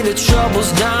The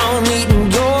trouble's down,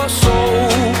 eating your soul.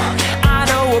 I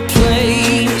know a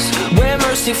place where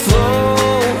mercy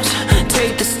flows.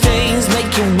 Take the stains,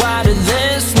 make you whiter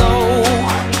than snow.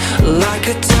 Like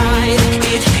a tide,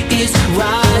 it is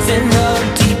rising up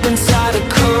deep inside a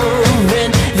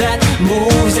current that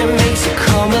moves and makes you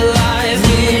come alive.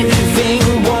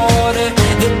 Living water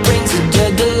that brings the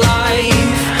dead to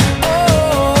life.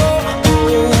 Oh,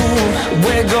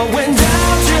 we're going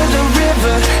down to the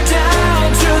river,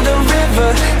 down to the river,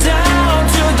 down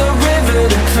to the river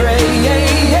to pray.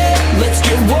 Let's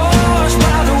get washed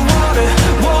by the water,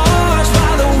 washed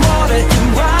by the water, and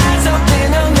rise up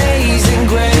in amazing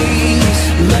grace.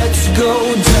 Let's go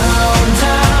down,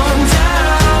 down,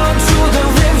 down to the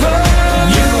river.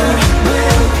 You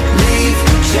will leave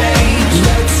change.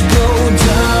 Let's go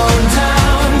down,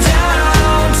 down,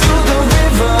 down to the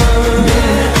river.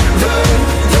 Never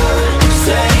the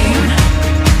same.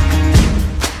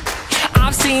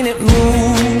 I've seen it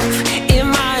move in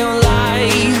my own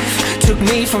life. Took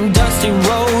me from dusty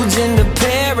roads into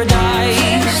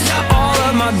paradise. All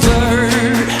of my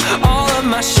dirt, all of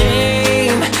my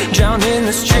shame, drowned in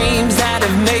the streams that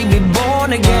have made me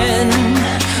born again.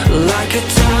 Like a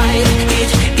tide,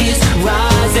 it is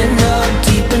rising up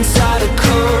deep inside a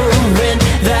current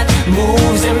that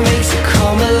moves and makes you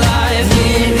come alive.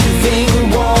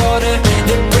 Living water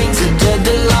that brings the dead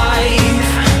to life.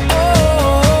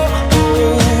 Oh,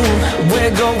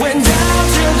 we're going down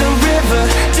to the river,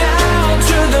 down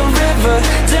to the river,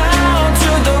 down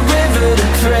to the river to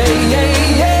pray.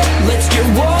 Let's get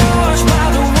washed by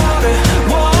the water,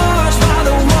 washed by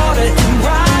the water, and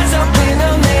rise up in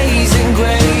amazing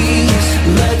grace.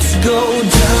 Let's go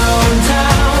down,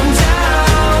 down,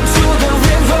 down to the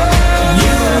river.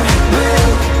 You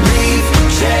will leave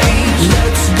change.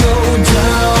 Let's go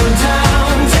down,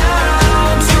 down,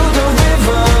 down to the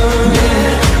river.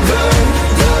 Never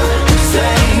the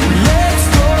same. Let's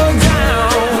go down.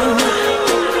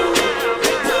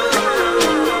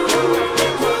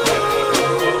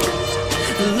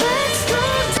 Let's go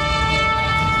down.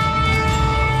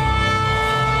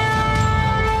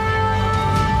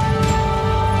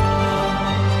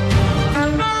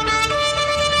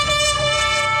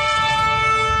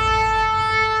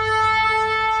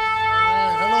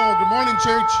 Hello, good morning,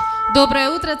 church. Доброе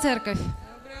утро, церковь!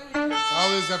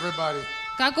 How is everybody?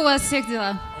 Как у вас всех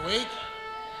дела? Awake?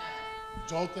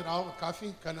 Jolted out with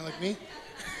coffee, kind of like me?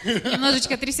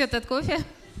 Немножечко трясет от кофе.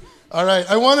 All right,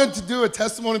 I wanted to do a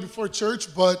testimony before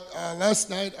church, but last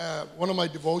night, one of my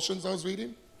devotions I was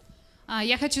reading,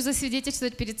 Я хочу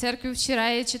засвидетельствовать перед церковью. Вчера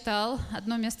я читал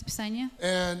одно местописание,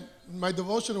 and my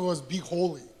devotion was be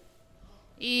holy.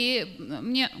 и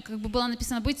мне как бы было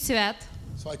написано «Будь свят».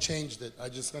 So I changed it.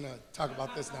 I'm just going to talk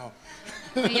about this now.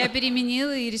 Я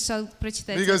переменила и решил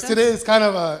прочитать Because это. today is kind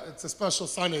of it's a special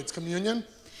Sunday. It's communion.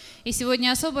 И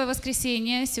сегодня особое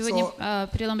воскресенье, сегодня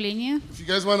преломление. If you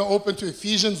guys want to open to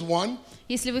Ephesians 1,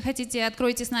 Если вы хотите,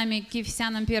 откройте с нами к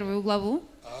Ефесянам 1 главу,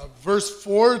 verse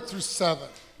 4 through 7.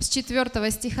 с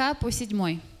 4 стиха по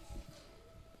 7.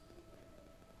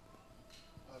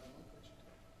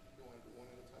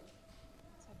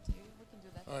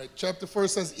 All right, chapter 4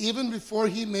 says, even before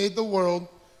he made the world,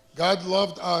 God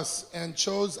loved us and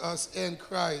chose us in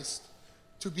Christ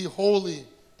to be holy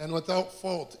and without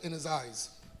fault in his eyes.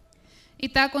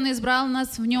 Итак, Он избрал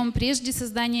нас в Нем прежде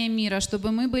создания мира,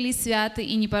 чтобы мы были святы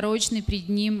и непорочны пред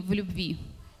Ним в любви.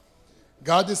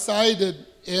 God decided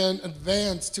in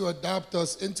advance to adopt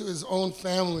us into his own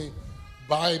family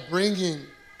by bringing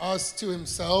us to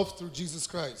himself through Jesus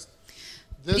Christ.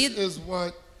 This is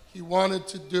what he wanted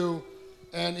to do,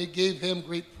 and it gave him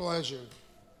great pleasure.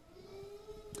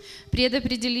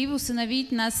 Предопределив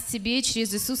усыновить нас себе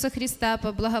через Иисуса Христа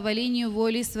по благоволению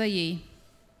воли Своей.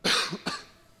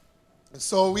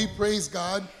 So we praise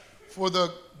God for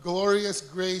the glorious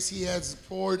grace he has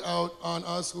poured out on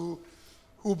us who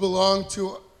belong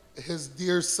to his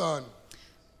dear Son.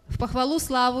 В похвалу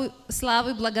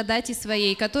славы благодати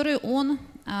Своей, которой Он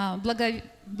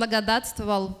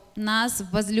благодатствовал нас в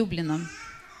возлюбленном.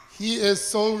 He is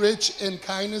so rich in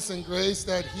kindness and grace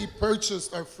that he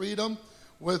purchased our freedom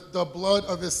with the blood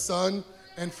of his Son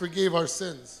and forgave our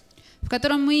sins. В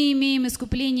котором мы имеем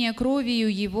искупление кровью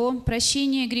Его,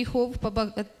 прощение грехов по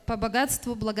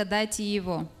богатству благодати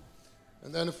Его.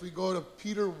 And then if we go to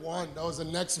Peter 1, that was the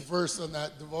next verse on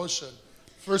that devotion.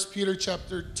 1 Peter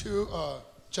chapter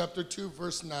 2,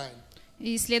 verse 9.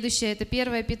 И следующее, это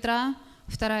 1 Петра,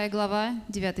 2 глава,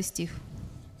 9 стих.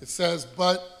 It says,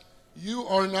 but you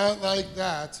are not like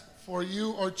that, for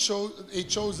you are a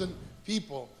chosen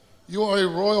people. You are a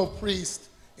royal priest,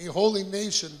 a holy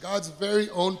nation, God's very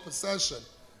own possession,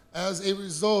 as a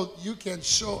result, you can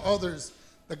show others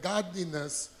the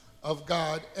godliness of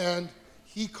God, and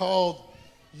He called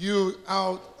you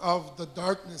out of the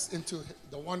darkness into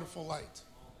the wonderful light.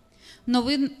 Но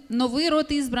вы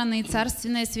род избранный,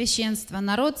 царственное священство,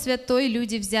 народ святой,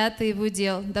 люди взятые в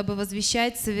удел, дабы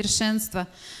возвещать совершенство,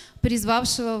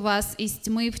 призвавшего вас из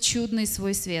тьмы в чудный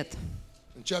свой свет.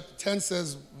 And chapter 10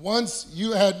 says, once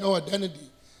you had no identity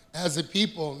as a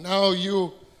people, now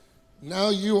you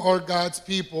are God's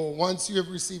people. Once you have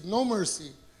received no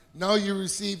mercy, now you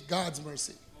receive God's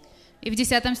mercy. И в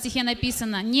 10 стихе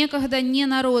написано: «Некогда не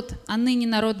народ, а ныне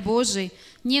народ Божий,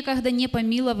 некогда не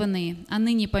помилованные, а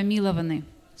ныне помилованы».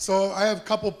 So I have a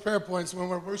couple prayer points when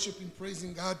we're worshiping,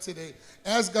 praising God today.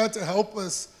 Ask God to help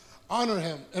us honor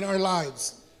Him in our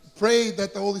lives. Pray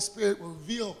that the Holy Spirit will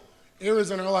reveal areas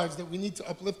in our lives that we need to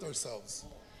uplift ourselves.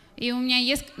 И у меня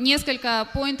есть несколько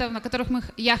поинтов, на которых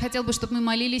я хотел бы, чтобы мы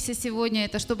молились сегодня.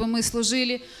 Это чтобы мы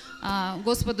служили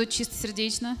Господу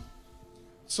чистосердечно.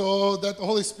 So that the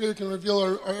Holy Spirit can reveal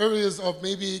our areas of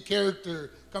maybe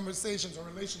character, conversations, or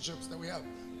relationships that we have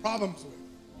problems with.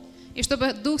 И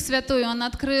чтобы Дух Святой, Он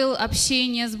открыл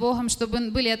общение с Богом,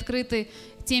 чтобы были открыты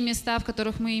те места, в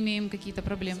которых мы имеем какие-то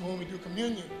проблемы. So when we do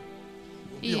communion,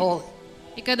 we'll be holy.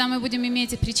 И когда мы будем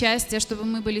иметь причастие, чтобы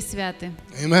мы были святы.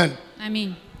 Amen.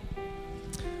 Аминь.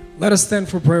 Let us stand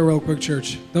for prayer real quick,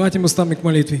 church. Давайте мы станем к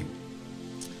молитве.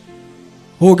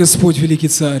 О Господь, великий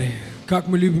Царь, как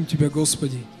мы любим Тебя,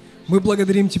 Господи. Мы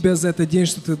благодарим Тебя за этот день,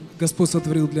 что Ты, Господь,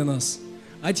 сотворил для нас.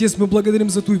 Отец, мы благодарим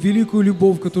за ту великую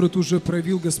любовь, которую Ты уже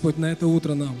проявил, Господь, на это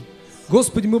утро нам.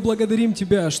 Господи, мы благодарим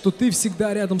Тебя, что Ты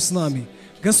всегда рядом с нами.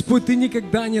 Господь, Ты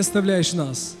никогда не оставляешь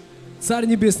нас. Царь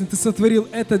Небесный, Ты сотворил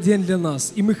этот день для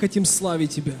нас, и мы хотим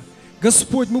славить Тебя.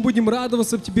 Господь, мы будем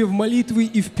радоваться в Тебе в молитве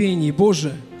и в пении.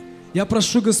 Боже, я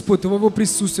прошу, Господь, Твоего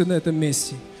присутствия на этом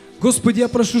месте. Господи, я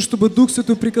прошу, чтобы Дух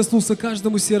Святой прикоснулся к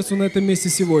каждому сердцу на этом месте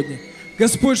сегодня.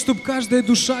 Господь, чтобы каждая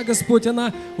душа, Господь,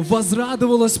 она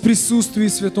возрадовалась в присутствии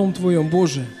Святом Твоем.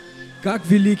 Боже, как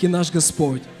великий наш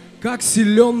Господь, как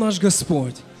силен наш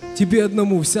Господь. Тебе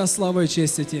одному вся слава и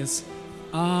честь, Отец.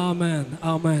 Амен,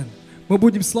 амен. Мы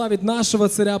будем славить нашего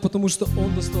Царя, потому что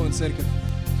Он достоин, Церковь.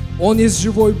 Он есть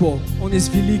живой Бог, Он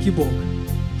есть великий Бог.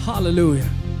 Hallelujah.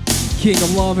 King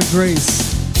of love and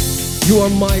grace, You are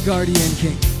my guardian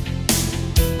King.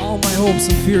 All my hopes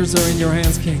and fears are in Your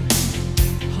hands, King.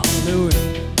 Hallelujah.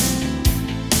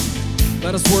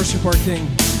 Let us worship our King.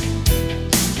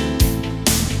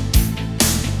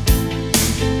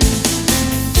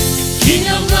 King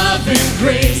of love and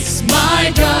grace,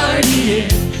 my guardian,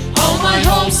 all my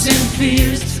hopes and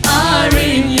fears are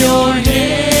in Your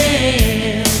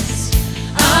hands.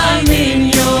 I'm in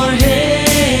Your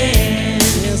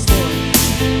hands. Yes, Lord.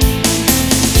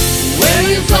 Where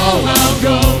You go, I'll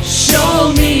go.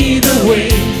 Show me the way.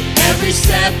 Every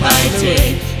step I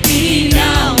take, be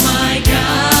now my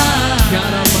God.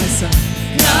 God on my side.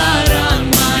 God on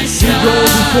my You go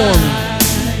before side. me.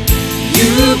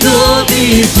 You go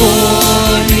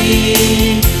before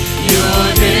me.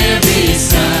 You're there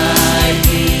beside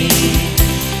me.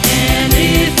 And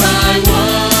if I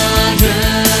wander,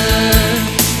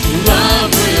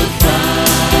 love will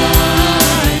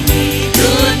find me.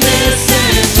 Goodness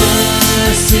and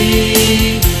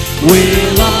mercy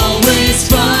will always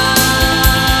follow.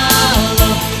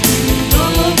 You go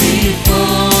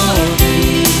before me,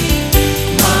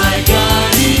 my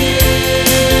guardian.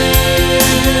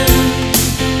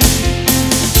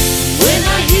 When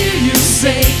I hear You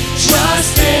say,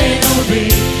 trust and obey,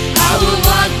 I will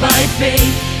walk by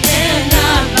faith and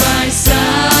not by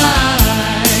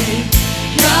sight.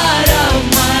 God of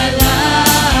my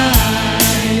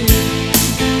life.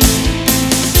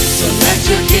 So let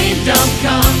Your kingdom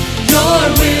come, Your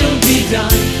will be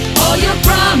done. All Your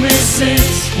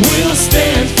promises will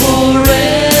stand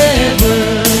forever.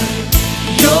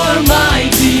 You're my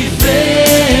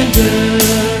defender.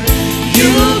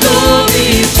 You go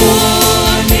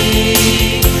before me.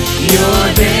 You're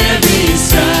there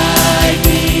beside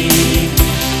me.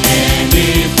 And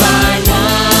if I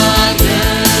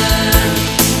wander,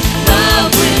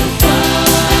 love will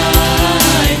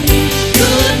find me.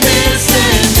 Goodness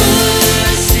and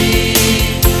mercy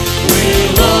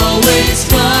will always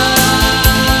follow.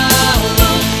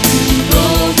 You go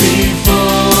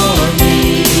before me,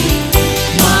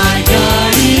 my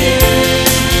guardian.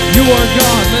 You are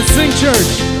God. Let's sing,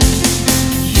 church.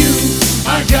 You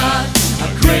are God, a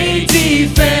great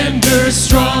defender,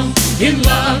 strong in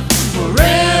love,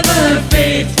 forever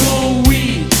faithful.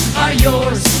 We are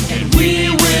Yours, and we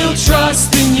will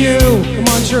trust in You. Come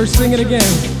on, church, sing it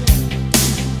again.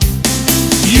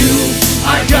 You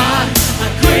are God, a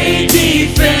great defender,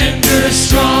 defender,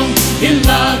 strong in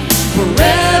love,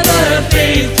 forever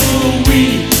faithful.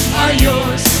 We are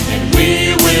yours, and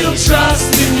we will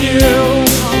trust in you.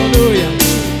 Hallelujah.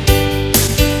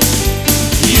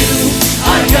 You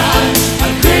are God, a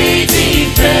great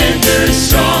defender,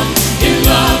 strong in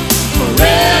love,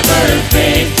 forever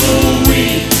faithful.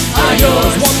 We are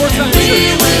yours, One more time, and we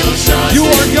church. will trust You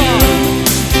are in God.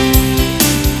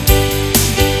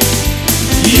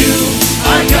 You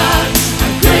are God, a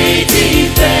great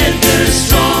defender,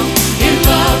 strong in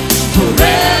love,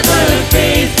 forever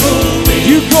faithful. We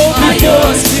You go are before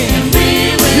yours, us, King. and we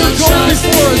will You go trust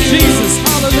before in us, you. Jesus.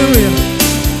 Hallelujah.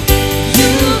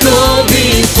 You go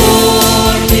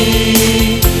before me,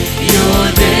 you're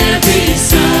there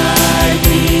beside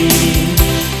me.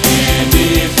 And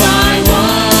if I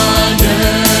wander,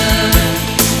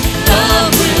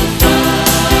 love will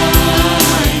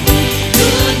find me.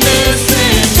 Goodness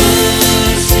and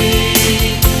mercy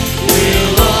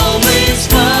will always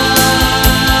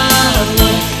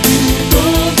follow. You go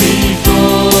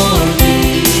before me,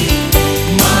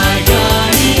 my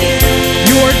guardian.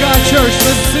 You are God, church.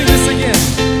 Let's sing this again.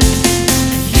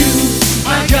 You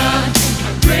are God,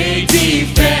 a great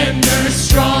defender,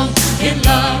 strong in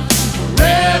love,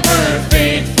 forever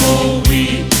faithful.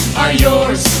 We are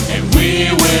yours, and we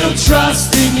will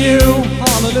trust in you.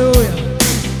 Hallelujah.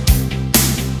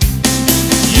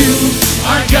 You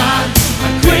are God,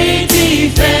 a great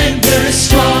defender,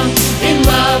 strong in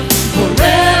love,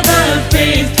 forever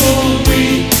faithful.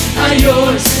 We are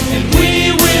yours, and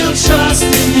we will trust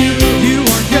in you. You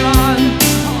are God.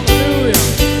 Hallelujah.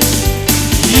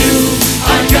 You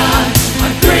are God, a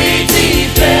great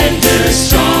defender,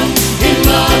 strong in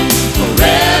love,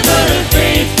 forever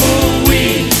faithful.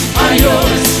 We are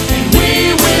yours, and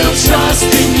we will trust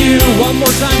in you. One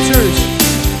more time, church.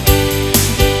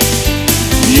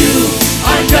 You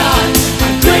are God, a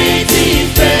great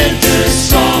defender,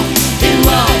 strong in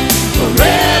love,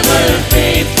 forever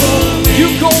faithful. We You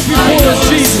go are before us, yours,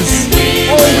 Jesus. and we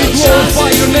Oh, we will trust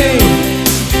glorify your in name.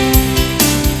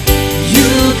 You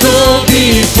go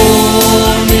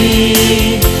before me,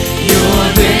 you're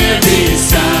there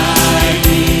beside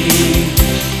me.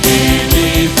 And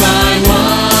if I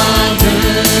wander,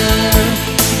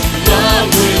 love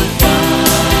will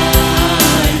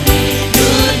find me.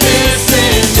 Goodness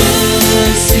and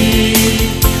mercy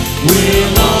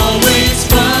will always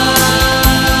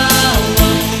follow.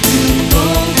 You go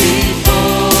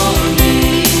before me,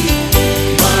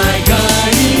 my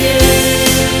guardian.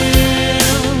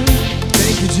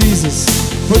 Thank you, Jesus,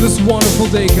 for this wonderful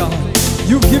day, God.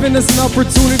 You've given us an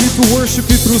opportunity to worship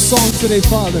you through song today,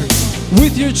 Father.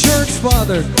 With your church,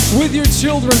 Father, with your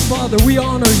children, Father, we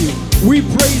honor you. We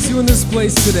praise you in this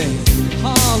place today.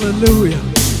 Hallelujah.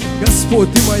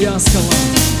 Господь, Ты моя скала.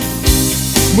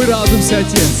 Мы радуемся,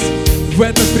 Отец, в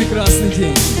этот прекрасный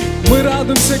день. Мы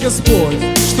радуемся, Господь,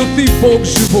 что Ты Бог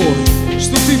живой,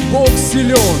 что Ты Бог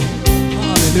силен.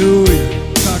 Аллилуйя.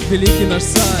 Как великий наш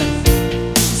Царь.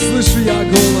 Слышу я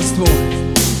голос Твой.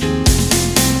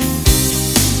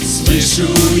 Слышу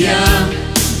я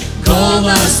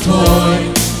голос Твой,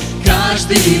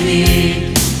 каждый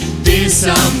миг Ты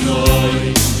со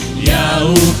мной. Я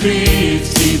укрыт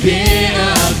в Тебе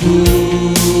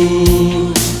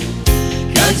обут,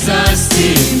 как за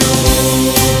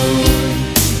стеной.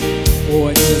 О,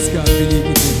 Отец, как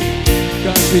великий Ты,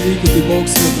 как великий Ты, Бог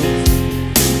Святой.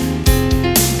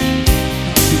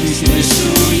 Как великий Ты.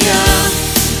 Слышу я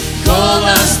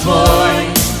голос Твой,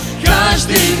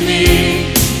 каждый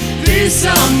миг Ты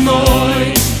со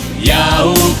мной. Я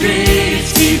укрыт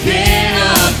в Тебе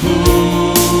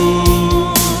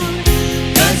обут,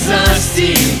 как за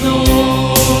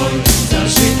стеной.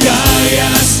 Зажигая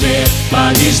свет,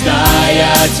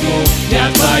 побеждая тьму, я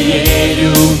Твоей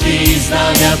любви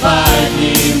знамя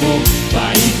подниму.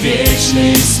 Твоих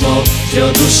вечных слов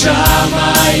ждет душа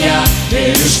моя.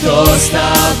 Верю, что с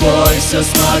Тобой все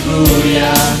смогу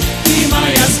я. Ты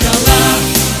моя скала,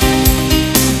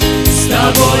 с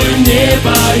Тобою не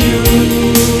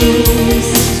боюсь.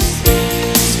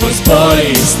 Сквозь боль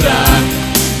и страх,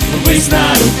 высь на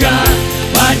руках,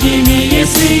 подними,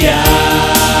 если я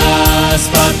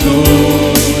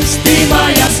споткнусь. Ты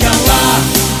моя скала,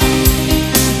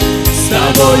 с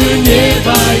Тобою не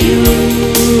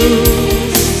боюсь.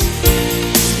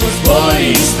 Сквозь боль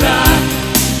и страх,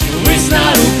 высь на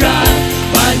руках,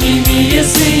 подними,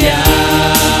 если я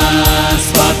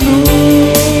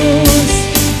споткнусь.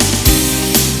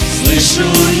 Слышу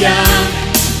я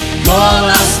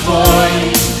голос Твой,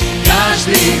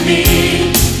 каждый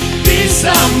миг Ты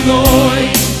со мной.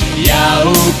 Я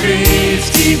укрыт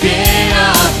в Тебе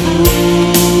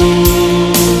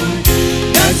обут,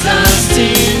 как за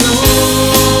стеной.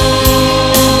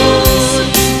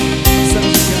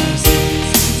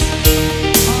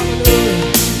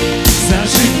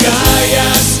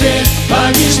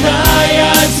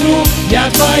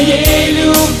 Твоей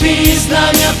любви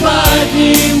знамя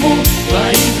подниму,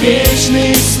 Твоих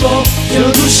вечных слов все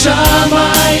душа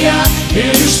моя.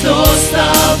 Верю, что с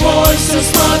Тобой все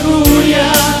смогу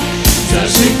я.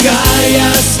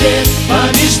 Зажигая свет,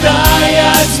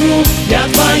 побеждая тьму, я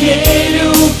Твоей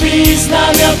любви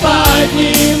знамя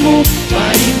подниму.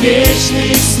 Твоих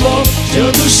вечных слов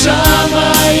все душа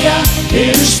моя.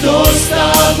 Верю, что с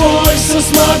Тобой все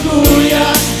смогу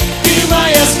я. Ты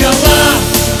моя скала,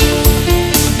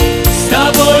 с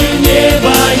Тобою не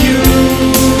боюсь.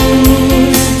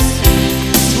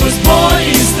 Сквозь боль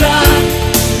и страх,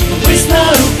 высь на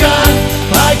руках,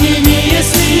 подними,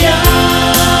 если я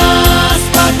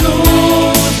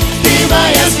споткнусь. Ты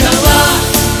моя скала,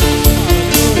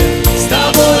 с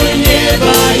Тобою не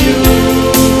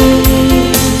боюсь.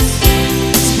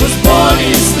 Сквозь боль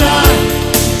и страх,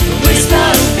 высь на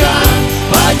руках,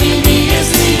 подними,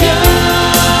 если я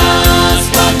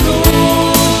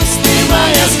споткнусь. Ты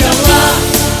моя скала,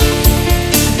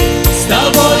 с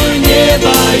Тобою не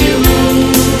боюсь.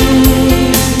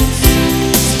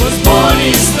 Сквозь боль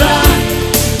и страх,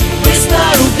 высь на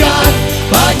руках,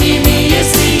 подними,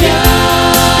 если я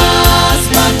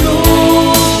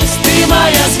споткнусь. Ты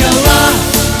моя скала,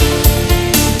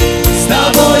 с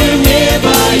Тобою не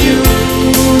боюсь.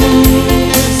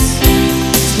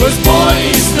 Сквозь боль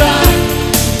и страх,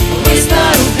 высь на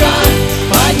руках,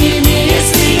 подними,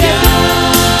 если я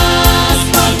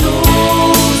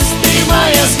споткнусь. Ты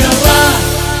моя скала.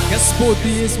 Господь, Ты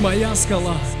есть моя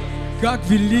скала. Как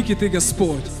великий Ты,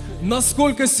 Господь.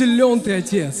 Насколько силен Ты,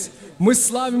 Отец. Мы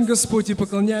славим, Господь, и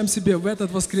поклоняем Тебе в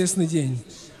этот воскресный день.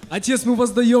 Отец, мы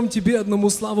воздаем Тебе одному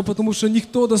славу, потому что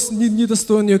никто не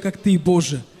достоин ее, как Ты,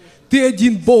 Боже. Ты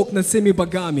один Бог над всеми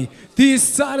богами. Ты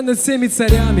есть царь над всеми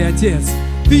царями, Отец.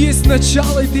 Ты есть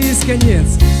начало и Ты есть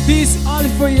конец. Ты есть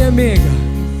Альфа и Омега.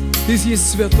 Ты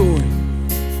есть святой.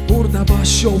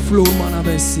 Урдабашо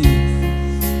флурманабеси.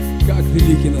 Как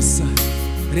великий наш царь.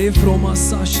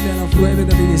 Рефромасашлена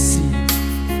флуэведа венеси.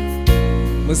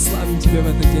 Мы славим Тебя в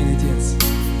этот день, Отец.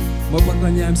 Мы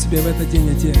поклоняем Тебе в этот день,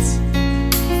 Отец.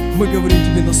 Мы говорим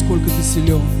Тебе, насколько Ты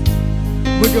силен.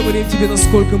 Мы говорим Тебе,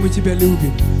 насколько мы Тебя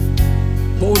любим.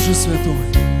 Боже святой.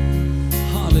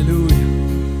 Аллилуйя.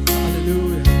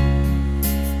 Аллилуйя.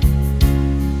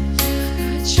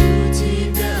 Хочу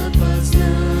Тебя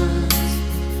познать,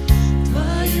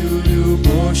 Твою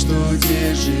любовь, что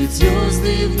держит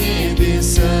звезды в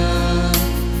небесах.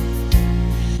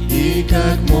 И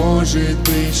как может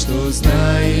быть, что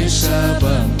знаешь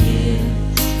обо мне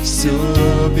все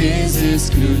без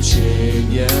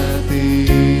исключения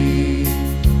Ты?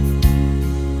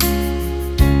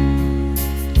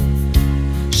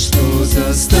 Что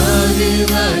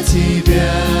заставило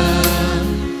Тебя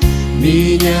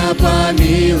меня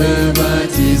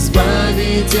помиловать,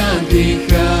 избавить от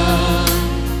греха,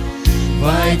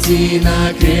 пойти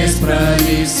на крест,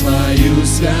 пролив свою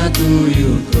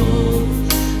святую кровь?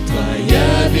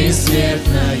 Твоя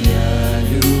бессмертная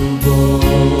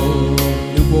любовь.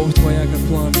 Любовь Твоя, как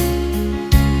пламя.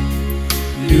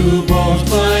 Любовь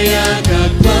Твоя,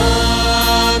 как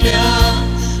пламя,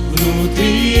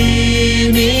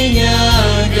 внутри меня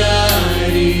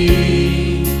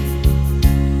горит.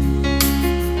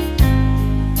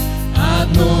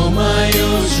 Одно мое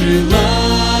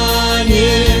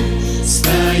желание —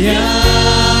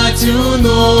 стоять у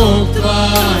ног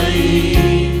Твоих.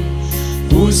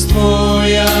 Пусть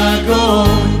Твой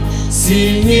огонь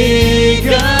сильней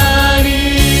горит,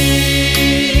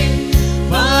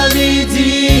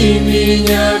 поведи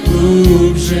меня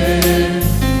глубже,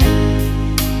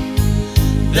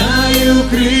 дай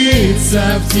укрыться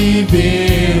в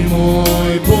Тебе,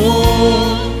 мой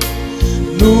Бог.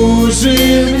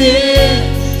 Нужен мне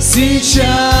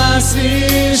сейчас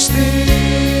лишь Ты.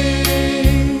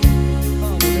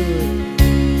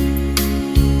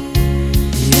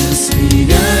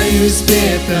 Смиряюсь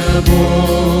перед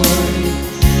Тобой,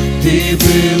 Ты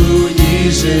был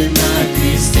унижен на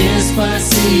кресте,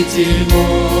 Спаситель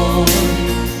мой,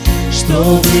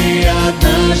 чтобы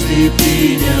однажды,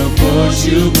 приняв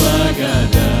Божью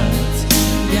благодать,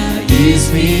 я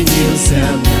изменился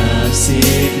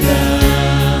навсегда.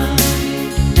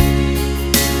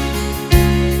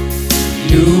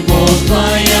 Любовь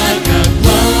Твоя, как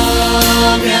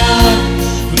пламя,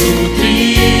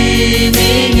 внутри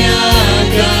меня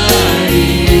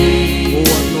горит.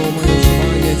 Одно мое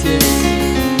желание, Отец.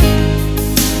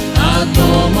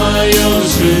 Одно мое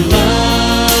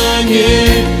желание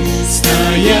 —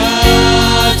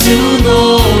 стоять у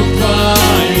ног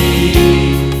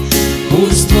Твоих.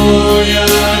 Пусть Твой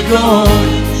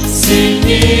огонь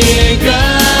сильнее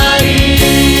горит,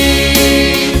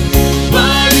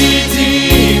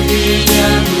 поведи меня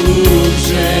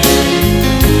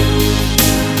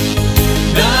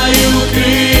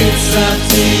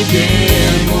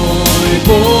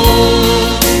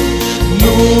Бог,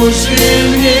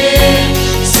 нужен мне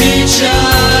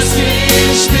сейчас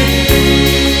лишь Ты.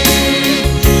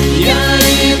 Я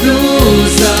иду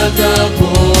за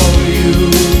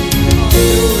Тобою,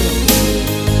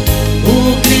 у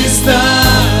креста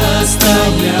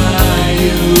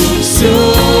оставляю все.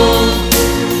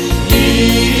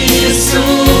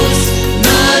 Иисус,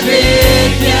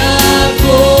 навек я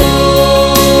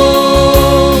Твой.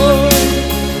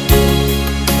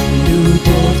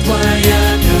 Любовь Твоя,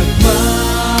 как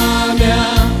пламя,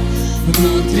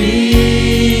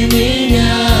 внутри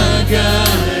меня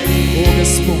горит. О,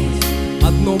 Господь,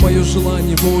 одно мое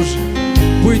желание, Боже,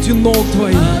 быть у ног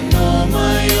Твоих. Одно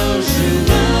мое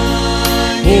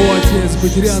желание, О, Отец,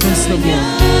 быть рядом с Тобой.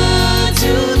 стоять у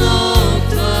ног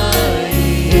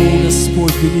Твоих. О,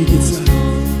 Господь, великий Царь,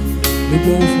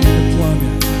 любовь как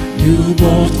пламя.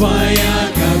 Любовь Твоя,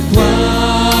 как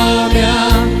пламя,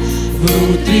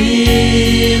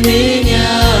 внутри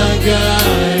меня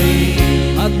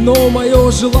горит. Одно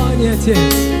мое желание,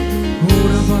 Отец.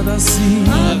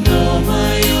 Одно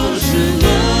мое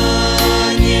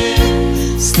желание,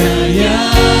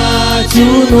 стоять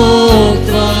у ног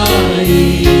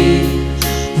Твоих.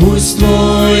 Пусть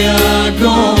Твой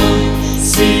огонь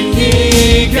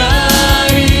сильней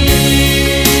горит.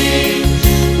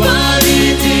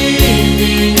 Поведи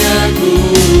меня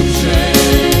глубже,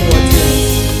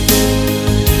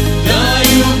 дай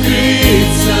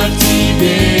укрыться в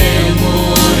Тебе,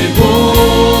 мой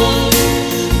Бог.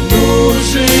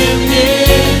 Нужен мне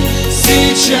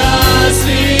сейчас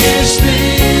лишь Ты.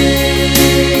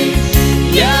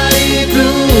 Я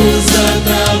иду за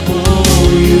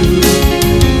Тобою,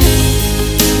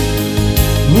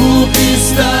 у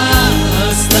креста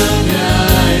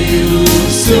оставляю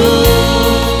все.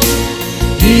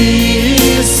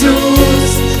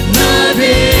 Иисус,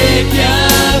 навек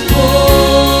я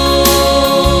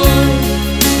Твой.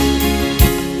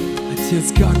 Отец,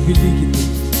 как великий Ты.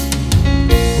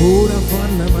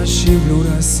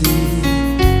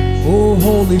 Oh,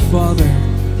 Holy Father,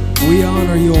 we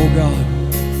honor You, O God.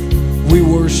 We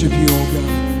worship You, O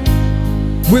God.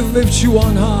 We lift You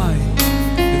on high.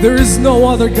 There is no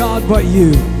other God but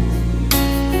You.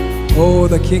 Oh,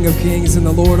 the King of Kings and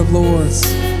the Lord of Lords.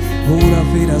 Ora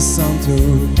Vida Santo.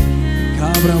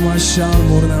 Cabra Mashal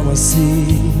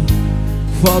Mornamasi.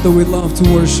 Father, we love to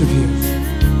worship You.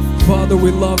 Father,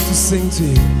 we love to sing to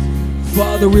You.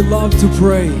 Father, we love to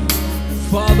pray.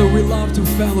 Father, we love to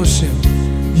fellowship.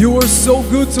 You are so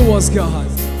good to us, God.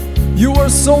 You are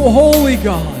so holy,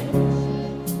 God.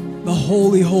 The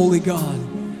holy, holy God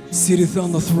sitteth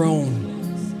on the throne,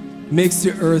 makes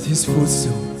the earth His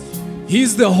footstool.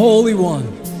 He's the Holy One.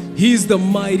 He's the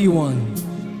Mighty One.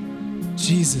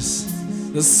 Jesus,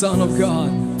 the Son of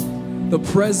God. The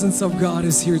presence of God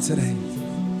is here today.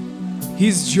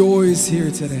 His joy is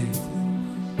here today.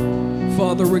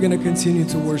 Father, we're going to continue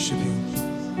to worship You.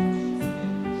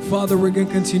 Father, we're going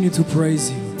to continue to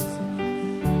praise You.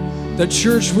 The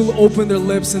church will open their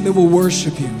lips and they will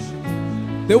worship You.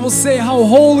 They will say how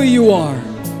holy You are.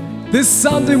 This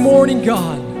Sunday morning,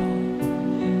 God.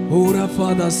 Ora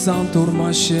Father Santo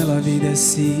Mashela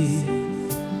Videsi.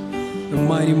 The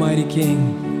mighty, mighty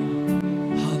King.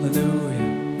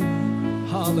 Hallelujah.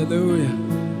 Hallelujah.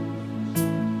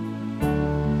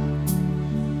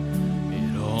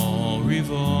 It all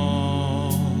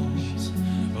revolves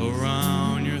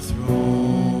around Your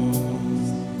throne.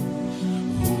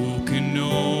 Who can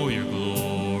know Your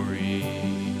glory?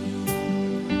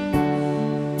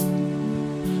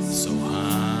 So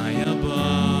high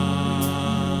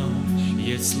above,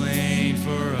 yet slain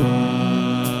for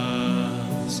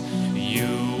us. You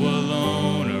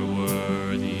alone are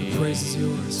worthy. Praise is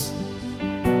yours.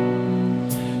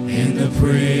 And the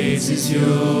praise is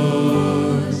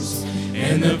yours,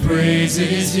 and the praise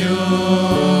is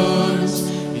yours.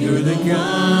 You're the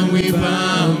one we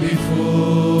bow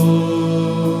before.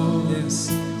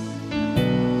 Yes.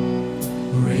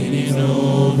 Reigning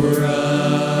over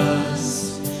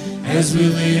us as we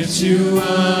lift You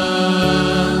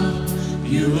up.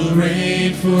 You will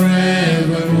reign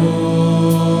forevermore.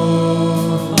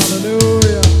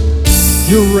 Hallelujah.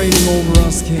 You're reigning over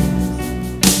us, King.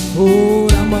 Oh,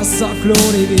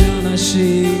 Ramasakloni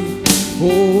Vianashi.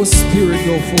 Oh, Spirit,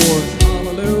 go forth.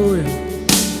 Hallelujah.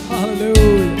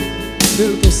 Hallelujah.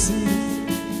 Fill the sea.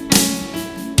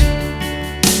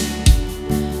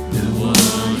 The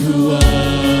one who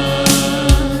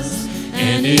was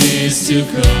and is to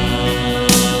come,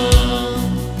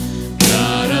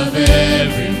 God of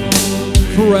every moment,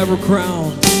 Forever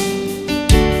crowned.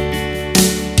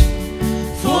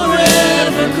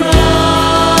 forever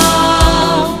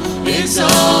crowned,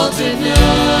 exalted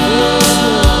now.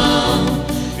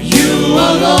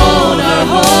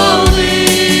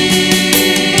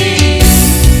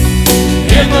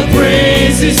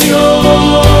 is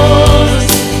yours,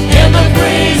 and the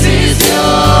praise is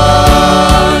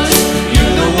yours.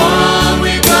 You're the one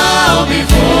we bow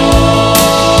before,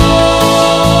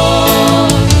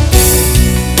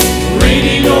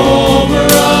 reigning over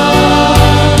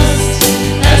us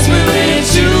as we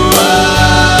lift you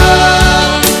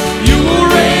up. You will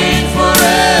reign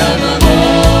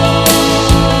forevermore,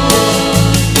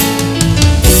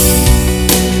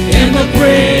 and the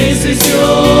praise is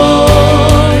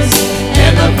yours,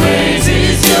 and the praise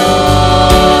is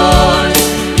yours.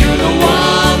 You're the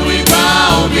one we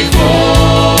bow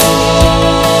before,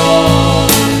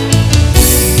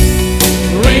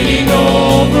 reigning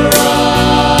over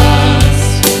us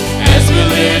as we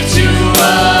lift you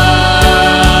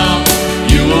up.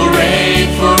 You will reign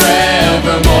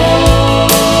forevermore.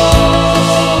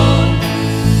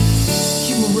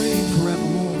 You will reign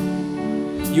forevermore.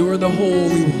 You are the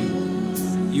Holy One.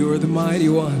 You are the Mighty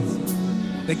One,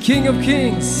 the King of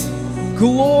Kings.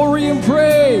 Glory and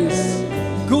praise.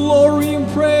 Glory and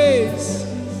praise.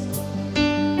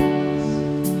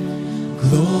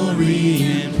 Glory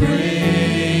and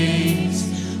praise,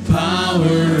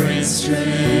 power and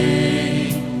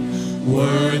strength.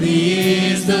 Worthy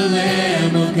is the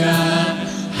Lamb of God.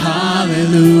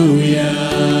 Hallelujah.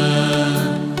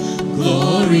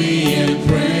 Glory and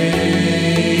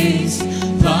praise,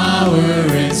 power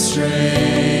and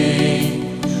strength.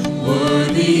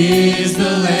 Worthy is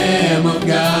the Lamb of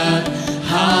God.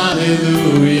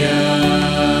 Hallelujah.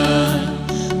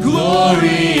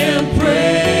 Glory and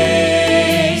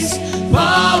praise,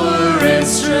 power and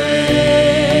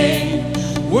strength.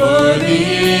 Worthy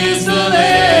is the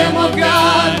Lamb of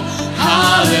God.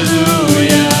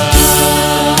 Hallelujah.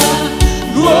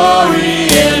 Glory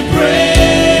and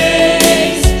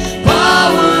praise,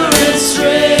 power and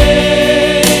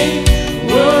strength.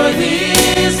 Worthy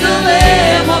is the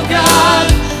Lamb of God.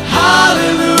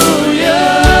 Hallelujah.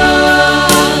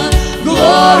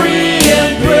 Glory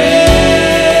and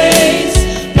praise,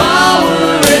 power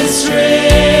and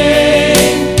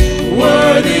strength.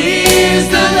 Worthy is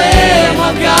the Lamb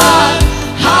of God.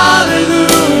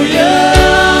 Hallelujah.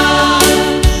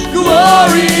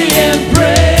 Glory and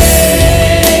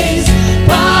praise,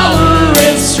 power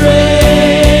and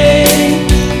strength.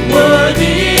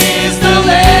 Worthy is the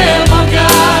Lamb of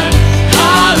God.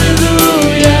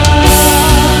 Hallelujah.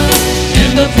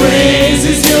 And the praise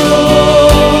is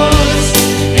yours,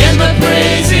 and the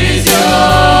praise is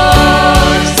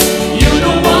yours. You're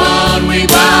the one we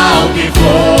bow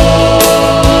before,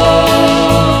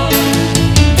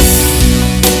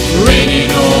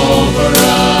 reigning over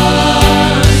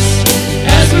us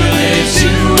as we lift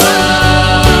you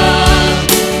up.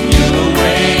 You will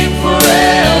reign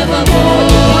forevermore.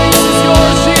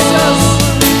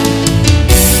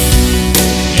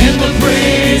 And the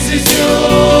praise is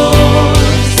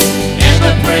yours, and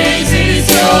the praise is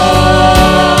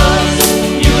yours.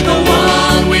 You're the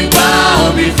one we bow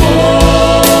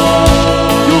before,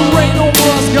 You reign over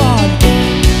us, God.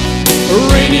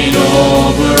 reigning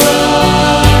over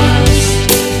us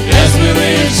as we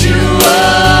lift you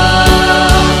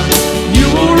up. You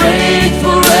will reign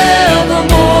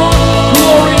forevermore.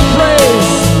 Glory and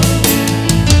praise.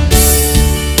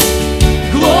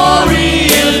 Glory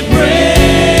and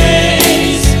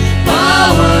praise,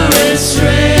 power and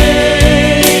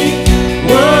strength.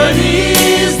 Worthy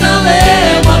is the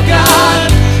Lamb of God.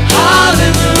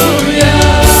 Hallelujah.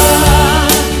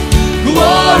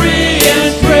 Glory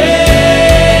and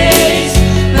praise,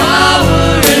 power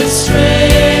and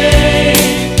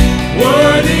strength.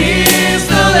 Worthy is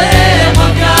the Lamb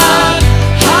of God.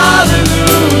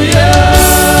 Hallelujah.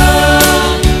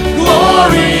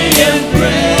 Glory and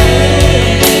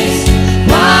praise,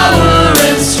 power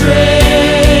and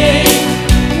strength.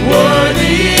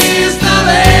 Worthy is the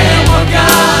Lamb of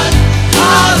God.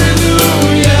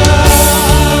 Hallelujah.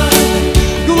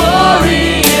 Glory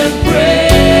and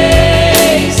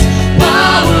praise,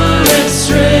 power and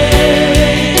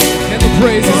strength. And the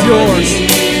praise is yours.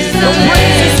 The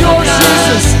praise is yours,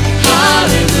 Jesus.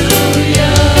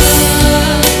 Hallelujah.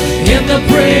 And the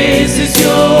praise is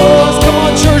yours. Come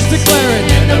on, church, declare it.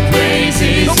 And the praise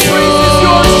is The yours. praise is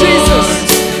yours, Jesus.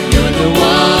 You're the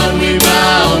one we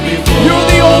bow before. You're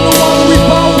the only one we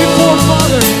bow before,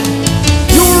 Father.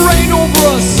 You reign over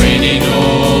us Reigning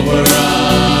over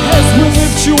us as we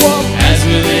lift you up. as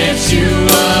we lift you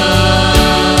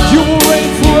up. You will reign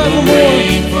forevermore.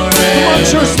 Reign Come on, forever.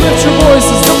 church, lift your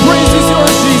voices. The praise is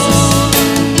yours, Jesus.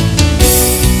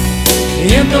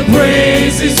 And the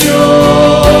praise is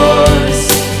yours,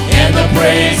 and the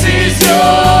praise is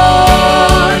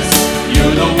yours.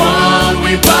 You're the one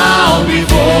we bow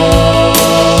before,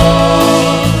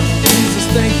 Jesus,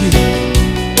 thank you.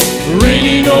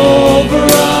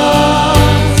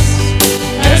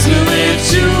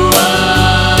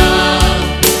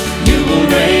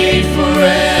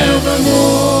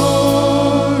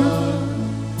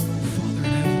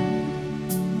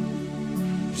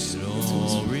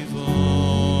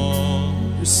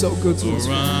 good to us.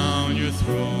 around your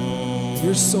throne.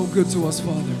 You're so good to us,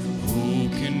 Father. Who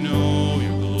can know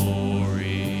your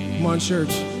glory? Come on,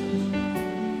 church.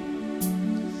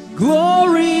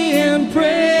 Glory and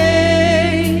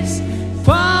praise,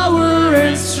 power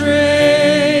and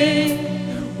strength.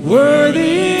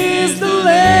 Worthy is the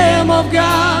Lamb of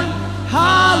God.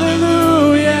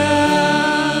 Hallelujah.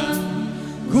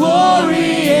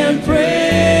 Glory and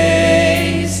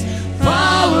praise,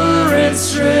 power and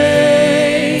strength.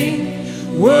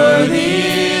 Worthy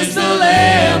is the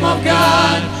Lamb of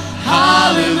God.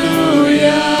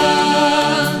 Hallelujah.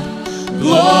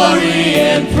 Glory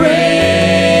and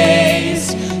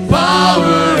praise,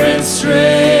 power and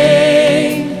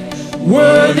strength.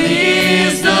 Worthy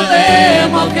is the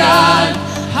Lamb of God.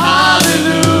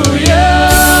 Hallelujah.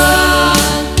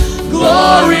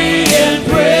 Glory and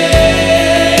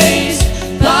praise,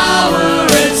 power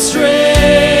and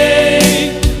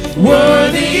strength.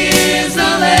 Worthy is the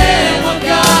Lamb of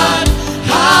God.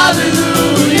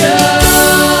 Hallelujah.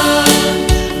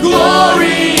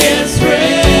 Glory and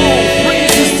praise,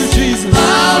 praises to Jesus.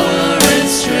 Power and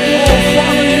strength. Oh,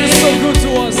 Father, you're so good to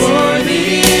us. Worthy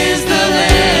is the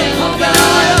Lamb of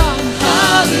God.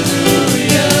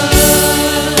 Hallelujah.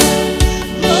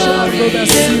 Glory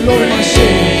and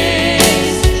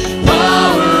praise,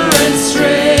 power and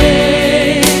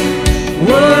strength.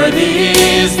 Worthy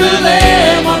is the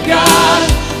Lamb of God.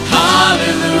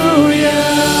 Hallelujah.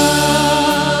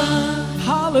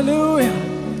 Hallelujah.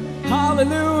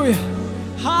 Hallelujah.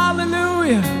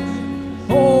 Hallelujah.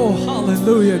 Oh,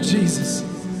 hallelujah, Jesus.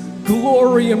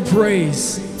 Glory and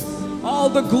praise. All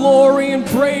the glory and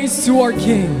praise to our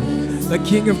King, the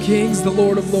King of Kings, the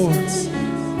Lord of Lords.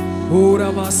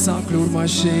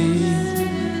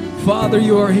 Father,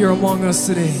 you are here among us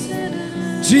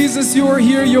today. Jesus, you are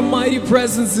here. Your mighty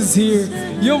presence is here.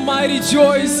 Your mighty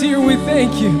joy is here. We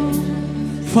thank you.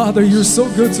 Father, you're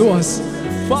so good to us.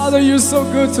 Father, you're so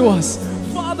good to us.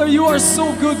 Father, you are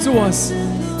so good to us.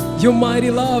 Your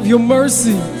mighty love, your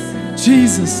mercy.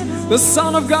 Jesus, the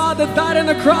Son of God that died on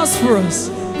the cross for us.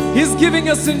 He's giving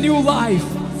us a new life.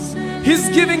 He's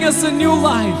giving us a new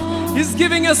life. He's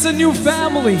giving us a new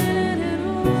family.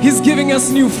 He's giving us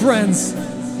new friends.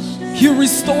 He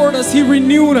restored us. He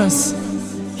renewed us.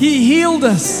 He healed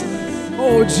us.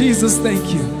 Oh, Jesus,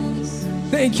 thank you.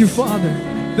 Thank you, Father,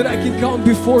 that I can come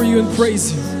before you and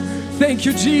praise you. Thank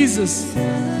you, Jesus.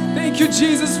 Thank you,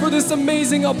 Jesus, for this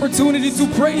amazing opportunity to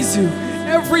praise you.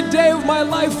 Every day of my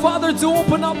life, Father, to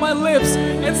open up my lips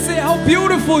and say how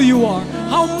beautiful you are,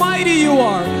 how mighty you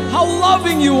are, how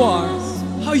loving you are,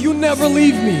 how you never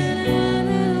leave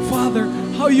me. Father,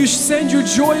 how you send your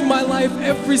joy in my life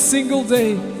every single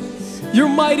day. Your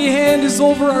mighty hand is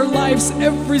over our lives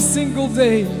every single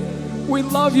day. We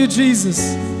love you,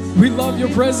 Jesus. We love your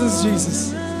presence,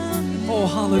 Jesus. Oh,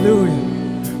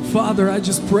 hallelujah. Father, I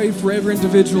just pray for every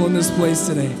individual in this place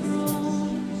today.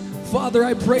 Father,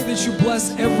 I pray that you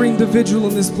bless every individual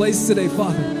in this place today,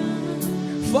 Father.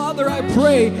 Father, I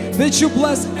pray that you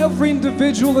bless every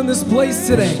individual in this place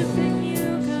today.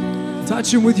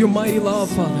 Touch him with your mighty love,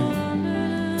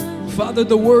 Father. Father,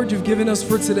 the word you've given us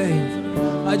for today,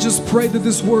 I just pray that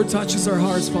this word touches our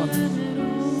hearts, Father.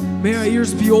 May our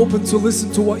ears be open to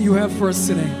listen to what you have for us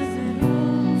today.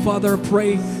 Father, I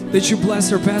pray that you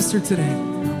bless our pastor today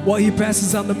while he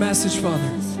passes on the message,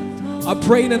 Father. I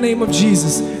pray in the name of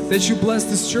Jesus that you bless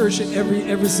this church and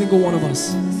every single one of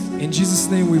us. In Jesus'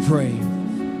 name we pray.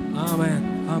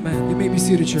 Amen. Amen. You may be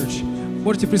seated, church.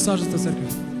 Можете присаживаться,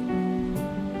 церковь.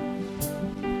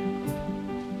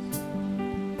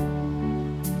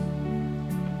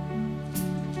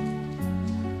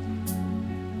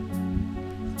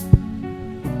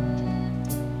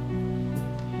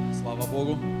 Слава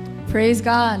Богу. Praise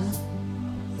God.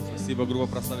 Спасибо, группа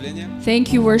прославления.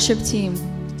 Thank you, worship team.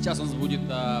 Сейчас у нас будет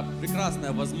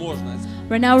прекрасная возможность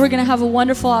Right now we're going to have a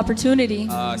wonderful opportunity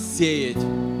сеять.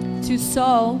 to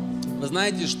sow. Вы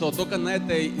знаете, что только на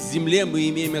этой земле мы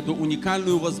имеем эту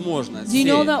уникальную возможность Do you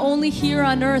know сеять. that only here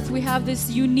on earth we have this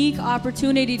unique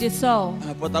opportunity to sow?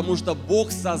 Потому что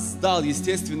Бог создал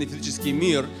естественный физический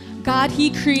мир God, He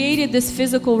created this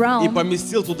physical и realm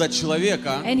поместил туда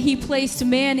человека, and He placed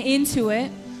man into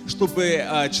it чтобы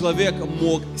человек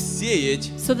мог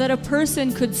сеять, so that a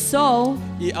person could sow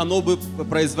и оно бы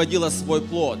производило свой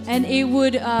плод. and it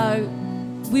would,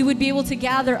 we would be able to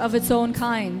gather of its own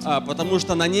kind. Потому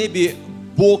что на небе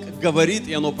Бог говорит,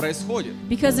 и оно происходит.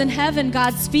 Because in heaven,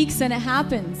 God speaks and it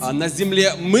happens. А на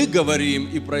земле мы говорим,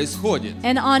 и происходит.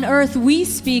 And on earth, we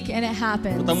speak and it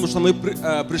happens. Потому что мы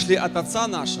пришли от Отца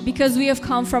нашего. Because we have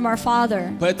come from our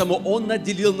Father. Поэтому Он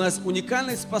наделил нас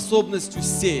уникальной способностью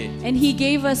сеять. And He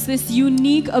gave us this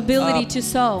unique ability to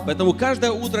sow. Поэтому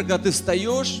каждое утро, когда ты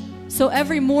встаешь, So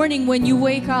every morning when you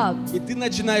wake up, и ты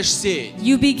начинаешь сеять,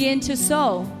 you begin to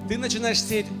sow. ты начинаешь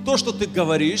сеять то, что ты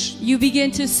говоришь, You begin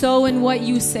to sow in what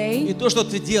you и say то, что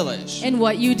ты делаешь. and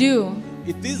what you do.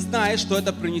 И ты знаешь, что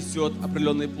это принесет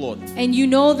определенный плод. And you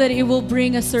know that it will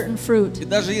bring a certain fruit. И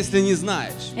даже если не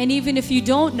знаешь, And even if you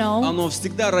don't know, оно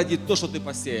всегда родит то, что ты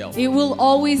посеял. it will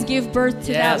always give birth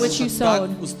to that which you sowed.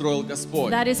 Так устроил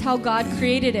Господь. That is how God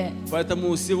created it.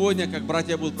 Поэтому сегодня, как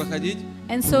братья будут проходить,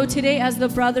 And so today, as the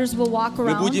brothers will walk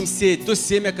мы будем around, сеять то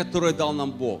семя, которое дал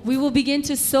нам Бог. we will begin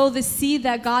to sow the seed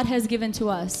that God has given to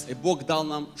us. И Бог дал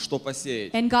нам, что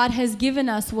посеять. And God has given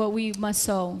us what we must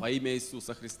sow. Во имя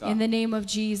Иисуса Христа. In the name of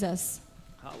Jesus.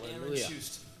 Аллилуйя.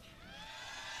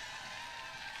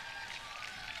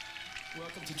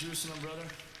 Welcome to Jerusalem, brother.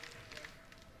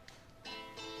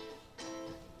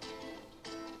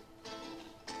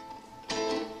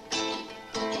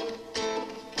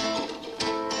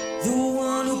 The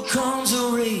one who calms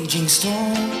a raging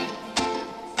storm,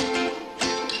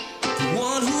 the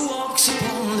one who walks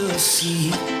upon the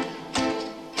sea.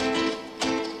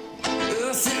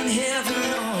 Earth and heaven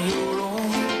are your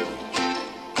own,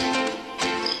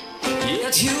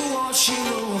 yet you're watching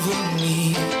over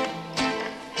me.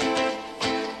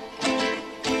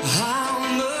 How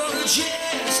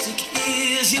majestic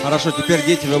is your Хорошо, теперь,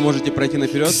 дети, вы можете пройти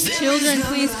наперед. Children,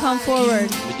 please come forward.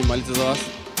 Будем молиться за вас.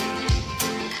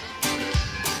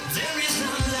 There is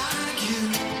none like you.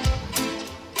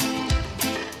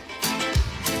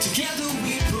 Together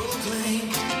we proclaim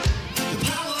the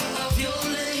power of your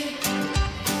name.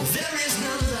 There is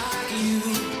none like you.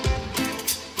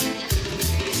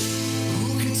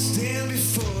 Who can stand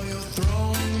before your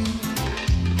throne?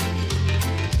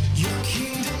 Your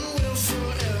kingdom will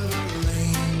forever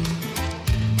reign.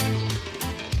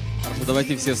 Хорошо,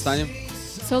 давайте все встанем.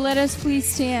 So let us please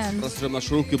stand. Раскроем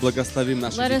наши руки и благословим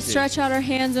наших Let us детей. stretch out our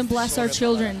hands and bless our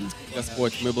children.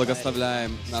 Господь, мы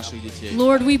благословляем наших детей.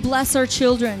 Lord, we bless our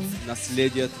children,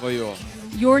 Наследие Твое,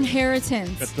 your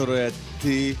inheritance которое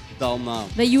Ты дал нам.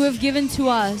 that you have given to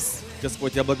us.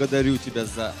 Господь, я благодарю Тебя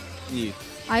за них.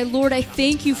 Lord, I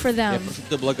thank you for Я them, прошу,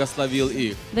 Ты благословил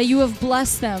их that you have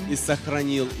blessed them, и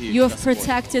сохранил их, you have Господь.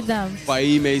 protected them. Во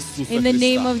имя Иисуса In the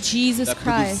name Христа. of Jesus Да придут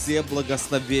Christ, все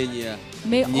благословения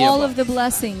may all неба of the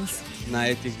blessings, на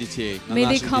этих детей, на may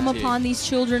they наших come детей. upon these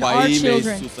children, Во our имя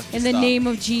children, Иисуса in the Христа. name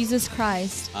of Jesus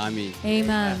Christ. Аминь.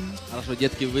 Amen. Хорошо,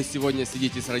 детки, вы сегодня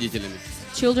сидите с родителями.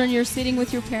 Children, you're sitting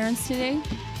with your parents today.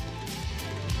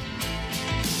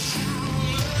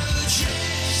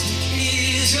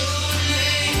 Is your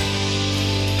name?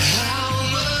 How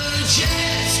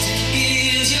majestic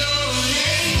is your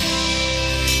name?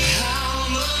 How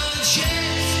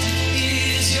majestic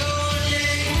is your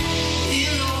name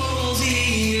in all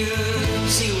the earth?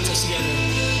 Sing it with us together.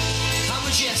 How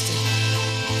majestic?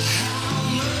 How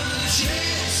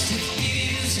majestic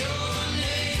is your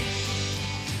name?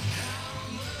 How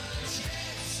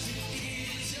majestic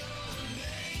is your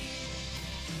name?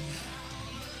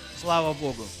 Слава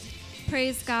Богу.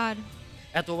 Praise God.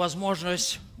 Эту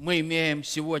возможность мы имеем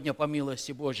сегодня по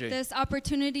милости Божьей. This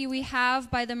opportunity we have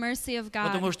by the mercy of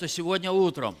Потому God. что сегодня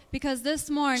утром Because this с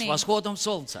morning, восходом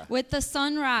солнца with the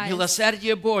sunrise,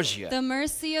 милосердие Божье, the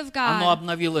mercy of оно God,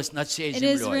 обновилось над всей it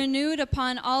is землей. renewed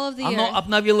upon all of the Оно earth.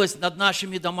 обновилось над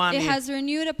нашими It домами. has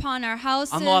renewed upon our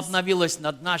houses. Оно обновилось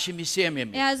над нашими It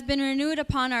семьями. has been renewed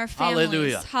upon our families.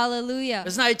 Hallelujah. Hallelujah.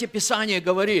 Вы знаете, Писание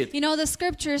говорит, You know, the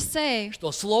scriptures say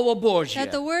что Слово Божье,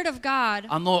 that the word of God,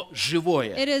 оно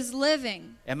живое. it is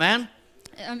living. Amen?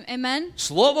 Amen?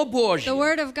 Слово The Божье,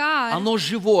 word of God, оно it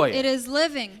живое. is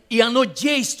living И оно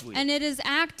действует. and it is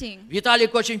acting.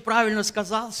 Виталик очень правильно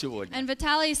сказал сегодня. And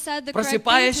Vitaly said the correct thing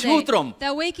Просыпаясь today, утром,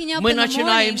 that waking up мы in the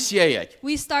начинаем morning, сеять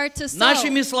we start to sow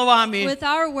нашими словами with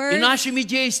our и words нашими and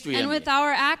действиями. with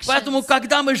our actions. Поэтому,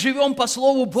 когда мы живем по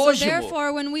Слову So Божьему,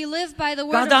 therefore, when we live by the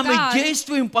word когда of мы God,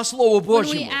 действуем по Слову when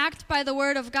we Божьему, act by the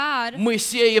word of God, мы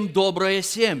сеем доброе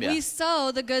семя. we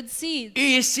sow the good seeds.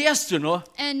 И, естественно,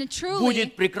 And truly,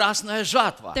 будет прекрасная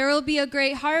жатва. there will be a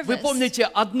great Вы harvest. помните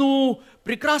одну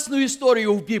прекрасную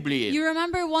историю в Библии, You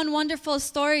remember one wonderful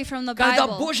story from the когда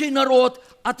Bible Божий народ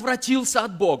отвратился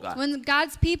от Бога. when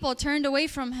God's people turned away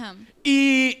from Him.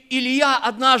 И Илья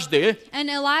однажды, And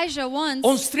Elijah once,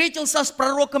 он встретился с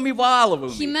пророками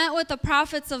Вааловыми. he met with the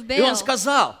prophets of И он Baal.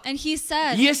 сказал, And he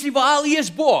said если Ваал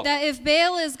есть Бог, that if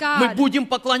Baal is мы God, будем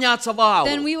поклоняться Ваалу.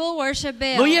 then we will worship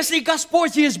Но Baal. если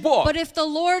Господь есть Бог, But if the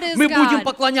Lord is мы будем God,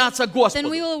 поклоняться then Господу.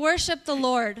 we will worship the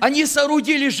Lord. Они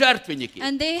соорудили жертвенники.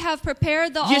 And they have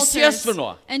prepared the altars.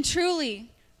 Естественно. And truly,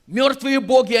 Мертвые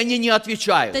боги, они не the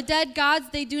отвечают. dead gods,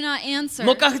 they do not answer.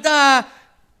 Но когда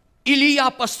Илья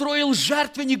построил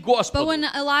жертвенник But Господу, when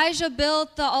Elijah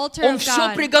built the altar он of все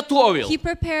God, приготовил. he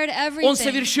prepared Он everything.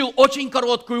 совершил очень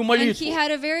короткую And he молитву. had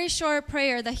a very short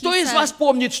prayer that he Кто из вас said.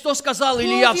 помнит, что сказал Who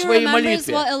Илья of в you своей remembers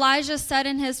молитве? what Elijah said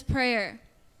in his prayer?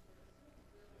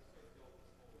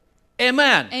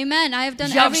 Amen. Amen. I have done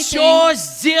Я everything. все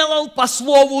сделал по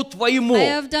слову твоему.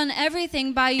 I have done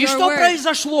everything by И your что word.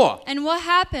 произошло? And what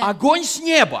happened? Огонь с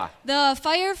неба The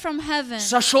fire from heaven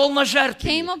сошел на came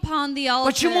жертвенник. upon the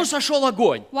altar. Почему сошел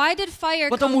огонь? Why did fire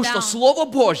Потому come что down? Слово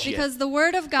Божье, Because the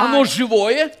word of оно God,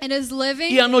 живое it is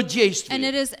living и оно and it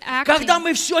действует. is acting. Когда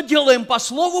мы все делаем по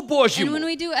Слову And when Божьему,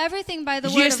 we do everything by the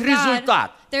word есть of результат. God,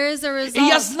 there is a И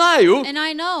я result. знаю, And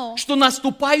I know что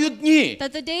наступают дни,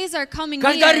 that the days are coming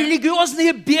когда near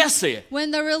религиозные бесы, when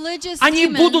the religious они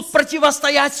demons, будут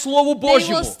противостоять Слову they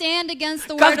Божьему. will stand against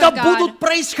the word Когда of God. будут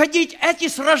происходить эти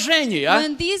сражения,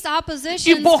 When these и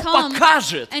oppositions Бог come,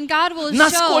 покажет, and God will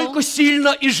насколько show сильно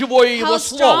и живое Его how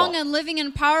strong Слово. and living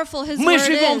and powerful His Мы word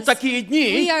живем в is. такие We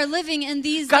дни, are living in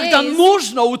these когда days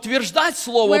нужно утверждать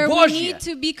Слово where we Божье. need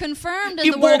to be confirmed in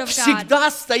И the word Бог of God.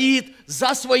 всегда стоит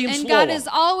за своим And God Словом. is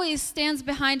always stands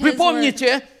behind Вы His word.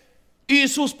 помните,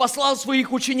 Иисус послал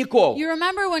своих учеников You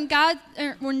remember when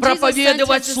when Jesus sent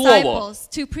проповедовать His Слово. disciples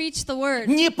to preach the word,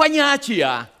 не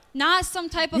понятия, not some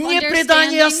type of не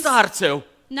предания understandings, старцев,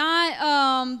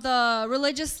 not the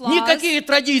religious laws, никакие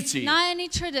традиции. not any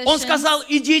traditions. Он сказал,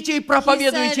 идите и He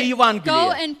проповедуйте said, Go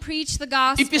Евангелие. and preach the И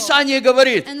gospel. Писание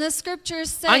говорит, And the scriptures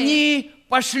say они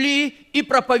пошли и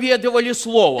проповедовали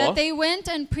Слово, that they went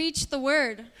and preached the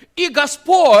word. и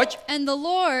Господь And the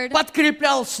Lord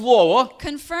подкреплял Слово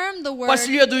confirmed the word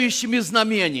последующими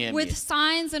знамениями. with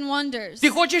signs and wonders. Ты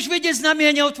хочешь видеть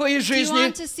знамения в твоей Do you жизни?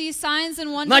 want to see signs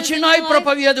and wonders in Начинай your life?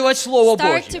 проповедовать Слово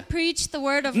Start to Божье. preach the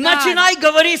word of God. Начинай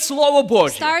говорить Слово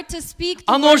Божье. Start to speak the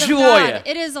Оно word of живое. God.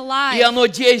 It is alive. И оно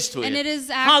действует. And it is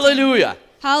active. Аллилуйя.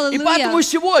 И Hallelujah. поэтому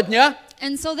сегодня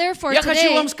And so therefore я хочу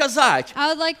today, вам сказать, I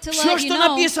would like to все, let you что know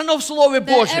написано в Слове that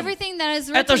Божьем, everything that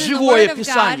is это written in the живое word of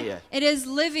Писание. God, it is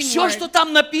living все, word. что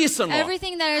там написано,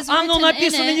 Everything that is оно written in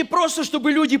написано не it, просто,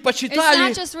 чтобы люди it's почитали,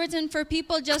 not just written for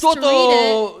people just to read it,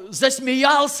 кто-то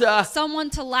засмеялся, someone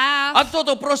to а laugh,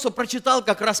 кто-то просто прочитал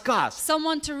как рассказ.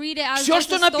 someone to read it as Все, just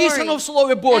что a написано story. в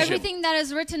Слове Божьем, Everything that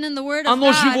is written in the word of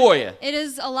оно God, живое. it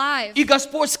is alive. И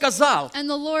Господь сказал, And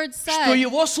the Lord что said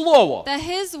Его Слово, that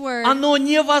His word оно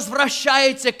не возвращается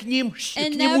к Нему it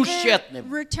тщетным. never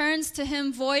returns to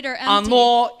Him void or empty.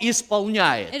 Оно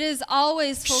исполняет It is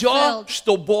always все, fulfilled.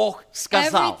 что Бог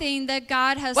сказал. Everything that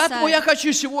God has Поэтому я said.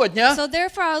 хочу сегодня, So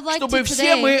therefore I would like чтобы to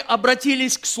все мы today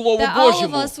обратились к Слову that all of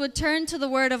Божьему. us would turn to the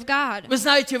word of God. Вы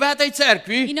знаете, в этой You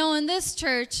церкви know, in this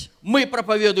church, мы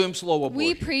проповедуем Слово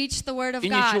we Божье. preach the word of И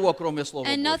ничего, God кроме Слова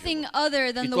and nothing Божьего.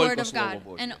 other than И the word только of Слово God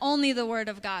Божье. and only the word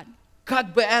of God.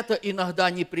 Как бы это иногда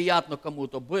неприятно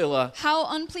кому-то было, How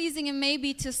unpleasing it may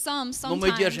be to some но мы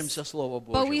sometimes, держимся Слова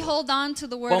but we Божьего. hold on to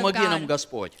the word of Помоги нам, God.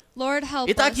 Господь. Lord, help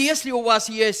Итак, us. если у вас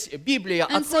есть Библия,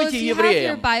 And so if откройте you have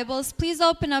your Евреям. Bibles, please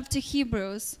open up to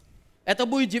Hebrews. Это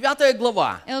будет 9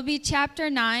 глава. It'll be chapter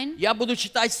 9. Я буду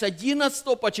читать с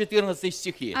 11 по 14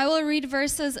 стихи. I will read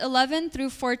verses 11 through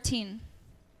 14.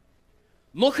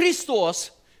 Но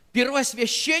Христос,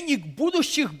 первосвященник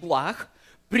будущих благ,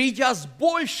 придя с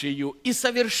большею и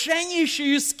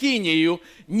совершеннейшую скинию,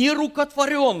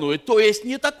 нерукотворенную, то есть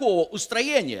не такого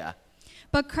устроения,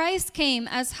 But Christ came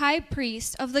as high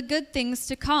priest of the good things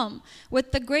to come,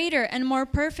 with the greater and more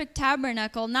perfect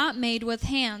tabernacle not made with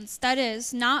hands, that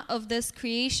is, not of this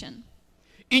creation.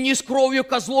 и не с кровью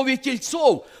козлов и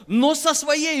тельцов, но со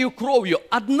своею кровью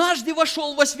однажды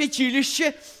вошел во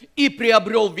святилище и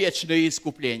приобрел вечное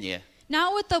искупление.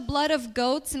 Not with the blood of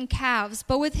goats and calves,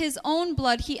 but with his own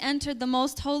blood he entered the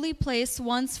most holy place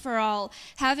once for all,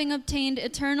 having obtained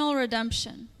eternal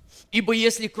redemption. Ибо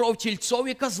если кровь тельцов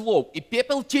и козлов и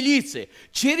пепел телицы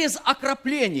через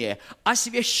окропление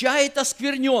освящает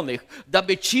оскверненных,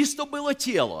 дабы чисто было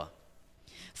тело,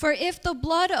 For if the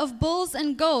blood of bulls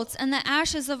and goats and the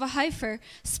ashes of a heifer,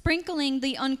 sprinkling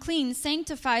the unclean,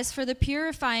 sanctifies for the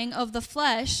purifying of the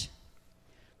flesh,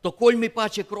 то кольми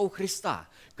паче кров Христа,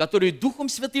 который Духом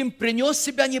Святым принес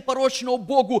себя непорочного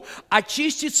Богу,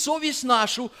 очистить совесть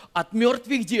нашу от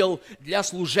мертвых дел для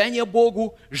служения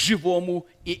Богу живому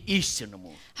и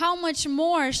истинному. How much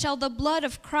more shall the blood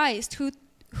of Christ,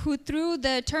 who through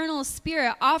the eternal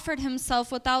Spirit offered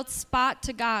himself without spot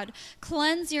to God,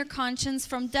 cleanse your conscience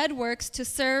from dead works to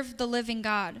serve the living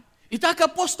God. Итак,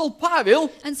 апостол Павел,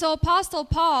 And so Apostle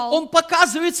Paul, он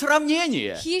показывает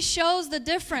сравнение he shows the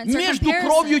difference or между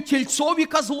кровью comparison тельцов и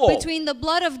козлов between the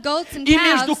blood of goats and и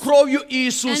между calves кровью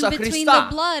Иисуса and between the Христа.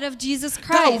 blood of Jesus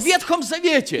Да, в Christ. Ветхом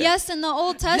Завете Yes, in the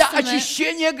Old для Testament,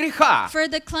 очищения греха for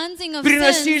the cleansing of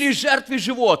приносили sins, жертвы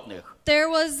животных. there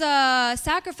was a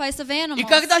sacrifice of И animals.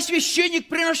 когда священник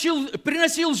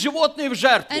приносил животные в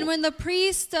жертву, And when the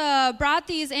priest brought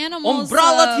these он animals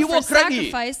брал от его for крови,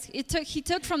 sacrifice, he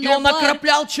took from и their он blood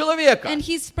окроплял человека, and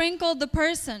he sprinkled the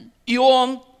person, и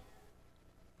он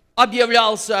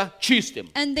объявлялся чистым.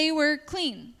 and they were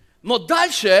clean. Но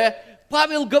дальше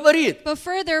Павел говорит, But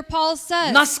further, Paul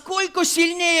says, насколько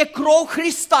сильнее кровь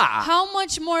Христа, how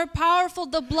much more powerful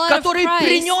the blood of который Christ,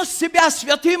 принес себя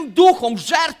Святым Духом в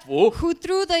жертву, who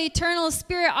through the eternal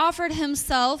Spirit offered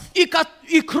himself,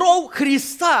 и кровь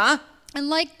Христа, and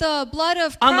like the blood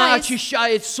of она Christ,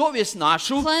 очищает совесть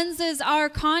нашу cleanses our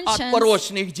от conscience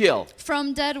порочных дел.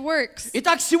 from dead works.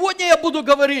 Итак, сегодня я буду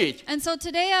говорить And so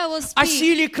today I will о speak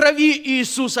силе крови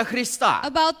Иисуса Христа.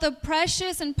 about the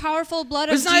precious and powerful blood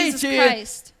Вы of Jesus знаете,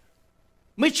 Christ.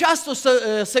 Мы часто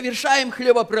совершаем You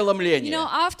хлебопреломление. know,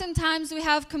 oftentimes we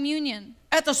have communion.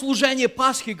 Это служение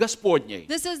Пасхи Господней.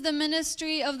 This is the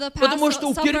ministry of the Потому что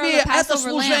supper of впервые the это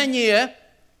Passover lamb. служение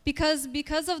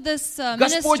Because of this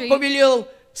Господь ministry, повелел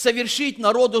совершить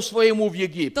народу своему в the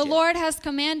Египте. Lord has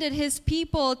commanded His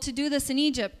people to do this in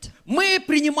Egypt. Мы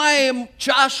принимаем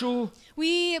чашу,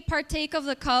 We partake of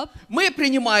the cup, мы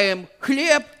принимаем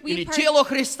хлеб we или тело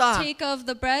Христа, partake of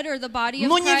the bread or the body of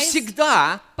но не Christ,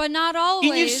 всегда but not и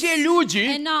не always, все люди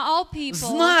and not all people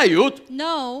знают,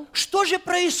 know что же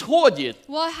происходит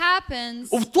what happens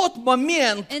в тот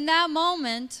момент, in that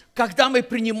moment когда мы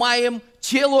принимаем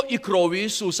тело и кровь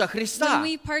Иисуса when Христа.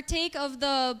 we partake of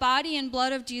the body and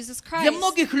blood of Jesus Christ. Для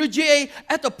многих людей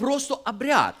это просто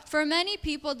обряд, For many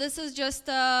people, this is just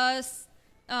a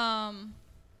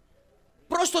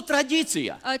просто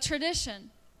традиция. tradition.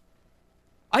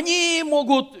 Они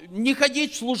могут не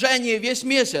ходить в служение весь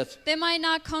месяц, They might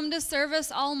not come to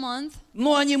service all month,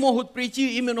 но они могут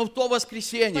прийти именно в то but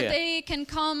воскресенье, they can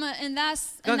come in that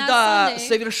когда Sunday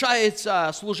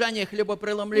совершается служение when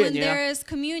хлебопреломления, there is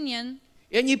communion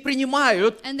и они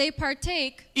принимают, and they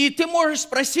partake, и ты можешь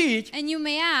спросить, and you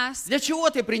may ask, для чего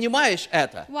ты принимаешь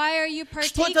это? why are you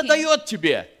Что это partaking? дает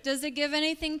тебе? Does it give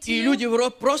anything to И you? люди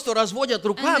просто разводят And the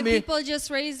руками, people just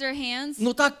raise their hands.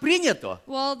 ну так принято.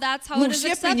 Well, that's how Ну, it is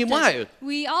все accepted. принимают.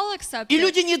 We all accept И it.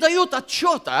 люди не дают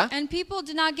отчета, And people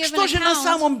do not give что an же на account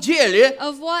самом деле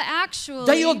of what actually,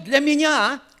 дает для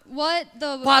меня what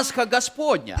the Пасха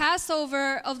Господня.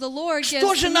 Passover of the Lord gives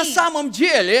Что to же на me. самом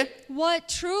деле What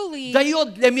truly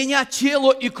дает для меня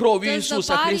тело и кровь does the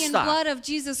Иисуса body and Христа? blood of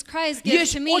Jesus Christ give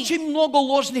Есть to me? очень много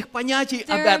ложных понятий об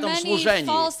There are этом many служении.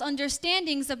 false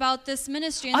understandings about this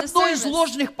ministry and this Одно из service.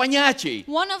 ложных понятий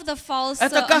One of the false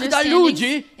Это когда understandings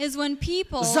люди is when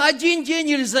people за один день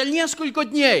или за несколько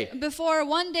дней before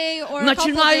one day or a couple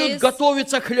начинают days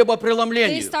готовиться к they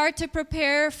хлебопреломлению. start to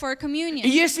prepare for И communion.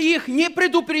 если их не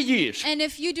предупредишь, And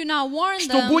if you do not warn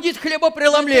что them будет that there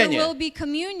хлебопреломление, will be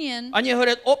communion, они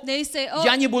говорят, оп, they say, oh,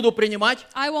 я не буду принимать.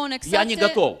 I won't я accept не it.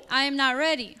 готов. I am not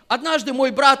ready. Однажды мой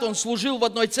брат, он служил в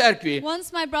одной церкви,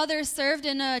 Once my brother served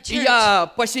in a и church я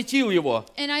посетил его.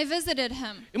 and I visited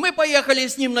him. И мы поехали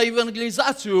с ним на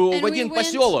евангелизацию And в we один went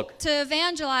поселок. to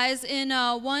evangelize in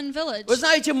one village. Вы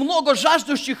знаете, много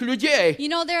жаждущих людей, You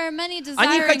know, there are many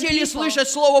они desiring хотели people. слышать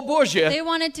Слово Божье. They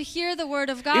wanted to hear the word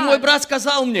of И мой God. брат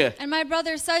сказал мне, And my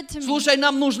brother said to me, слушай,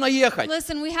 нам нужно ехать.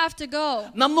 listen, we have to go.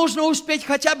 Нам нужно успеть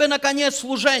хотя бы на конец We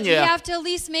служения have to at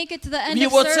least make it to the в end of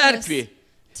его service церкви.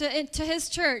 to his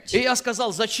church. И я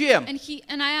сказал, зачем?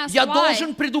 And I asked Я why.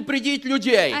 должен предупредить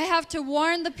людей, I have to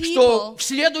warn the что people в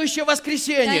следующее that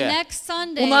воскресенье next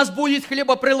Sunday у нас будет we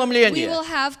хлебопреломление. will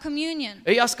have communion.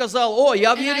 И я сказал, о,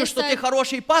 я And I верю, что ты said,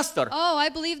 хороший пастор. Oh, I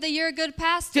believe that you're a good Ты,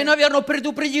 pastor. наверное,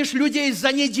 предупредишь людей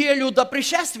за неделю до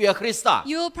пришествия Христа.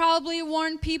 You will probably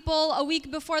warn people a week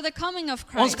before the coming of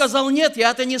Он Christ. сказал, нет,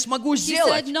 я это не смогу He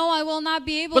сделать, said, no, I will not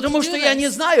be able потому to что do я не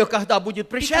this знаю, когда будет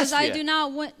because I do пришествие.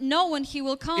 not know when he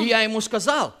will come. И я ему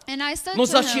сказал, And I said ну to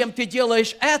зачем him, ты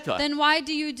делаешь это? then why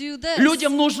do you do this?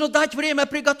 Людям нужно дать время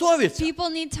приготовиться. People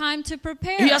need time to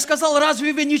prepare. И я сказал,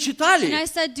 разве вы не And I читали?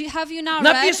 said, have you not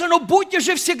read? Написано, будьте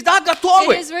же всегда It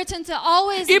готовы, is written to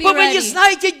always be ибо вы не ready.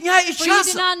 знаете дня и For you do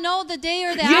часа. not know the day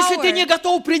or the Если hour. ты не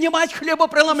готов принимать If you are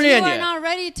хлебопреломление, not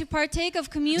ready to partake of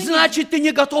communion, значит, ты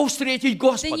не готов встретить then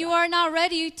Господа. you are not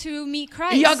ready to meet И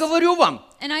Christ. я говорю вам,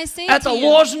 And I say это to you,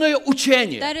 ложное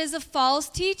учение. that is a false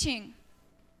teaching.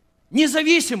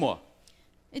 Независимо,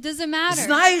 It doesn't matter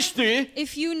знаешь ты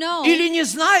if you know или не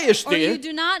знаешь or you ты,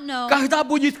 do not know когда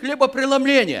будет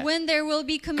хлебопреломление. when there will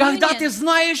be Когда ты communion.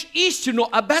 знаешь истину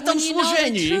об этом When you know the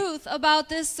служении, truth about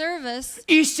this service,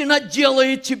 истина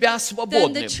делает тебя then the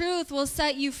свободным. truth will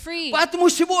set you free. Поэтому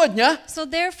сегодня So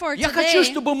therefore я хочу, today,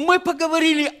 чтобы мы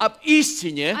поговорили об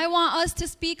истине, I want us to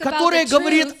speak about которая the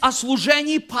говорит truth о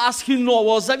служении Пасхи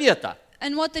Нового Завета.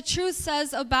 and what the truth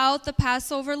says about the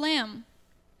Passover lamb.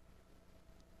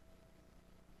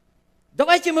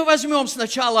 Давайте мы возьмем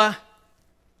сначала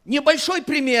небольшой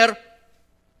пример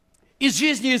из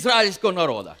жизни израильского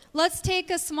народа. Let's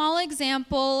take a small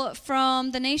example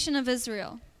from the nation of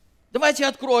Israel. Давайте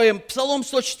откроем Псалом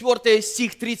 104,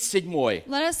 стих 37.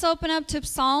 Let us open up to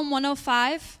Psalm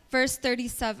 105, verse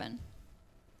 37.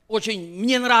 Очень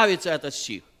мне нравится этот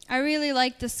стих. I really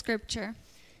like this scripture.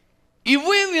 «И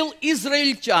вывел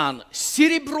израильтян с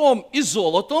серебром и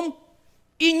золотом,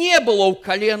 и не было в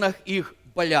коленах их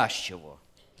болящего».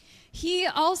 He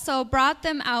also brought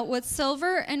them out with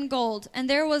silver and gold, and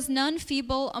there was none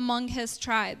feeble among his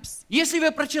tribes. Если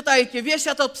вы прочитаете весь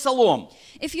этот псалом,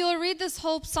 If you will read this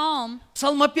whole psalm,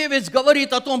 псалмопевец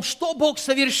говорит о том, что Бог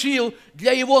совершил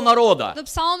для его народа. the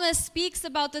psalmist speaks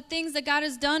about the things that God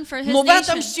has done for his Но в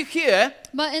этом nation. стихе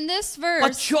But in this verse,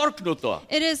 подчеркнуто,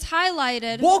 it is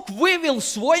highlighted Бог вывел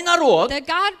свой народ that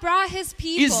God brought his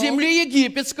из people земли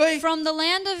египетской, from the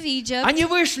land of Egypt. они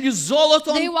вышли с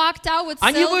золотом, They walked out with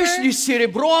они вышли silver с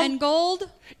серебром, and gold,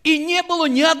 и не было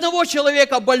ни одного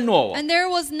человека больного. and there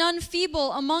was none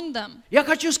feeble among them. Я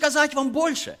хочу сказать вам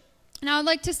больше. And I would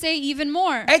like to say even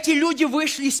more. Эти люди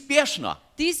вышли спешно.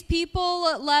 These people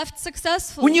left У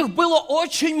successfully. них было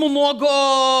очень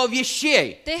много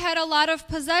вещей. They had a lot of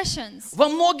possessions. Во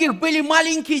многих были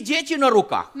маленькие дети на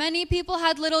руках. Many people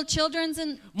had little children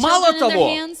in Мало their того,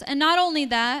 hands. And not only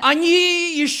that,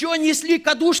 Они еще несли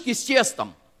кадушки с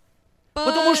тестом,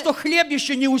 потому что but хлеб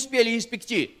еще не успели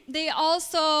испекти. they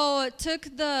also took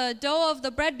the dough of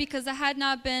the bread because it had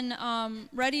not been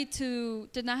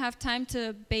did not have time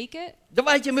to bake it.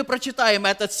 Давайте мы прочитаем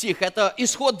этот стих. Это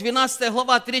Исход 12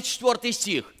 глава, 34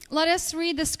 стих. Let us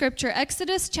read the scripture.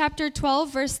 Exodus chapter 12,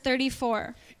 verse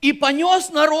 34. «И понес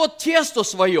народ тесто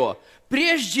свое,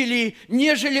 прежде ли,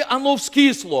 нежели оно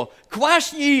вскисло,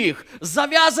 квашни их,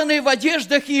 завязанные в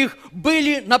одеждах их,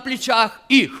 были на плечах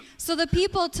их». So the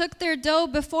people took their dough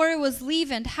before it was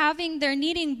leavened, having their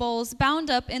kneading bowls bound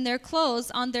up in their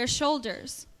clothes on their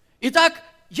shoulders. Итак,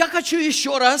 я хочу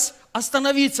еще раз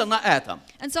остановиться на этом.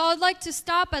 And so I'd like to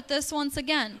stop at this once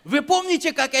again. Вы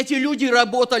помните, как эти люди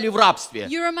работали в рабстве?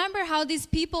 You remember how these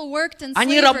people worked in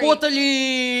Они slavery.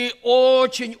 работали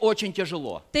очень-очень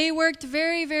тяжело. They worked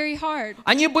very, very hard.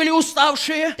 Они были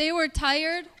уставшие, They were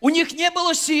tired. у них не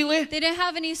было силы. They didn't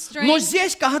have any Но strength.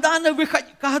 здесь,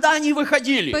 когда они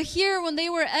выходили, But here, when they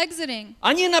were exiting,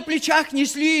 они на плечах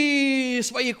несли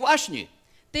свои квашни.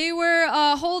 they were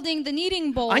holding the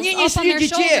kneading bowls Они up on несли their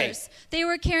детей. shoulders. They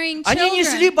were carrying Они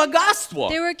несли children. богатство.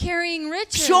 They were carrying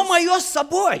riches. Все мое с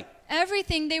собой.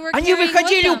 Everything they were Они carrying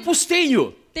выходили with в them.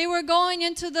 пустыню. They were going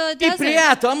into the И при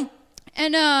desert. этом,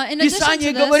 And in addition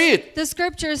Писание to this, говорит, the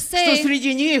scriptures что say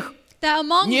среди них that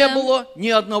among не them было ни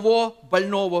одного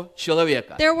больного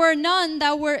человека. there were none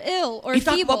that were ill or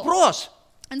Итак, feeble. вопрос,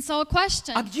 And so a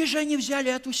question, а где же они взяли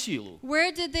эту силу?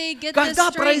 where did they get this Когда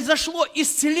strength? произошло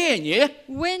исцеление,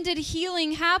 When did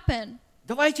healing happen?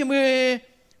 давайте мы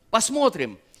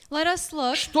посмотрим, Let us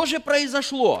look что же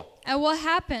произошло. at what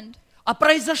happened. А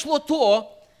произошло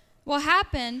то, What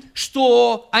happened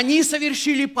что они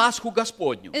совершили Пасху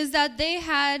Господню. is that they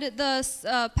had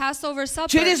the Passover supper.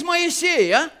 Через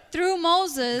Моисея Through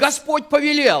Moses, Господь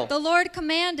повелел, the Lord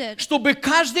commanded чтобы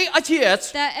каждый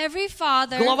отец, that every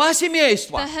father, глава the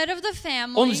семейства, head of the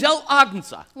он family, взял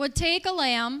агнца. would take a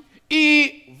lamb,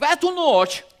 И в эту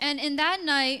ночь, and in that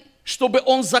night, чтобы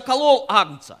он заколол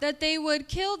агнца, that they would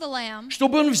kill the lamb,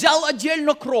 чтобы он взял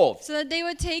отдельно кровь, so that they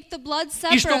would take the blood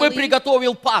и чтобы separately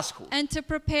приготовил Пасху. and to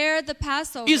prepare the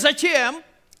Passover. И затем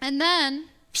And then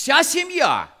вся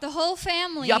семья, the whole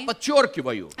family, я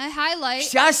подчеркиваю, I highlight,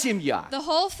 вся семья, the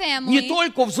whole не family,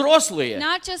 только взрослые,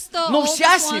 not just the но oldest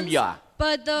вся ones, семья,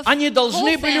 but the они whole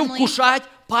должны были family, вкушать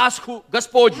Пасху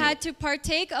Господню. had to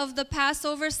partake of the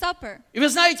Passover supper. И вы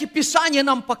знаете, Писание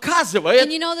нам показывает,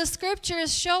 And you know, the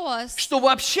scriptures show us что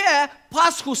вообще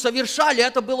Пасху совершали,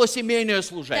 это было семейное that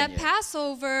служение.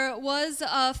 Passover was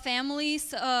a family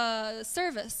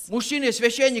service. Мужчины,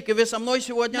 священники, вы со мной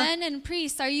сегодня? Men and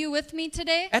priests, are you with me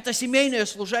today? Это семейное It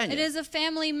служение. is a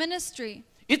family ministry.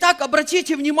 Итак,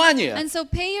 обратите внимание, And so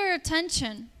pay your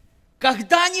attention.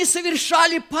 когда они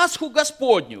совершали Пасху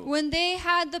Господню, When they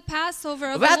had the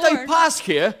Passover of в the этой Lord,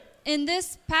 Пасхе in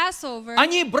this Passover,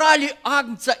 они брали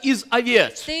агнца из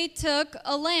овец. they took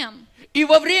a lamb. И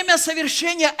во время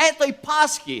совершения этой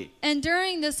Пасхи, And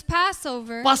during this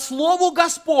Passover, по слову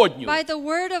Господню, by the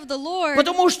word of the Lord,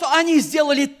 потому что они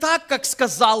сделали так, как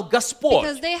сказал Господь.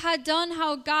 because they had done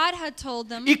how God had told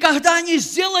them, И когда они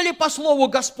сделали по слову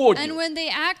and Господню, when they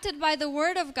acted by the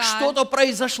word of God, что-то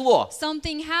произошло.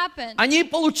 something happened. Они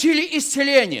получили They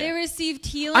исцеление. received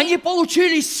healing, Они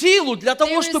получили силу для they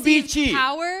того, чтобы received идти.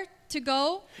 power to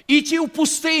go Идти в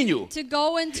пустыню.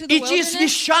 into the Идти с wilderness,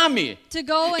 вещами. to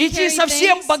go and Идти carry со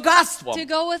всем things, богатством. to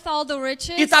go with all the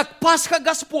riches. Итак, Пасха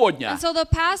Господня, And so the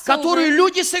которую Passover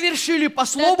люди совершили по that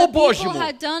Слову the people Божьему,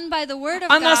 had done by the word of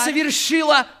она God,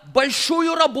 совершила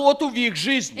большую работу в их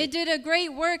жизни. it did a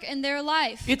great work in their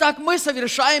life. Итак, мы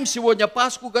совершаем сегодня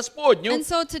Пасху Господню. And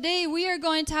so today we are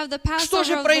going to have the Что Passover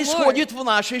же of the Lord. происходит в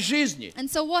нашей жизни? And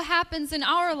so what happens in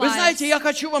our Вы lives? знаете, я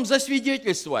хочу вам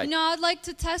засвидетельствовать. You know, I'd like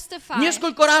to testify.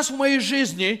 Несколько раз в моей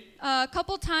жизни A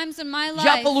couple times in my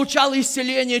я life, получал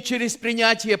исцеление через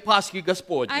принятие Пасхи I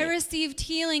Господней. received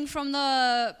healing from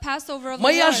the Passover of the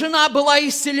Моя Lord. жена была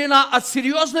исцелена от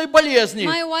серьезной болезни.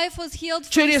 My wife was healed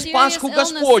from через serious Пасху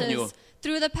Господню. illnesses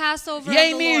through the Passover Я of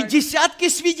the имею Lord. десятки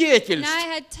And свидетельств, I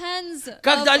had tens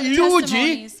когда of люди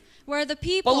testimonies where the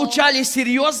people получали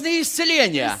серьезные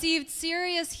исцеления received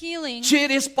serious healing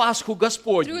через Пасху through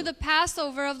Господню. the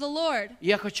Passover of the Lord.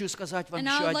 Я хочу сказать вам And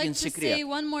I еще would один like to say секрет.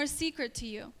 one more secret to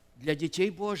you. Для детей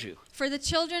Божьих, For the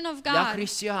children of для God,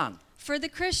 христиан, for the для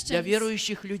Christians,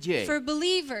 верующих людей, for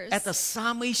believers, это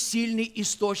самый сильный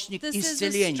источник this is the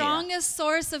исцеления strongest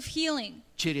source of healing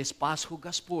через Пасху through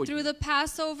Господню. the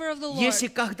Passover of the Lord. Если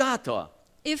когда-то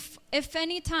If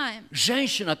any time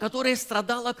женщина, которая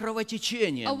страдала a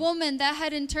кровотечением, woman that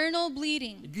had internal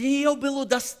bleeding, для нее было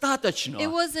достаточно it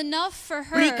was enough for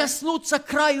her прикоснуться к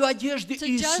краю одежды to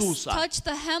just Иисуса, touch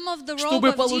the hem of the robe чтобы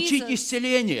of получить Jesus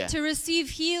исцеление, to receive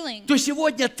healing, то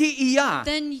сегодня ты и я,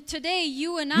 then today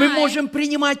you and мы I, можем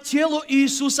принимать тело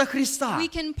Иисуса Христа. we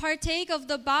can partake of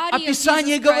the body of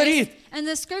Описание Jesus говорит, Christ. And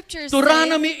the scriptures что say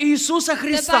ранами Иисуса that by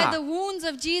Христа the wounds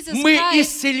of Jesus мы Christ,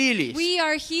 исцелились. we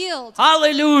are healed.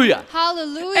 Аллилуйя!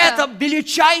 Hallelujah. Это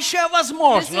величайшая This is the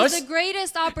возможность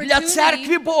greatest для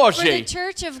Церкви opportunity for the Божьей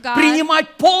Church of God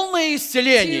принимать полное to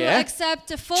исцеление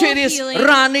accept a full через healing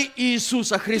раны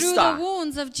Иисуса through the Христа.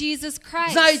 wounds of Jesus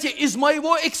Christ. Знаете, из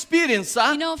моего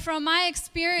экспириенса You know, from my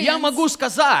experience, я могу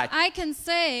сказать, I can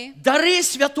say дары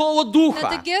Святого that the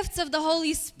Духа, gifts of the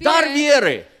Holy дар Spirit,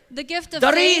 веры, the gift of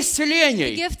дары faith,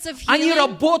 исцелений, the gifts of они healing,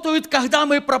 работают, когда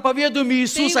мы проповедуем they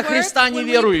Иисуса work Христа when we preach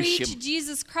неверующим.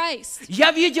 Jesus Christ.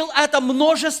 Я видел это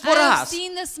множество I have раз,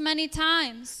 seen this many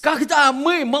times. когда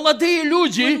мы, молодые When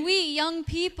люди, we, young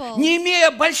people, не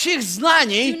имея больших do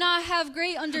знаний, not have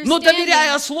great но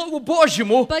доверяя understanding, Слову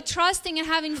Божьему, but trusting and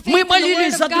having faith мы in the Word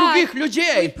молились за of других God, we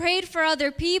людей. prayed for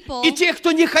other people, И те,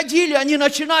 кто не ходили, они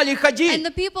начинали and ходить.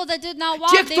 the people that did not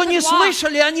walk, Те, they кто не could walk.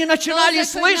 слышали, они Those начинали that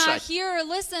could not слышать. hear or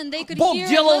listen, they could Бог hear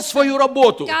делал and listen. свою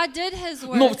работу. God did His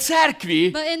Но в work,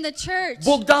 церкви but in the church,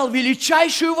 Бог дал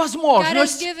величайшую God has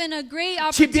возможность given a great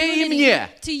тебе и opportunity мне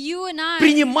to you and I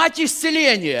принимать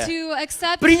исцеление, to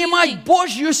accept принимать healing,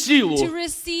 Божью силу to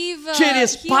receive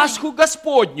через healing Пасху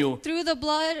Господню, through the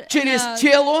blood, через and,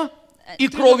 тело и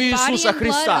through кровь the body Иисуса and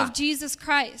blood Христа. of Jesus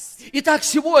Christ. Итак,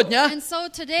 сегодня And so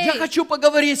today, я хочу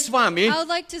поговорить с вами, I would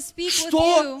like to speak with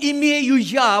что you. имею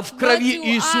я в What крови do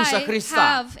Иисуса I Христа.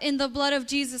 have in the blood of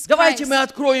Jesus Давайте Christ? мы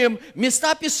откроем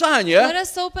места Let Писания,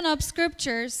 us open up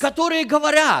scriptures которые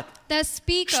говорят, that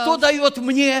speak что of дает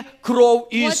мне кровь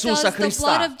what does Иисуса the blood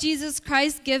Христа. of Jesus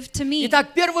Christ give to me.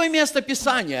 Итак, первое место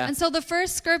Писания, And so the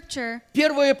first scripture,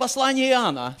 первое послание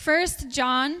Иоанна, 1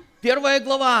 John 1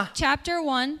 глава, chapter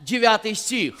 1, 9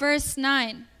 стих. verse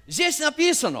 9. Здесь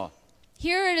написано,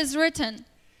 Here it is written,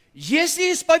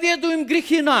 если исповедуем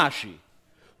грехи наши,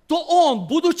 то Он,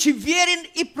 будучи верен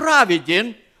и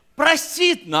праведен,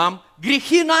 простит нам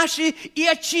грехи наши и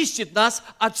очистит нас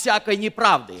от всякой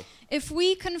неправды. if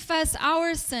we confess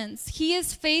our sins, He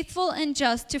is faithful and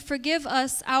just to forgive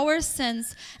us our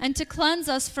sins and to cleanse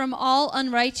us from all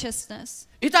unrighteousness.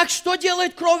 Итак, что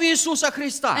делает кровь Иисуса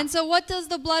Христа? And so what does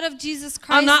the blood of Jesus Christ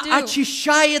Она do?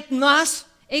 очищает нас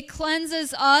It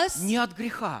cleanses us не от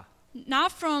греха,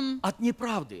 not from, от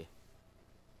неправды.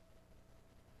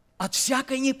 От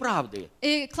всякой неправды.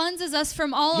 it cleanses us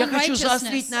from all Я хочу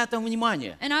заострить unrighteousness. на этом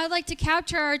внимание. And I would like to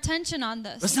capture our attention on Вы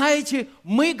this. знаете,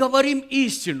 мы говорим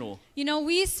истину, You know,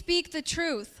 we speak the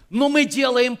truth но мы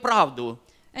делаем правду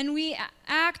and we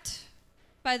act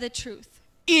by the truth.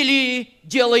 или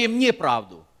делаем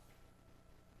неправду.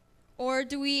 Or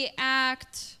do we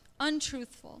act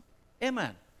untruthful?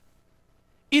 Amen.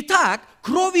 Итак,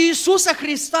 кровь Иисуса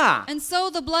Христа, And so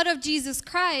the blood of Jesus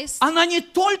Christ, она не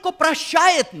только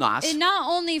прощает нас, it not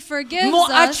only forgives но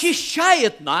us,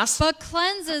 очищает нас but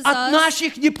cleanses от us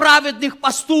наших неправедных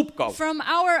поступков. from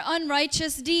our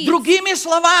unrighteous deeds. Другими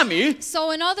словами,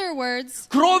 So in other words,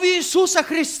 кровь Иисуса the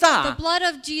Христа, blood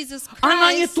of Jesus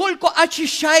она не Christ, только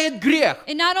очищает грех,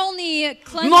 it not only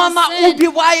но она cleanses sin,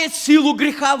 убивает силу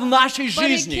греха в нашей but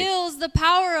it жизни. kills the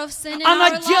power of sin in Она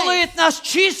our life. делает нас It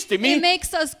чистыми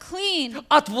makes us clean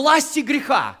от власти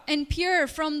греха. and pure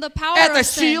from the power Это of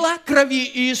sin. сила крови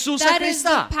Иисуса That is the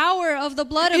Христа. power of the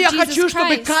blood И of я хочу, Jesus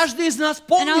чтобы Christ. каждый из нас And I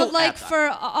помнил would like это. for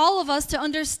all of us to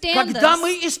understand Когда this,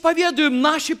 мы исповедуем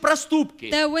наши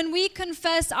проступки, that when we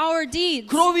confess our deeds,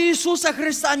 кровь Иисуса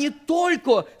Христа не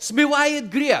только смывает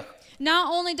грех,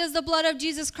 not only does the blood of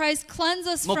Jesus Christ cleanse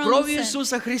us но from кровь sin,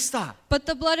 Иисуса Христа, but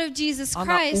the blood of Jesus она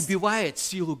Christ, убивает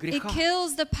силу it греха.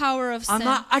 kills the power of sin.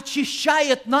 Она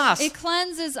очищает нас It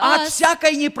cleanses от us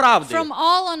всякой неправды. from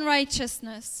all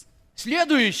unrighteousness.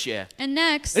 Следующее. And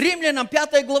next, Римлянам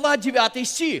 5 глава 9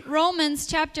 стих. Romans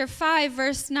chapter 5,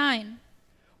 verse 9.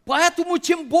 Поэтому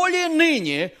тем более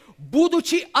ныне,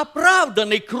 будучи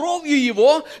оправданы кровью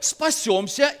Его,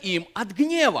 спасемся им от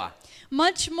гнева.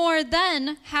 Much more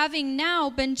then, having now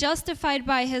been justified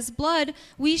by his blood,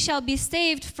 we shall be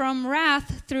saved from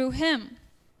wrath through him.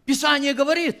 Писание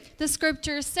говорит, The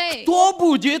scriptures say кто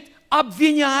будет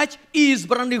обвинять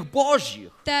избранных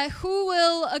Божьих? that who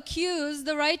will accuse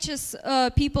the righteous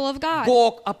people of God?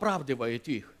 Бог оправдывает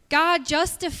их. God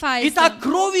justifies Итак, them.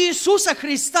 кровь Иисуса And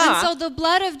Христа, so the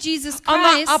blood of Jesus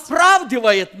она Christ,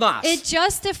 оправдывает нас. it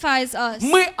justifies us.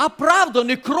 Мы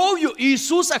оправданы кровью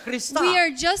Иисуса Христа. We are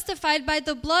justified by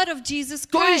the blood of Jesus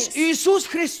То есть Christ. Иисус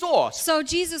Христос, So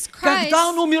Jesus Christ, когда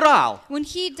Он умирал, when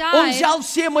he Он died, взял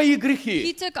все мои he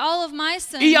грехи. took all of my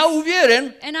sins. И я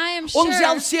уверен, And I am Он sure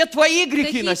взял все твои that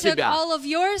грехи he на took себя. all of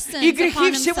your sins И грехи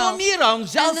upon всего himself. мира Он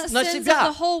взял And the на sins of the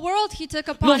себя. whole world he took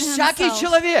Но upon всякий himself.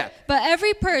 человек, But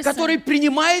every person который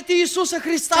принимает Иисуса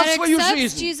Христа в that свою accepts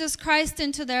жизнь, Jesus Christ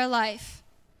into their life,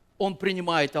 он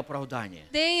принимает оправдание.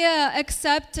 they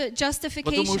accept Потому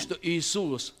justification. что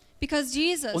Иисус, Because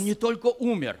Jesus, Он не только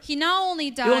умер, he not only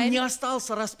и Он не died,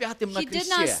 остался распятым на he did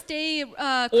not кресте, stay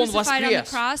Он crucified on the воскрес.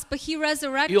 cross, but he и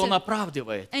resurrected. Он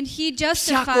оправдывает And he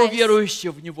всякого justifies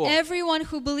верующего в Него. everyone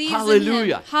who believes in him.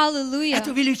 Hallelujah. Hallelujah.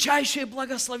 Это величайшее This is a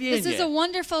благословение.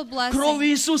 wonderful Кровь blessing.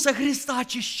 Иисуса Христа The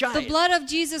очищает. blood of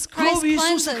Jesus Christ Кровь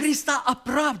Иисуса cleanses. Христа The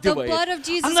оправдывает. blood of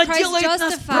Jesus Она Christ делает нас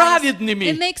justifies. It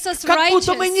праведными, makes us как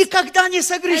будто мы righteous, никогда не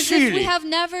as if we согрешили. have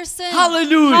never sinned.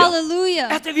 Hallelujah. Hallelujah.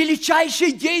 Это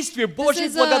величайшее действие This Божьей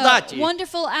is a благодати.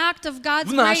 wonderful act of God's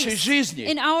в нашей grace жизни.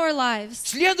 in our lives.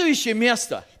 Следующее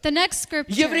место. The next scripture,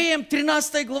 Евреям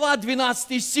 13 глава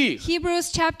 12 стих.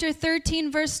 Hebrews chapter 13,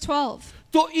 verse 12.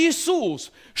 То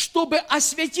Иисус, чтобы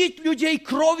осветить людей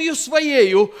кровью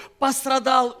Своею,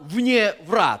 пострадал вне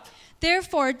врат.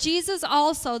 Therefore, Jesus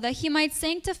also, that he might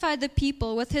sanctify the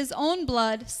people with his own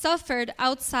blood, suffered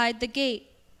outside the gate.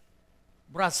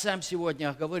 Брат Сэм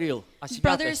сегодня говорил о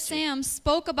Brother святости. Sam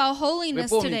spoke about Вы holiness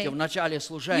помните, today. в начале You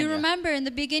служения remember in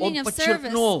the beginning Он of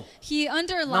service, подчеркнул, he нам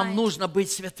underlined нужно быть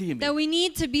святыми. that we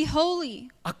need to be holy.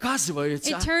 Оказывается,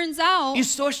 It turns out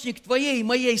источник твоей и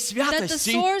моей that the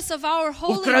святости source of our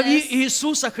в крови holiness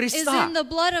Иисуса is Христа. in the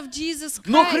blood of Jesus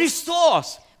Но Christ.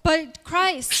 Христос, But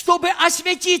Christ, чтобы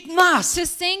осветить нас, to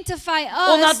sanctify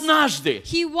Он us, однажды,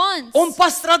 he once, Он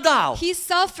пострадал, he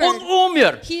suffered, Он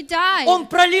умер, he died, Он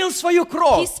пролил свою he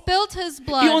кровь, spilled his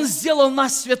и Он blood, сделал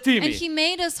нас and святыми. he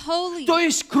made us holy. То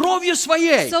есть кровью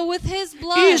Своей So with his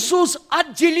blood, Иисус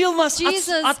отделил нас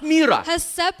Jesus от мира. has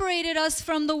separated us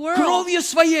from the world. Кровью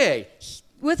Своей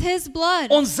With his blood,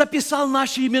 Он записал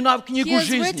наши имена в he книгу has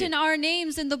жизни. written our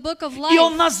names in the book of И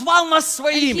Он life, назвал нас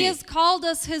and he своими. has called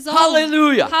us his own.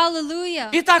 Hallelujah. Hallelujah.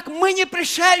 Итак, мы не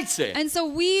пришельцы. And so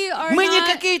we are Мы не not,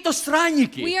 какие-то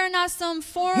странники. we are not some Мы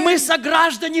foreign,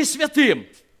 сограждане святым.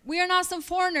 we are not some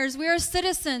foreigners, we are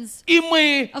citizens, И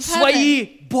мы Of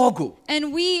свои Богу.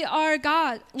 and we are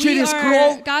God. We Через are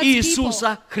кровь God's people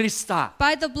Иисуса Христа.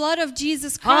 by the blood of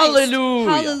Jesus Christ. Hallelujah.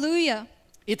 Hallelujah.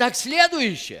 Итак,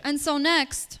 следующее. And so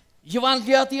next,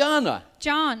 Евангелие от Иоанна,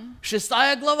 John 6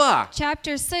 глава,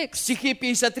 chapter 6, стихи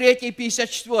 53 и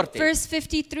 54. verse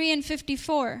 53 and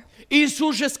 54.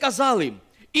 Иисус же сказал им: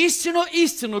 «Истину,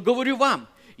 истину говорю вам,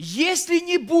 если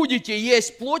не будете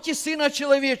есть плоти Сына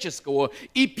Человеческого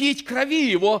и пить крови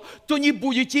Его, то не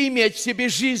будете иметь в себе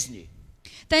жизни».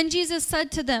 Then Jesus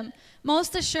said to them,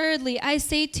 Most assuredly, I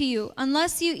say to you,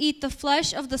 unless you eat the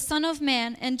flesh of the Son of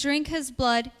Man and drink his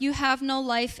blood, you have no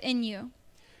life in you.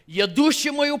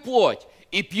 «Ядущий мою плоть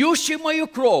и пьющий мою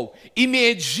кровь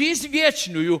имеет жизнь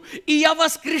вечную, и я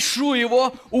воскрешу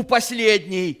его у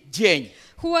последний день».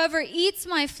 Whoever eats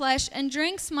my flesh and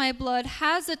drinks my blood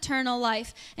has eternal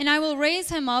life, and I will raise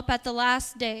him up at the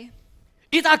last day.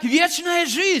 Итак, вечная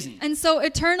жизнь And so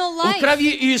eternal у life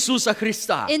крови Иисуса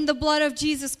Христа. in the blood of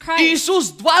Jesus Christ. Иисус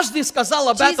дважды сказал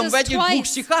об этом в Jesus этих двух twice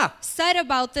стихах. said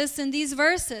about this in these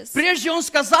verses. Прежде Он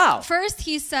сказал: First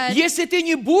he said, если ты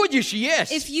не будешь if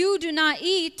есть you do not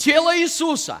eat тело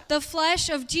Иисуса the flesh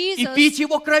of и Jesus пить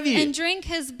Его крови, and drink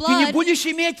his ты не blood, будешь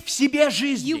иметь в себе you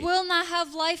жизни. will not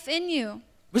have life in you.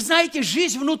 Вы знаете,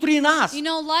 жизнь внутри нас You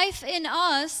know, life in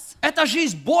us, – это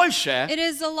жизнь больше, it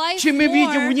is a life чем мы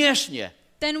видим more внешне,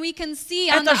 than we can see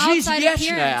on Это the жизнь outside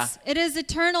вечная, appearance. It is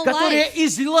eternal которая life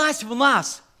излилась в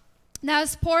нас that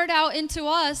is poured out into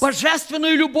us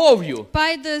божественной любовью,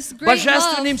 by this great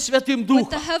божественным love Святым with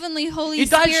the Духом. heavenly Holy И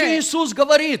дальше Spirit. Иисус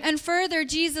говорит: And further,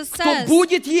 Jesus кто says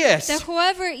будет есть that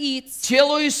whoever eats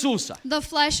тело Иисуса, the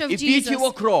flesh of и пить Jesus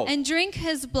Его кровь, and drink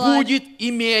his blood будет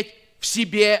иметь в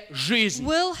себе жизнь.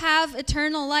 will have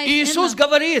eternal life И in Иисус them.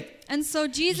 говорит: And so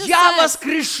Jesus я says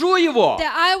воскрешу его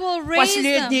that I will в raise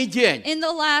them последний день. in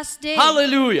the last day.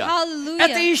 Аллилуйя! Hallelujah.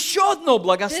 Это еще одно This is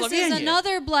благословение.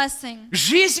 another blessing.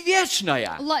 Жизнь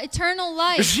вечная, Eternal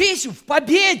life. жизнь в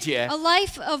победе, A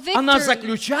life of она victory.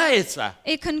 заключается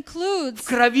It concludes в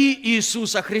крови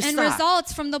Иисуса and Христа.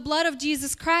 results from the blood of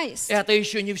Jesus Christ. Это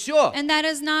еще не все. And that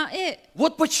is not it.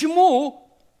 Вот почему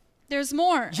There's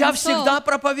more. я And so, всегда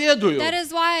проповедую, that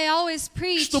is why I always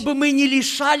preach чтобы мы не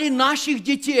лишали наших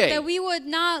детей that we would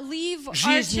not leave our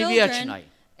жизни children вечной.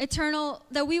 eternal,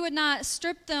 that we would not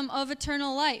strip them of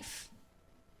eternal life.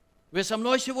 Вы со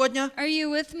мной сегодня? Are you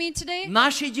with me today?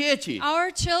 Наши дети, Our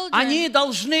children, они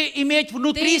должны иметь they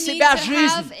внутри need себя to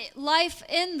жизнь have life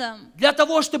in them, для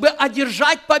того, чтобы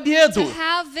одержать победу, to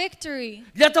have victory,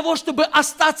 для того, чтобы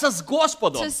остаться с to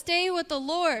Господом, stay with the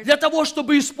Lord, для того,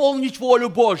 чтобы исполнить волю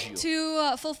Божью.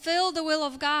 to fulfill the will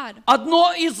of God.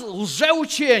 Одно из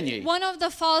лжеучений: One of the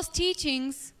false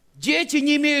teachings дети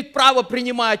не имеют права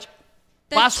принимать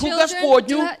that Пасху children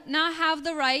Господню, do not have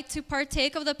the right to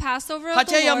partake of the Passover of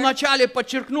хотя the я Lord. вначале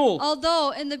подчеркнул,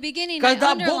 Although in the beginning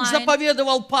когда I Бог underlined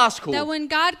заповедовал Пасху, that when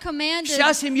God commanded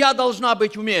вся семья должна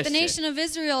быть the вместе. nation of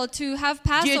Israel to have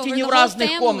Passover, не the в whole разных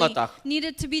family комнатах.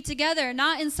 needed to be together,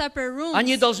 not in separate rooms.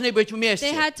 Они должны быть They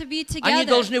вместе. had to be Они together.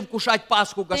 должны вкушать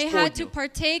Пасху They had to Господню.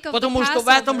 partake of the Потому что в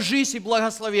этом Passover. жизнь и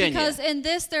благословение. Because in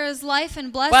this there is life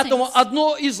and Поэтому blessings.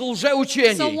 одно из So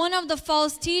лжеучений: one of the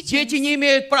false дети teachings не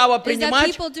имеют права is that принимать,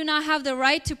 people do not have the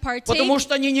right to partake потому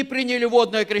что они не приняли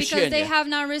водное because they крещение. have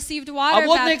not received А water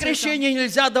водное baptism. крещение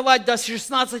нельзя давать до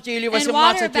 16 или And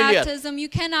water 18 лет. baptism you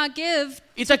cannot give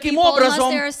И to таким people unless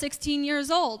образом they are 16 years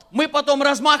old. мы потом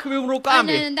размахиваем And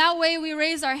руками. in that way we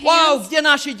raise our Вау, hands. где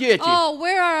наши дети? Oh,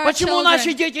 where are our Почему наши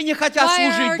children? дети не хотят Why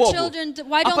are служить our Богу? children,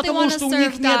 why А don't they потому want to что у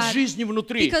них serve нет God? жизни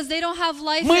внутри. Because they don't have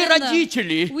life Мы, in them.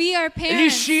 родители, We are parents.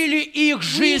 лишили их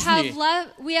жизни.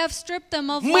 We have stripped them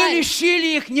of Мы life.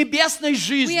 лишили их небесной We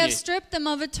жизни. have stripped them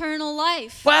of eternal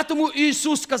life. Поэтому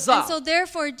Иисус And сказал: so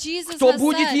therefore Jesus кто has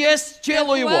будет said есть that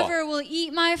тело Его whoever will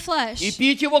eat my flesh и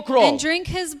пить Его and кровь, drink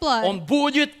his blood, он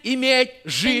будет иметь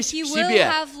then жизнь he в will себе.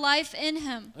 have life in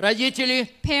him. Родители,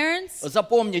 Parents,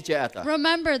 запомните это.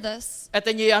 remember this.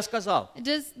 Это не я сказал.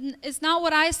 It's not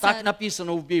what I Так said.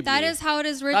 написано в That Библии. is how it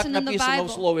is Так written in the написано в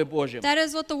Bible. Слове Божьем. That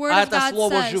is what the Word А of это God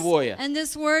Слово says. живое. And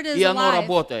this Word is И оно alive.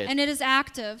 работает. And it is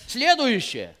active.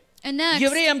 Следующее. And next,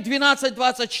 Евреям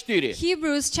 12:24.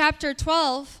 Hebrews chapter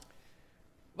 12.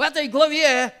 В этой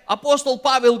главе апостол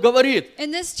Павел говорит,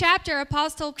 In this chapter,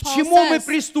 Apostle к Paul чему мы says,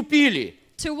 приступили.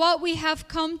 to what we have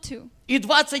come to, И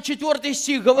 24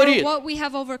 стих or говорит, what we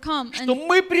have overcome. что And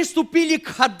мы приступили к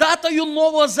ходатаю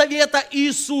Нового Завета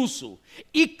Иисусу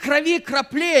и к крови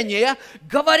крапления,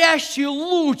 говорящей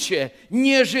лучше,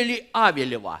 нежели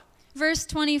Авелева. verse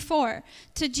 24,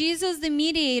 to Jesus the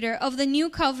mediator of the new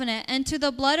covenant, and to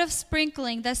the blood of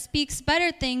sprinkling that speaks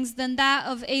better things than that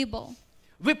of Abel.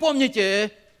 Вы помните,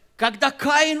 когда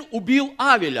Каин убил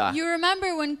Авеля, You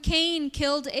remember when Cain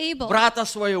killed Abel, брата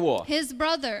своего, his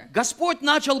brother. Господь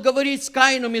начал говорить с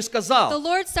Каином и The сказал: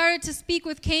 Lord started to speak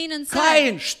with Cain and said,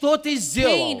 Каин, что ты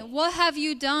сделал? Cain, what have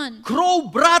you done?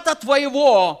 Кровь брата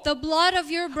твоего, The blood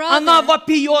of your она brother,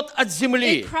 вопиет от it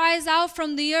земли. cries out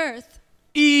from the earth.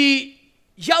 И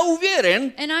я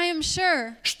уверен, And I am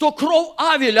sure что кровь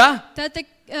Авеля, that the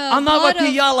она blood of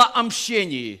вопияла о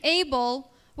мщении. Abel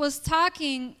was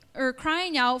talking or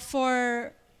crying out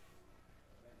for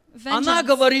Она vengeance.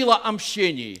 говорила о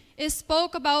мщении. It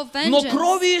spoke about Но vengeance.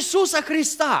 кровь Иисуса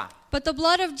Христа, But the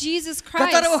blood of Jesus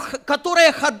Christ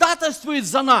которая ходатайствует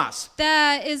за нас,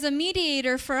 that is a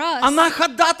mediator for us, она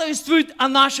ходатайствует о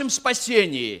нашем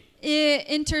спасении. it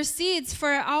intercedes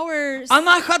for our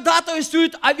Она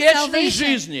ходатайствует о вечной salvation.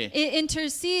 жизни. It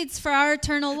intercedes for our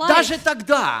eternal life. Даже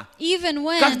тогда, Even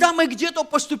when когда мы где-то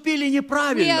поступили we have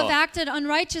неправильно, acted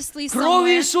unrighteously кровь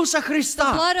somewhere, Иисуса the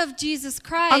Христа, blood of Jesus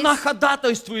Christ, она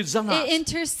ходатайствует за нас. it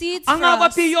intercedes for Она us.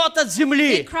 вопиет от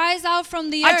земли. It cries out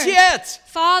from the earth, Отец,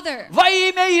 Father, во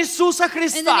имя Иисуса in the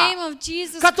Христа, name of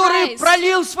Jesus который Christ,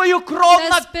 пролил свою кровь that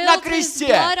на spilled his кресте,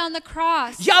 blood on the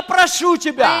cross, я прошу I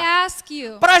Тебя, ask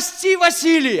you, прости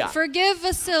Василия, forgive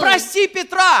Vasily, прости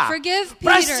Петра, forgive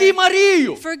прости Peter,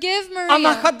 Марию. forgive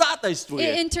Она Maria. ходатайствует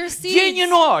It intercedes день и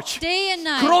ночь. day and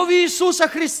night. Кровь Иисуса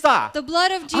Христа, The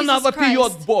blood of она Jesus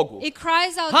вопиет Christ, Богу. it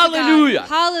cries out Аллилуйя. to God.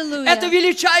 Hallelujah. Это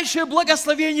величайшее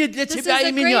благословение для This is тебя a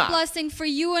и great меня blessing for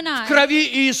you and в I крови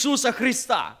Иисуса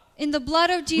Христа. in the blood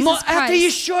of Но Jesus это Christ.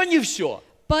 еще не все.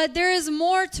 But there is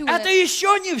more to Это it.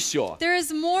 еще не все. There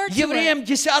is more to it. Евреям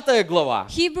 10 глава,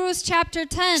 Hebrews chapter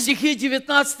 10, стихи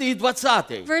 19 и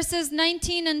 20. verses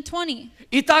 19 and 20.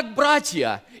 Итак,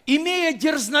 братья, имея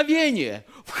дерзновение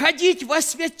входить во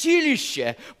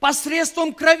святилище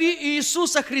посредством крови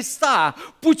Иисуса Христа,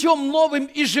 путем новым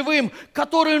и живым,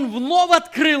 который Он вновь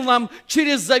открыл нам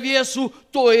через завесу,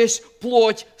 то есть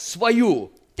плоть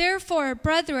свою. Therefore,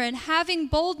 brethren, having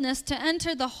boldness to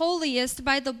enter the holiest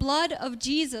by the blood of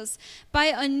Jesus, by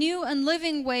a new and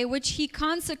living way which he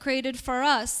consecrated for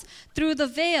us, through the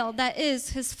veil that is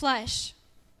his flesh.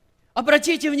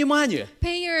 Обратите внимание,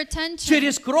 Pay your attention.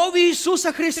 через кровь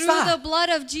Иисуса Through the Христа blood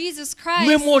of Jesus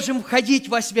мы Christ, можем входить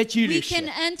во we can святилище.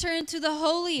 enter into the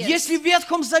holiest. Если в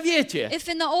Ветхом Завете If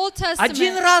in the Old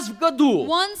один Testament, раз в году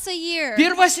once a year,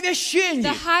 первосвященник,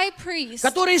 the high priest,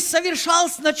 который совершал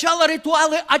сначала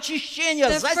ритуалы очищения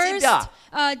the за first себя,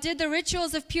 did the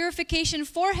rituals of purification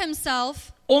for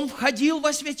himself, он входил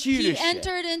во he святилище.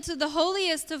 entered into the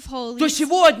holiest of То holies.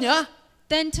 сегодня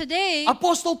Then today,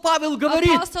 апостол Павел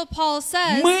говорит, Apostle Paul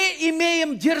says мы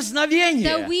имеем that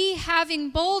дерзновение we,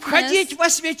 having boldness входить во to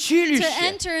святилище,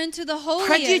 enter into the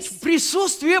входить в holiest,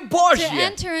 присутствие to Божье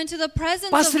enter into the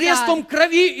presence of посредством God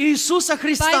крови Иисуса by the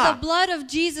Христа. blood of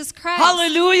Jesus Christ.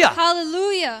 Аллилуйя!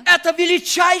 Hallelujah. Это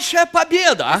величайшая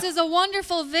победа, This is a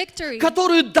wonderful victory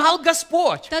которую дал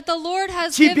Господь that the Lord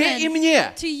has тебе и given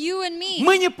мне. to you and me.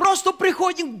 Мы не просто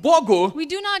приходим к Богу We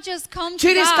do not just come to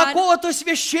через God какого-то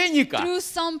священника, through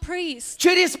some priest,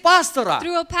 через пастора,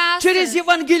 through a pastor, через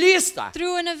евангелиста.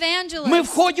 through an evangelist. Мы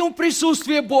входим в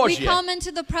присутствие We Божье come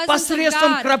into the presence of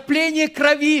посредством God крапления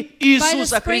крови by the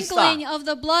Иисуса Христа. sprinkling of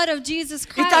the blood of Jesus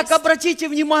Christ. Итак, обратите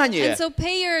внимание, And so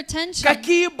pay your attention.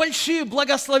 какие большие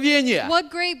благословения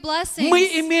What great blessings мы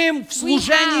имеем в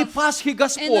служении have Пасхи in the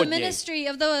Господней. ministry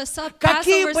of the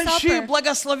Какие Passover большие supper.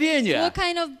 благословения What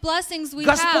kind of blessings we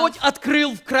Господь have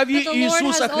открыл в крови that the Lord has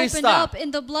Иисуса opened Христа. up in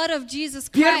the blood of Jesus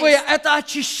Первое Christ. – это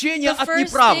очищение The от first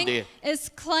неправды. thing is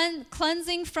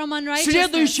cleansing from unrighteousness.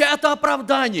 Следующее – это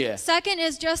оправдание. Second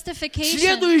is justification.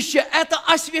 Следующее – это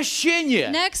освящение.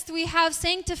 Next we have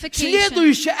sanctification.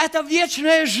 Следующее – это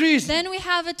вечная жизнь. Then we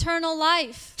have eternal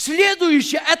life.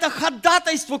 Следующее – это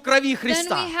ходатайство крови Then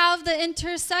Христа. we have the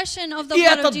intercession of the И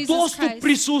blood это of Jesus доступ в Christ.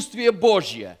 присутствие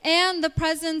Божье. And the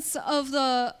presence of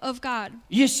God.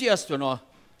 Естественно,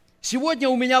 сегодня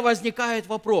у меня возникает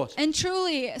вопрос. And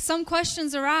truly, some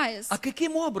questions arise. А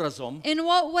каким образом In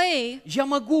what way я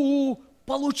могу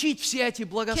получить все эти can I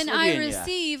благословения?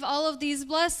 receive all of these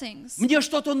blessings? Мне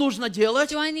что-то нужно делать?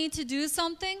 Do I need to do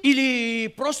something? Или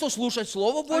просто слушать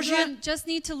Слово Or do I Божье? just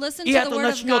need to listen И to the это Word of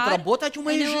начнет God работать в and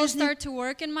моей it will жизни? start to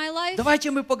work in my life?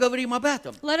 Давайте мы поговорим об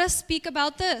этом. Let us speak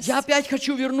about this. Я опять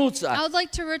хочу I вернуться would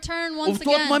like to return в once тот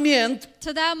again момент,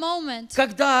 to that moment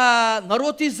когда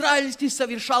народ израильский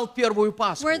совершал первую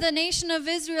Пасху. where the nation of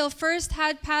Israel first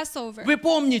had Passover. Вы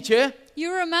помните, You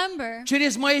remember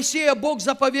через Моисея Бог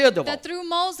заповедовал, that through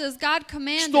Moses, God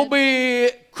commanded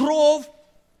чтобы кровь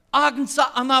Агнца,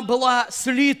 она была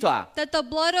слита. that the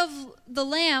blood of the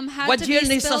lamb В had to be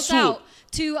отдельный spilled сосуд. out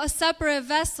to a separate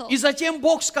vessel. И затем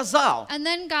Бог сказал, And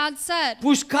then God said,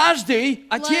 пусть каждый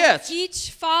let отец,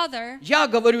 each father, я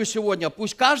говорю сегодня,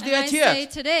 пусть каждый and I say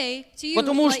отец, today to you,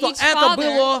 потому let что each это father,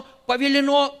 было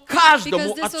повелено каждому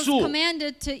because this was отцу,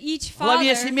 commanded to each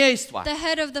главе father, семейства. the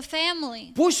head of the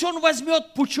family. Пусть он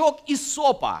возьмет пучок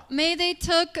иссопа. May they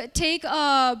take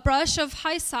a brush of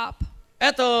hyssop.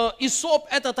 Это иссоп,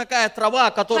 это такая трава,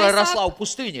 которая Hyssop росла в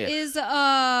пустыне.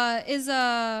 is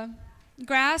a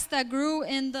grass that grew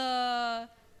in the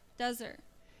desert.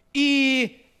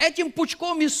 И этим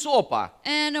пучком иссопа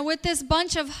And with this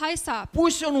bunch of hyssop,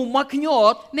 пусть он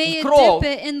умокнет may в it кровь,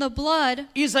 dip it in the blood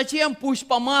и затем пусть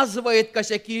помазывает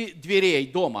косяки дверей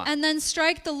дома. and then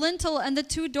strike the lintel and the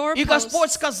two И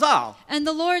Господь doorposts. сказал, And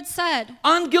the Lord said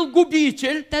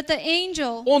ангел-губитель, that the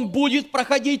angel он будет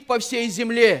проходить по всей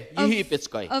земле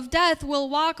египетской. of death will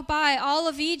walk by all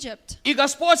of Egypt. И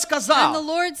Господь And the сказал,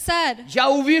 Lord said я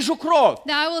увижу кровь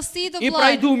that I will see the и blood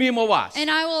пройду мимо вас. and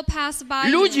I will pass by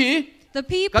you. Люди, The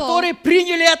people которые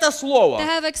приняли это слово, that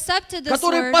have accepted this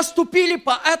которые word, поступили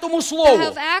по этому that слову,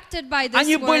 have acted by this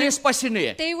они были word,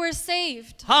 спасены. they were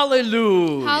saved.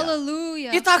 Аллилуйя.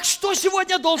 Hallelujah. Итак, что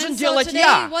сегодня должен And so делать today,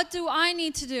 я? what do I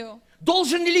need to do?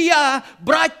 Должен ли я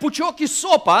брать пучок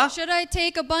иссопа, Should I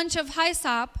take a bunch of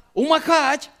hyssop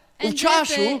умокать в and dip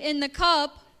чашу it in the cup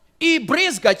и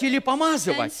брызгать или and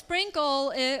помазывать?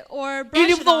 sprinkle it or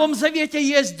Или brush в it Новом on? Завете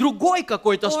есть другой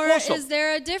какой-то Or способ? is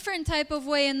there a different type of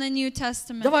way in the New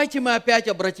Testament? Давайте мы опять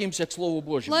обратимся к Слову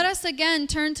Божьему. Let us again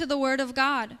turn to the Word of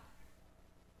God.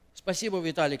 Спасибо,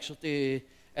 Виталик, что ты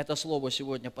это слово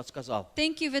сегодня подсказал.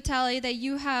 Thank you, Vitaly, that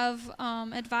you have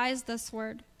advised this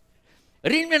word.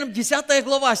 Римлянам 10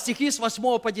 глава, стихи с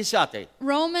 8 по 10.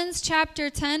 Romans chapter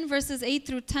 10, verses 8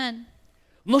 through 10.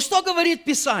 Но что говорит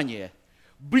Писание?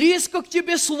 Близко к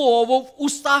тебе слово в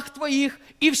устах твоих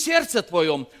и в сердце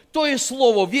твоем, то есть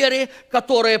слово веры,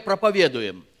 которое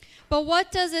проповедуем. But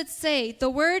what does it say? The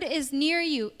word is near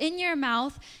you, in your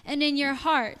mouth and in your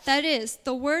heart. That is,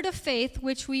 the word of faith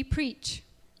which we preach.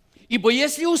 Ибо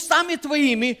если устами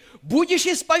твоими будешь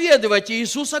исповедовать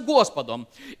Иисуса Господом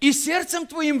и сердцем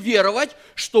твоим веровать,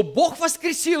 что Бог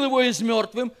воскресил его из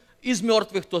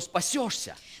мертвых, то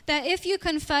спасешься. That if you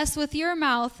confess with your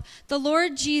mouth the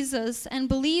Lord Jesus and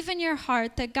believe in your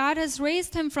heart that God has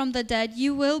raised him from the dead,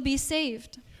 you will be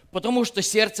saved. Потому что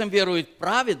сердцем верует к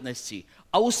праведности,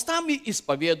 а устами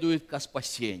исповедует ко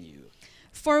спасению.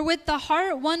 For with the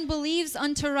heart one believes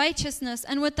unto righteousness,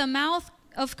 and with the mouth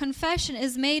of confession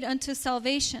is made unto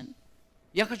salvation.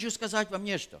 Я хочу сказать вам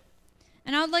нечто.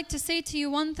 And I would like to say to you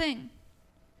one thing.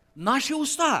 Наши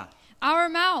уста Our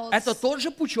 – это mouths, тот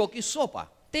же пучок иссопа,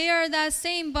 they are that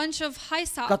same bunch of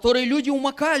hyssop который люди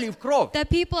умокали в кровь that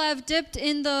people have dipped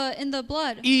in the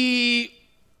blood и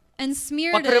and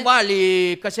smeared it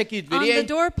покрывали косяки on the дверей.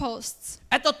 doorposts.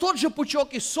 Это тот же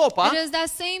пучок иссопа, It is that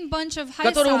same bunch of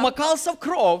который hyssop умокался в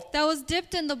кровь that was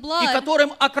dipped in the и blood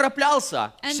которым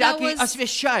окроплялся and that всякий was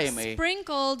освящаемый.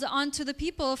 sprinkled onto the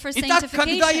people for Итак,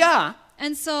 когда sanctification. я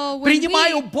And so when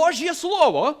принимаю we Божье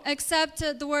Слово, accept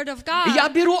the word of я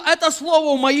God, беру это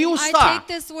Слово в мои I уста, take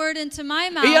this word into my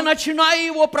и я mouth начинаю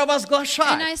его and I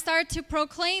провозглашать. start to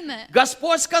proclaim it.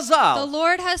 Господь The сказал,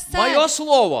 Lord has мое said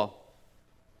Слово,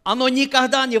 оно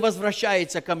никогда не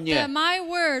возвращается ко that мне. my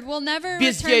word will never return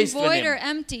бездейственным. void or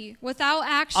empty, without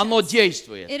Оно action.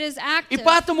 действует. It is И active.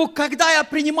 поэтому, когда я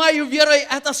принимаю верой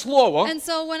это Слово, And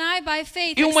so when I by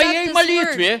faith И в моей accept this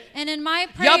молитве word, and in my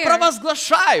я prayer, I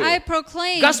провозглашаю,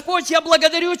 proclaim, Господь, я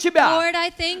благодарю Тебя, Lord, I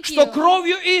thank что you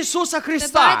кровью Иисуса that by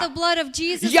Христа, the blood of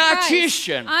Jesus я Christ,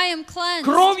 очищен. I am cleansed.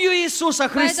 кровью Иисуса By the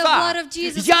Христа, blood of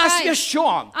Jesus я Christ,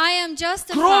 освящен. I am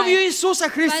justified. Кровью Иисуса By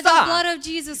the Христа blood of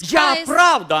Jesus я Christ,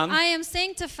 оправдан. I am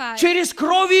sanctified. Через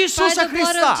кровь By Иисуса the blood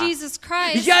Христа of Jesus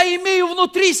Christ, я имею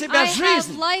внутри себя I have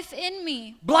жизнь. life in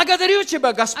me. Благодарю Тебя,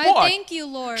 I Господь, thank you,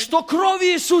 Lord, что кровь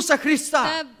Иисуса Христа,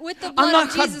 that with the blood она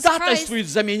of Jesus Christ, ходатайствует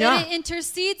за меня that it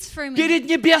intercedes for me перед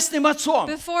Небесным Отцом.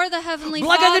 before the Heavenly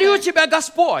Благодарю Father. Тебя,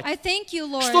 Господь, I thank you,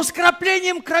 Lord, что с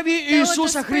краплением крови that with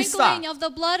Иисуса the Христа sprinkling of the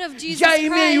blood of Jesus я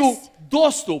имею Christ,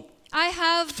 доступ I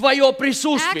have в Твое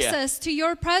присутствие. access to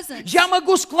your presence. Я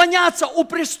могу склоняться у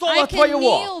престола I can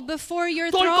Твоего kneel before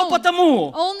your только throne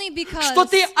потому, only because что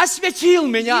Ты осветил you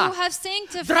меня have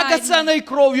sanctified me драгоценной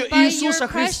кровью by Иисуса by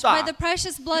Христа. the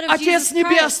precious blood of Отец Jesus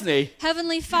Christ. Небесный,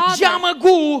 Heavenly Father, я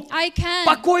могу I can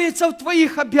покоиться в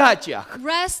Твоих объятиях,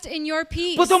 rest in your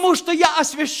peace потому что я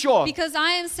освящен, because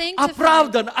I am sanctified,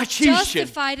 оправдан, очищен,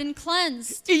 justified and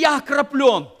cleansed, и я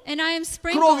окроплен and I am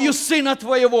кровью sprinkled Сына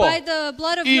Твоего, by the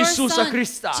blood of your Иисуса Иисуса Son,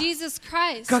 Христа. Jesus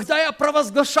Christ. Когда я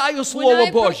провозглашаю When Слово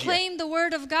I Божье, proclaim the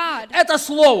word of God, это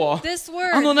Слово, this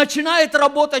word, оно начинает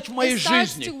работать в моей it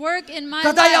starts жизни. to work in my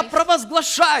Когда я life.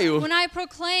 провозглашаю When I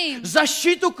proclaim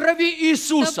защиту крови the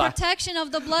Иисуса protection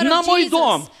of the blood на of мой Jesus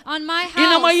дом on my и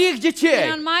на house моих детей,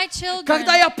 and on my children,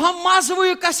 когда я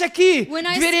помазываю косяки when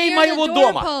I дверей smear моего the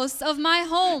дома, doorposts of my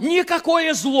home,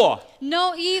 никакое зло,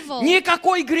 no evil,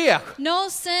 никакой грех, no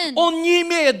sin он не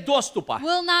имеет доступа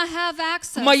will not have к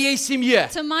access моей семье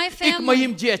to my и к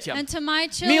моим family детям. and to my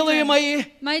Милые children. мои,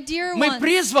 My dear мы ones,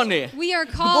 призваны we are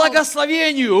к called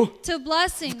благословению to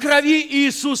blessings в крови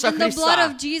Иисуса in the blood Христа.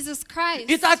 of Jesus Christ.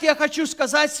 Итак, я хочу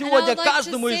сказать And I сегодня would like to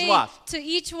каждому из say вас, to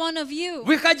each one of you,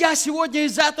 выходя сегодня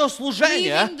из этого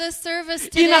служения leaving this service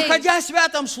и today находясь в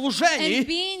этом and служении,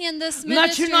 being in this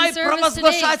ministry начинай and service today,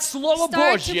 провозглашать Слово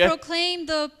start Божье. to proclaim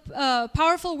the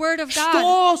powerful word of God,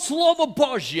 Что Слово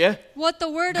Божье what the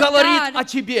word of говорит о God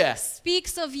тебе?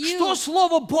 speaks of you. Что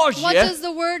Слово What Божье does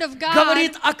the word of God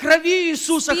говорит о крови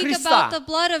Иисуса speak Христа, about the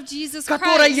blood of Jesus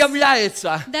которая Christ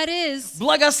является that is a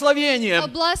благословением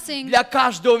blessing для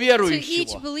каждого to each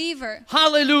верующего. believer?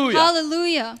 Аллилуйя!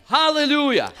 Hallelujah.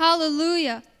 Аллилуйя!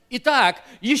 Hallelujah. Итак,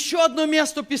 еще одно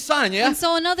место Писания, And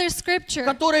so another scripture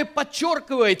которое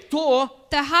подчеркивает то,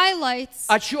 that highlights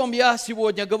о чем я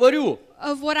сегодня говорю.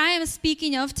 of what I am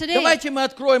speaking of today. Давайте мы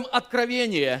откроем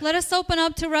Откровение, Let us open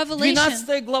up to Revelation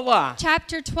 12 глава,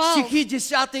 chapter 12, стихи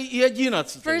 10 и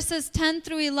 11. verses 10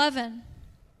 through 11.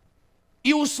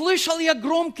 «И услышал я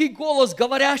громкий голос,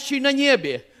 говорящий на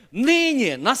небе,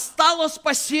 ныне настало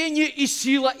спасение и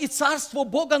сила, и царство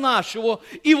Бога нашего,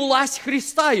 и власть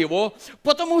Христа Его,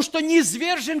 потому что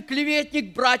низвержен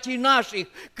клеветник братьев наших,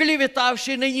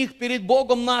 клеветавший на них перед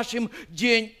Богом нашим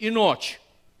день и ночь».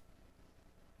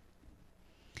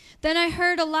 Then I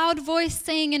heard a loud voice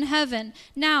saying in heaven,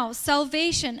 Now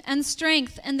salvation and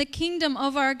strength and the kingdom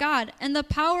of our God and the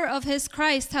power of his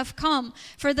Christ have come.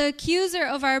 For the accuser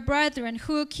of our brethren,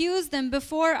 who accused them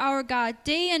before our God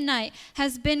day and night,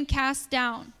 has been cast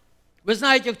down. Вы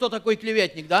знаете, кто такой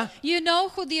клеветник, да? You know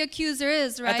who the accuser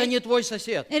is, Это right? не твой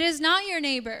сосед. It is not your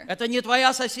neighbor. Это не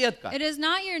твоя соседка. It is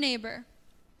not your neighbor.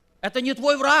 Это не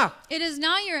твой враг, It is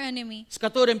not your enemy, с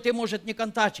которым ты, может, не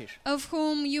контачишь. of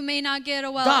whom you may not get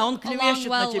Да, он along клевещет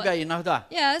на well тебя with. иногда.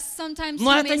 Yes, sometimes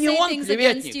Но he это may не say он things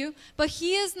клеветник. against you, but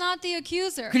he is not the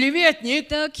accuser. Клеветник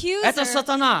The – accuser это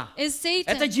сатана. is Satan.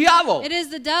 Это дьявол, It is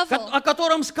the devil, о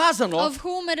котором сказано, of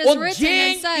whom it is он written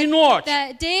день and и said ночь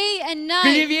that day and night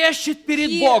клевещет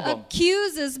перед he Богом.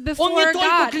 accuses Он before не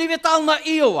только God. клеветал на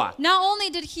Иова, Not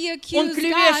only did he он accuse God,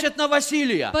 клевещет на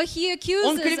Василия, but he accuses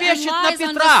Он and клевещет на lies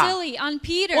on Петра. Vasily, on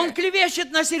Peter. он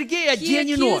клевещет на Сергея He день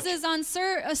и ночь. accuses on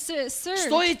Serge.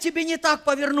 Стоит тебе не так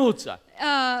повернуться,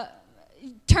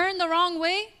 Turn the wrong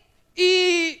way,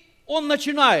 и он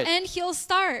начинает. and he'll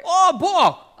start. О,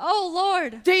 Бог, Oh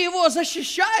Lord, ты его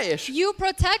защищаешь, you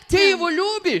protect ты him. его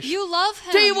любишь, You love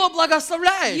ты him. его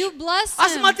благословляешь. You bless А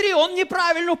him. смотри, он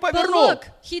неправильно But повернул. look,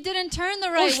 he didn't turn the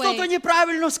Он right что-то way.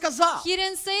 неправильно сказал. He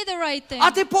didn't say the right thing.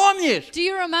 А ты помнишь, Do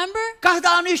you remember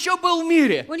когда он еще был в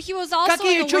мире, when he was also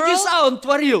какие in the world? чудеса он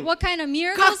творил? What kind of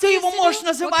miracles Как ты he его used to можешь do?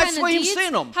 называть What kind of своим deeds?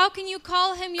 сыном? How can you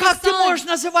call him your Как ты son? можешь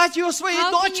называть ее своей How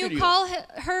can you дочерью? call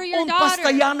her your Он daughter?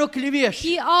 постоянно клевещет.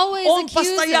 He always Он accuses.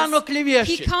 постоянно He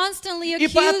клевещет. constantly И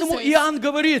поэтому accuses. Иоанн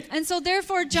говорит, And so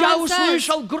therefore я John says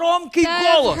услышал громкий that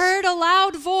I've голос, heard a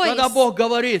loud voice. когда Бог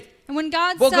говорит. And when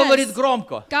God Бог говорит says,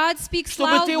 громко, God speaks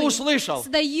чтобы loudly ты услышал, so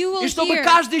that you will и чтобы hear.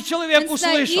 каждый человек And so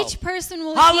that услышал. each person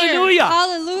will Аллилуйя! hear.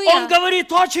 Hallelujah. Он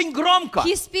говорит очень громко.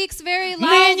 He speaks very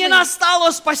Ныне loudly.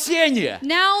 настало спасение.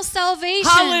 Now salvation.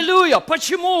 Аллилуйя!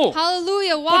 Почему?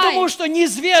 Hallelujah. Why? Потому что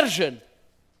низвержен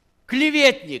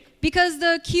клеветник. Because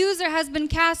the accuser has been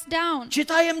cast down.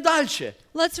 Читаем дальше.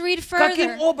 Let's read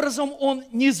Каким further. образом он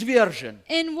низвержен?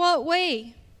 In what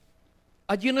way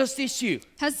 11 стих.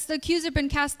 has the accuser been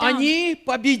cast down? Они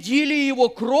победили его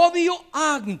кровью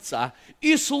агнца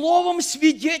и словом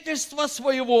свидетельства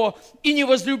своего, и не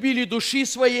возлюбили души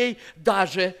своей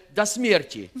даже до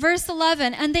смерти. Verse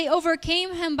 11, and they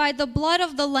overcame him by the blood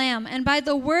of the Lamb and by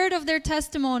the word of their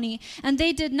testimony, and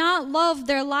they did not love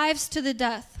their lives to the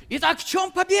death. Итак, в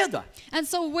чем победа? And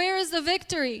so where is the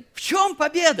victory? В чем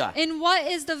победа? In what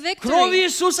is the Кровь victory?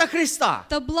 Иисуса Христа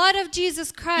The blood of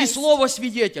Jesus и Christ слово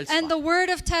свидетельства. and the word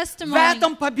of В testimony.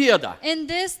 этом победа. In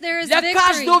this there is Для victory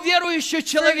каждого верующего for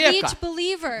человека. each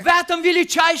believer. В этом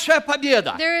величайшая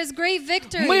победа. There is great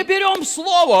victory. Мы берем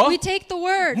слово, We take the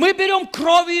word мы берем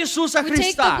кровь Иисуса We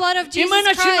take the Христа, blood of и мы Jesus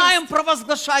начинаем Christ,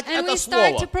 провозглашать and это we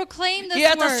start to слово. proclaim И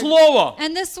this это word. слово,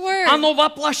 And this word, оно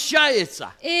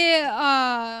воплощается.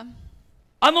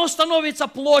 оно становится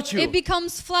it плотью,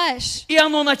 becomes flesh, и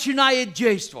оно начинает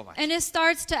действовать. and it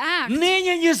starts to act.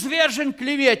 Ныне низвержен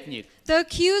клеветник. The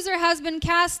accuser has been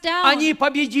cast down. Они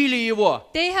победили его.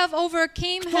 They have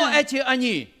overcame Кто him. эти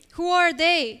они? Who are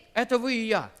they? Это вы и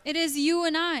я. It is you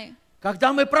and I.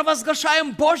 Когда мы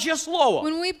провозглашаем Божье Слово,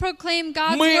 When we proclaim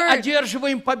God's мы word,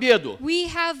 одерживаем победу. we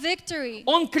have victory.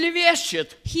 Он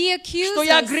клевещет, He что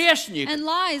я accuses грешник, and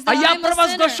lies а that я I'm a sinner.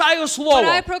 провозглашаю But I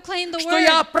Слово, proclaim the что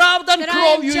я word оправдан that I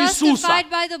am кровью Иисуса. justified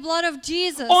by the blood of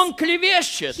Jesus. Он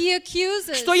клевещет, He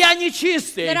accuses что я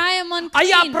нечистый, that I am а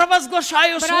я unclean.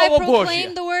 провозглашаю But I Слово proclaim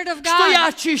Божье, the word of что я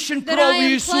God, очищен that I кровью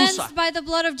am Иисуса. cleansed by the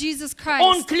blood of Jesus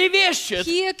Он Christ. клевещет,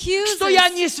 He accuses что я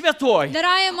не святой, that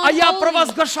I am а я unholy,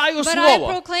 провозглашаю but I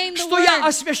Слово, proclaim the что я word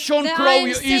освящен that I am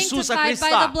кровью Иисуса sanctified by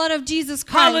the Христа. blood of Jesus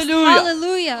Christ. Hallelujah.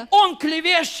 Hallelujah. Он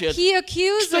клевещет, He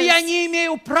accuses что я не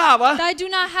имею права that I do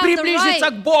not have the приблизиться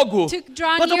right к Богу, to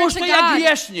draw потому near что to я God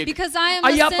грешник, because I am а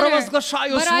a я sinner,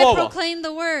 провозглашаю but I Слово. proclaim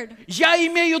the word, Я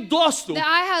имею доступ that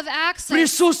I have в access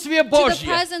присутствие to the Божье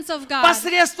presence of God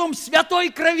посредством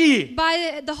святой крови,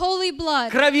 by the holy blood,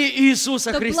 крови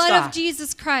Иисуса the blood Христа. of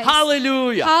Jesus Christ.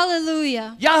 Аллилуйя!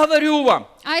 Hallelujah. Я говорю вам,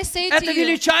 I say это to you,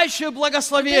 величайшее this is a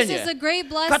благословение, great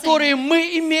blessing которое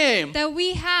мы имеем that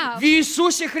we have в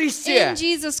Иисусе Христе in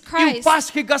Jesus и в Christ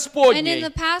Пасхе and in Господней, the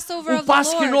Passover у of the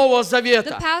Пасхи Lord, Нового the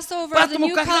Завета. Passover of the Поэтому,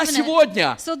 New когда Covenant.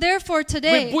 сегодня So therefore вы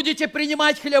today, будете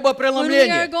принимать when we are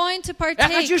хлебопреломление, going to я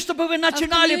partake хочу, чтобы вы of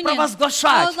начинали communion, I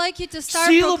провозглашать would like you to start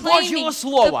силу proclaiming Божьего the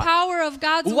Слова power of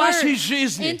God's в вашей word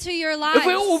жизни. into your И lives.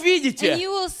 вы увидите, And you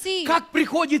will see как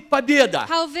приходит победа,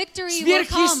 how victory will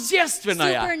come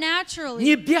сверхъестественная,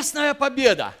 supernaturally. небесная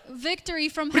победа Victory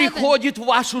from heaven приходит в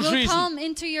вашу will жизнь. come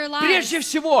into your lives. Прежде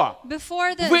всего,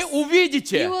 Before this, вы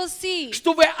увидите, you will see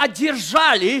что вы that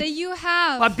одержали you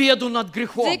have победу над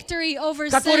грехом, victory over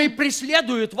который sin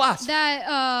преследует вас,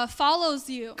 that follows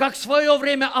you. как в свое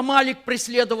время Амалик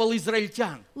преследовал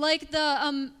израильтян. Like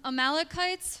the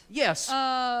Amalekites Yes.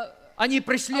 Они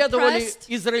преследовали oppressed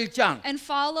израильтян. and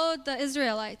followed the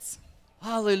Israelites.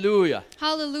 Аллилуйя.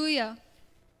 Hallelujah.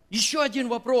 Еще один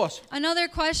вопрос, Another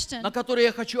question на который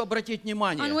я хочу обратить on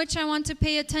внимание. which I want to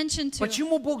pay attention to.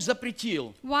 Почему Бог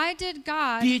запретил Why did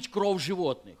God пить кровь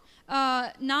животных?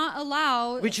 not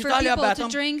allow Вы for читали об people to этом?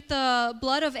 drink the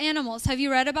blood of animals? Have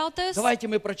you read about this? Давайте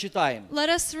мы прочитаем. Let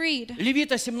us read.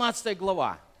 Левита 17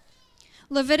 глава,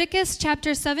 Leviticus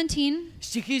chapter 17,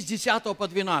 стихи с 10 по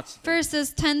 12.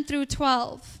 verses 10 through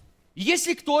 12.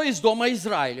 Если кто из дома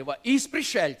Израилева и из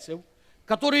пришельцев,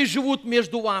 которые живут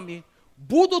между вами,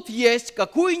 будут есть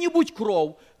какую-нибудь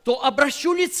кровь, то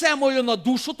обращу лице мое на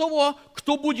душу того,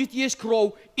 кто будет есть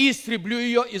кровь, и истреблю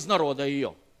ее из народа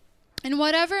ее. And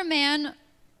whatever man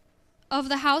of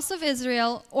the house of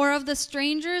Israel or of the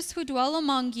strangers who dwell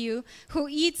among you who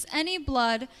eats any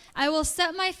blood, I will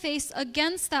set my face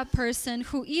against that person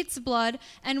who eats blood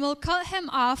and will cut him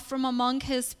off from among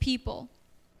his people.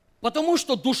 Потому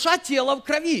что душа тела в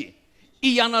крови, и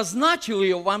я назначил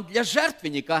ее вам для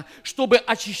жертвенника, чтобы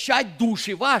очищать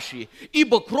души ваши,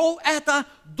 ибо кровь эта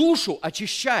душу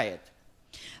очищает.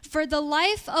 For the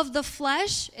life of the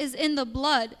flesh is in the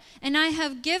blood, and I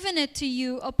have given it to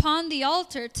you upon the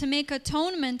altar to make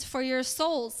atonement for your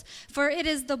souls, for it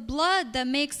is the blood that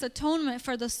makes atonement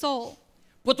for the soul.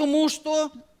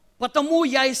 Потому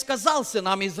я и сказал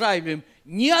сынам Израилевым,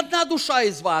 ни одна душа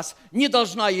из вас не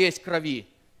должна есть крови,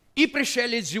 и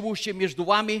пришелец, живущий между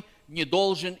вами, не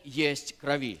должен есть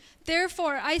крови.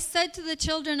 Therefore I said to the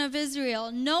children of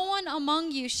Israel, no one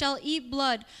among you shall eat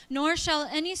blood, nor shall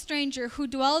any stranger who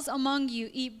dwells among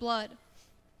you eat blood.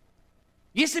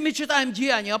 Если мы читаем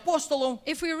Деяния апостолов,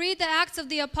 If we read the Acts of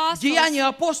the Apostles, Деяния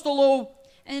апостолов,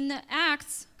 in the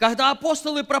Acts, когда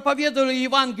апостолы проповедовали when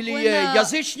Евангелие the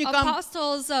язычникам,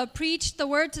 apostles preached the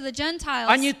word to the Gentiles,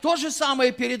 они то же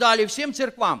самое передали всем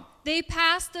церквам. they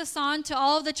passed this on to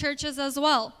all of the churches as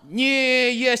well.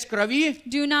 Не есть крови,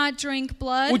 Do not drink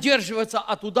blood. удерживаться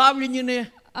от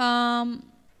удавленины,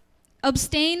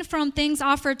 Abstain from things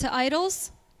offered to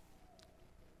idols.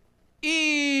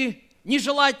 и не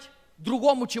желать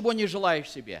другому, чего не желаешь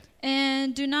себе.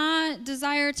 And do not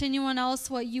desire to anyone else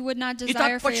what you would not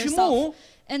desire Итак, for почему yourself.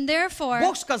 And therefore,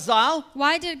 Бог сказал,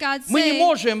 why did God мы не say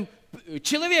можем,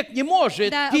 человек не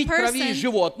может that a пить крови person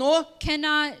животного,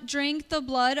 cannot drink the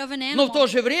blood of an но в то animal?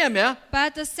 же время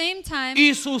But at the same time,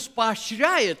 Иисус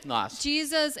поощряет нас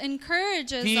Jesus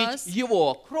encourages пить us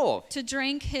Его кровь. to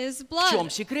drink His В чем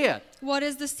blood. секрет? What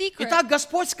is the secret? Итак,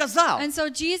 Господь сказал, And so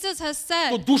Jesus has что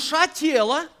said душа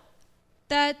тела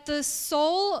that the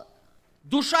soul,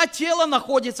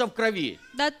 находится в крови.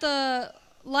 that the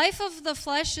life of the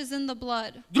flesh is in the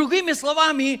blood. Другими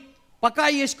словами, пока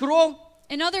есть кровь,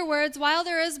 In other words, while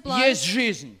there is blood, есть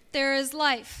жизнь. there is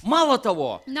life. Мало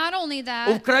того, Not only в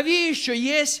that, крови еще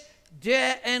есть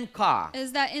ДНК.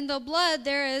 is that in the blood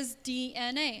there is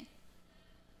DNA.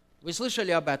 Вы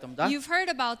слышали об этом, да? You've heard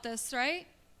about this, right?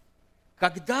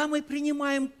 Когда мы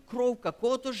принимаем кровь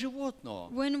какого-то животного,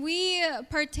 When we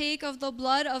partake of the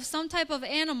blood of some type of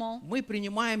animal, мы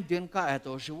принимаем ДНК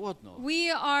этого животного.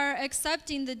 we are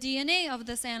accepting the DNA of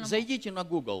this animal. Зайдите на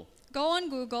Google Go on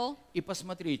Google и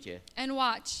посмотрите. and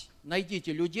watch.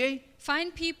 Найдите людей,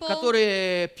 Find people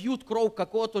которые пьют кровь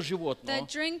какого-то животного. that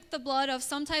drink the blood of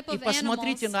some type И of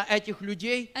посмотрите animals на этих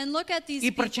людей and look at these и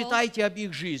people прочитайте об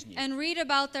их жизни. and read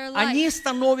about their Они life.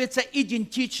 становятся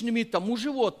идентичными тому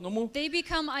животному, They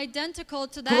become identical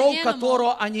to that кровь animal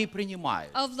которого они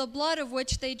принимают. of the blood of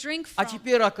which they drink А from.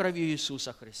 теперь о крови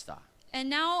Иисуса Христа. And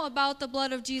now about the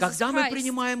blood of Jesus Когда мы Christ.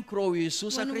 принимаем кровь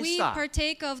Иисуса When we Христа,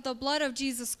 partake of the blood of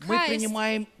Jesus мы Christ,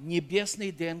 принимаем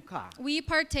небесный ДНК, we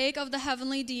partake of the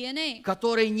heavenly DNA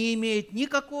который не имеет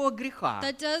никакого греха,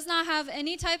 that does not have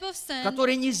any type of sin,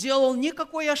 который не сделал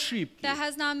никакой ошибки. that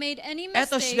has not made any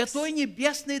Это mistakes. святой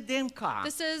небесный ДНК.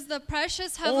 This is the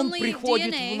precious Он heavenly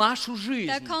приходит в DNA нашу жизнь,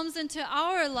 that comes into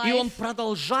our и Он life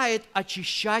продолжает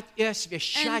очищать и and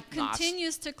освящать нас.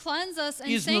 continues to cleanse us and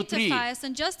изнутри. sanctify us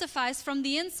and justify us from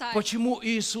the inside. Почему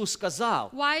Иисус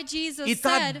сказал: Why Jesus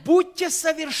 «Итак, said, будьте and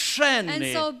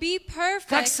совершенны, so be как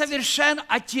perfect совершен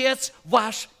Отец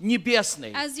ваш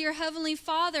Небесный». as your heavenly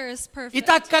Father is perfect.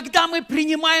 Итак, когда мы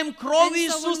принимаем кровь And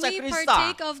so when Иисуса we Христа,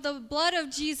 partake of the blood of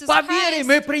Jesus по вере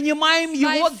мы Christ, принимаем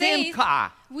Его by faith,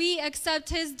 ДНК, we accept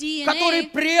His который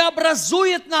DNA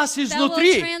преобразует нас that will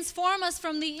изнутри, transform us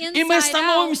from the и мы inside out,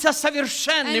 становимся and we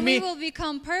совершенными, will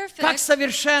become как perfect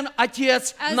совершен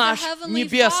Отец as the наш Heavenly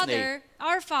Небесный. Father,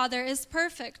 our Father, is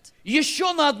perfect.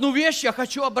 Еще на одну вещь я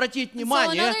хочу обратить So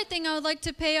внимание. another thing I would like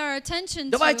to pay our attention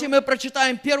Давайте to мы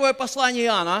прочитаем первое послание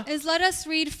Иоанна, is let us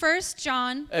read 1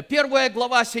 John 1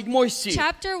 глава, 7 стих.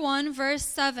 chapter 1 verse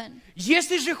 7.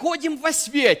 «Если же ходим во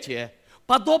свете,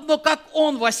 подобно как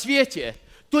Он во свете,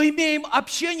 то имеем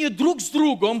общение друг с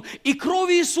другом, и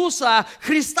кровь Иисуса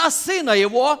Христа, Сына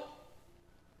Его,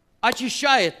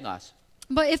 очищает нас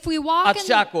But if we walk от in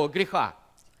всякого греха».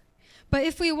 But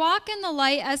if we walk in the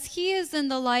light as He is in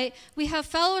the light, we have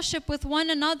fellowship with one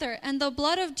another, and the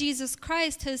blood of Jesus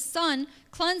Christ, His Son,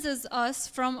 cleanses us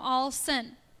from all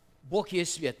sin. Бог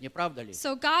есть свет, не правда ли?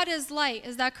 So God is light,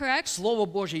 is that correct? Слово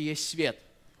Божье есть свет.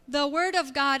 The Word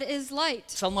of God is light.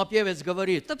 Псалмопевец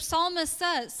говорит: The psalmist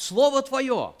says «Слово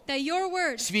Твое that your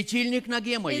Word светильник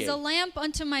ноге моей is a lamp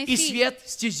unto my и feet свет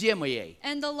стезе моей».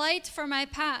 and the light for my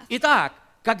path. Итак,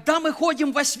 когда мы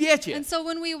ходим во свете, And so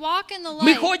when we walk in the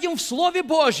мы light, ходим в Слове we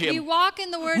Божьем, walk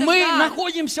in the Word of мы God,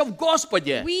 находимся в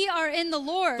Господе, we are in the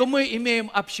Lord, то мы имеем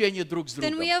общение друг с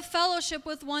then we другом. have fellowship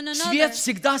with one another. Свет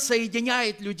всегда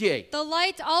соединяет людей. The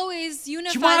light always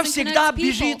unifies Тьма and всегда connects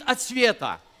бежит people. от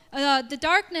света, The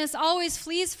darkness always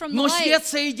flees from the но свет light,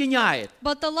 соединяет.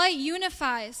 but the light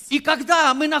unifies. И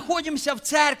когда мы находимся в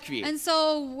церкви, And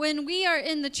so when we are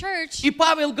in the church, и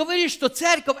Павел говорит, что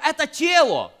церковь — это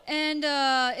тело, and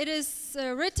it is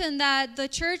written that the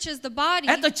church is the body,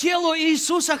 это тело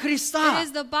Иисуса it Христа,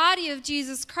 is the body of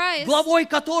Jesus Christ, главой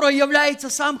которого является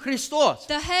сам Христос.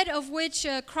 the head of which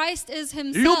Christ is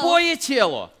Himself. Любое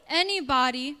тело, Any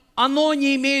body, оно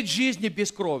не имеет жизни без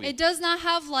крови. it does not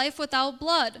have life without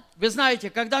blood. Вы знаете,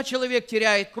 когда человек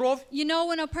теряет кровь, You know,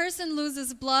 when a person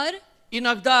loses blood,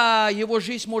 иногда его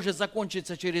жизнь может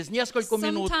закончиться через несколько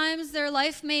минут, sometimes their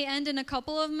life may end in a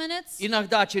couple of minutes,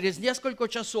 иногда через несколько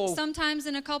часов sometimes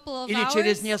in a couple of или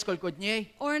через hours, несколько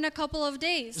дней, or in a couple of в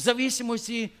days.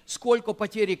 зависимости, сколько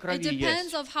потери It крови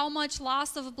depends есть. of how much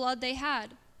loss of blood they had.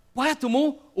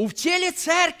 Поэтому в теле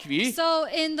церкви, So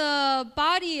in the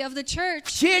body of the в church,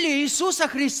 теле Иисуса in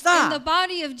the Христа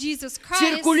body of Jesus Christ,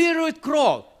 циркулирует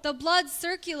кровь. the blood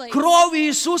circulates. Кровь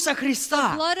Иисуса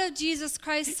Христа. Blood of Jesus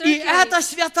Christ И эта circulates.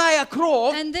 святая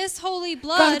кровь, And this holy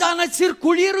blood, когда она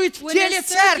циркулирует в when теле it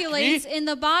circulates церкви, in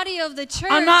the body of the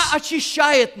church, она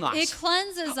очищает it нас.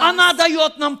 cleanses Она us.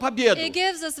 дает нам победу. It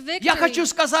gives us Я хочу victory.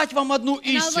 сказать вам одну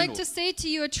And I'd like истину. to say to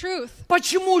you a truth.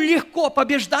 Почему легко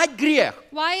побеждать грех,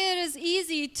 Why it is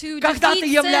easy to когда ты defeat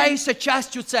sin являешься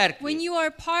частью when церкви? you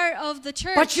are part of the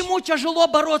church? Почему тяжело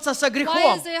бороться со Why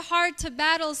грехом, is it hard to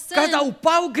battle когда sin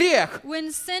упал грех, when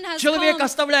sin has человек come?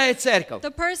 оставляет церковь?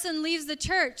 The person leaves the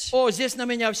church. О, здесь на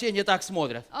меня все не так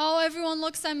смотрят. Oh, everyone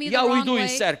looks at me the Я wrong уйду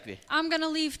из way. церкви. I'm going to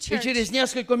leave И church. через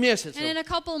несколько месяцев And in a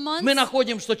couple months, мы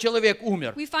находим, что человек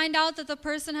умер. we find out that the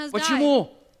person has died. Почему?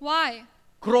 Why?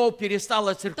 Кровь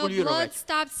перестала The blood циркулировать.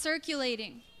 stopped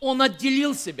circulating. Он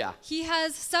отделил себя. He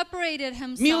has separated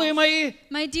Милые himself. мои,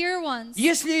 My dear ones,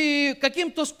 если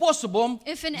каким-то способом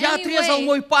If in я any отрезал way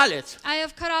мой палец, I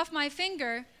have cut off my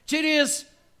finger, через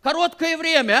короткое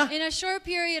время in a short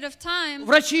period of time,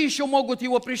 врачи еще могут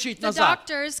его пришить the назад,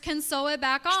 doctors can sew it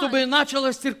back on чтобы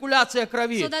началась циркуляция so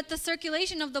крови. that the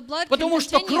circulation of the blood can Потому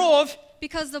что continue. кровь,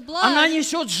 Because the она blood,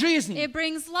 несет жизнь. it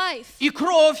brings life. И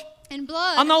кровь, And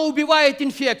blood, она убивает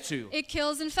инфекцию. it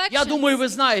kills Я думаю, вы infections.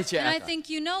 знаете And I это. think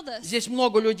you know this. Здесь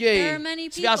много людей, There are many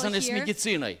people связанных с here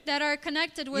медициной. that are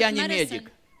connected with Я не medicine.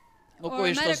 медик, но or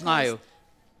кое-что medicals. знаю.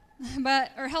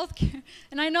 Or healthcare.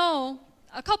 And I know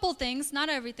a couple things, not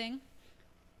everything,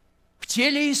 В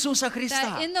теле Иисуса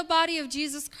Христа. that in the body of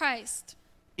Jesus Christ,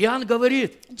 Иоанн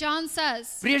говорит, John says,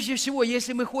 прежде всего,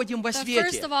 если мы ходим во that first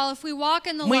свете, of all, if we walk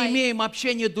in the мы light, имеем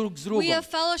общение друг с we другом. have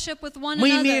fellowship with one Мы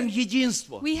имеем another.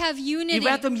 единство. We have И unity. в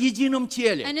этом едином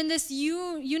теле And in this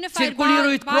unified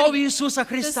циркулирует кровь body, Иисуса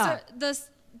Христа, the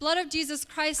blood of Jesus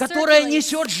Christ которая circulates,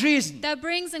 несет жизнь that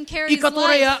brings and и carries life,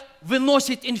 которая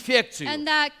выносит инфекцию. and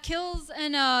that kills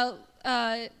and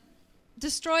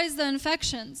destroys the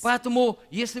infections. Поэтому,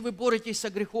 если вы боретесь со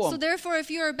So грехом, therefore, if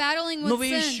you are battling но with вы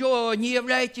sin, еще не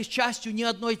являетесь частью ни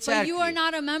одной but you are церкви,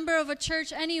 not a member of a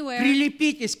church anywhere,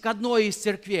 прилепитесь к одной из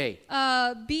церквей.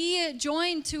 be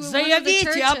joined to one of the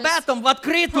Заявите об churches. этом в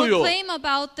открытую. Proclaim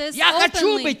about this Я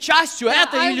хочу openly. быть частью that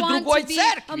этой I или want другой to be a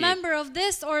церкви. member of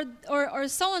this or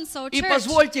so-and-so И church.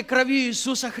 позвольте крови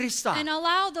Иисуса Христа And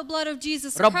allow the blood of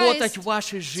Jesus работать Christ в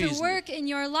вашей to жизни. work in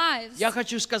your lives. Я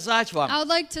хочу сказать I вам, would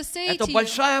like to say это to you,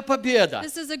 большая победа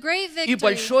this is a great и victory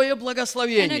большое and a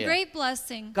благословение, great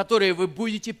blessing которые вы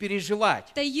будете переживать.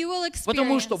 that you will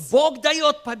Потому что experience Бог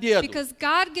дает победу. because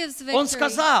God gives Он victory.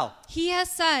 сказал, He has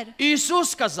said,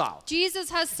 Иисус сказал, Jesus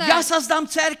has я said создам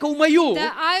церковь мою,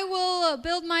 that I will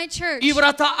build my church и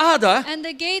врата ада, and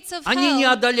the gates of они не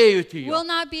hell одолеют will ее.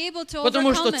 not be able to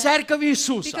Потому что overcome it церковь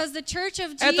Иисуса because the church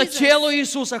of – это Jesus тело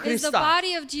Иисуса is the Христа.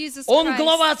 body of Jesus Он Christ.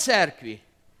 глава церкви.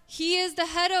 He is the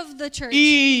head of the church.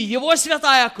 И Его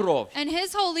святая кровь, And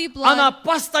his holy она blood,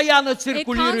 постоянно it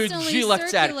циркулирует в constantly жилах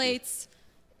церкви. circulates.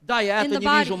 Да, я in это the не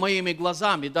body. вижу моими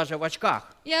глазами, даже в очках.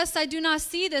 Yes, I do not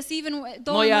see this even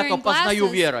though Но I'm я это wearing познаю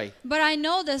glasses, верой. but I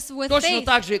know this with Точно faith.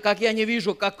 так же, как я не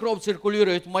вижу, как кровь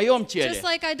циркулирует в моем теле. Just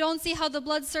like I don't see how the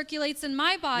blood circulates in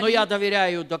my Но body, я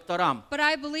доверяю докторам, but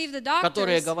I believe the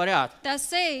которые doctors говорят, that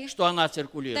say что она that it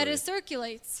циркулирует.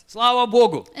 circulates. Слава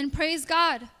Богу! And praise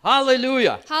God.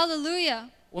 Аллилуйя! Hallelujah.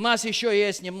 У нас еще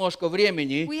есть немножко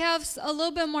времени, We have a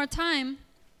little bit more time,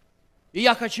 и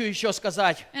я хочу еще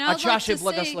сказать and I о would like чаше to say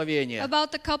благословения.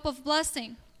 about the cup of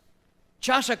blessing.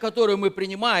 Чаша, которую мы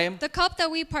принимаем, The cup that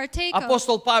we partake of,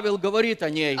 апостол Павел говорит о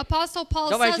ней. Apostle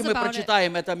Paul Давайте says мы about it.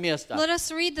 прочитаем это место. Let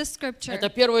us read the scripture. Это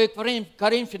 1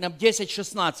 Коринфянам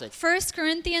 10:16. 1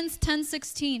 Corinthians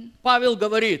 10:16. Павел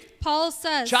говорит, Paul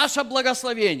says, чаша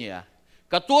благословения,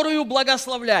 которую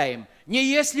благословляем, не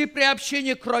есть ли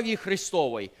приобщение крови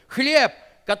Христовой, хлеб,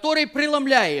 который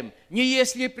преломляем, не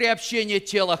есть ли приобщение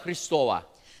тела Христова.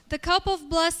 the cup of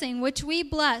blessing which we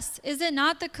bless, is it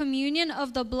not the communion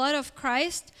of the blood of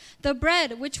Christ? The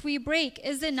bread which we break,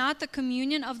 is it not the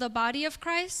communion of the body of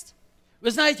Christ?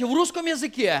 Вы знаете, в русском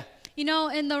языке You know,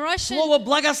 in the Russian слово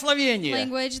благословение,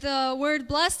 language, the word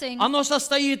blessing оно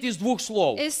состоит из двух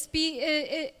слов.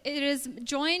 it is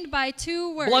joined by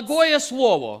two words. Благое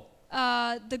слово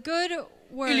The good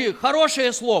или word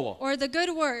хорошее слово. or the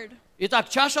good word. Итак,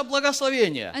 чаша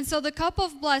благословения, And so the cup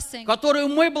of blessing которую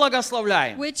мы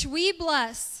благословляем. which we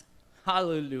bless,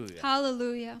 Аллилуйя.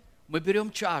 hallelujah. Мы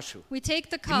берем чашу, We take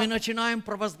the и мы cup начинаем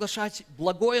провозглашать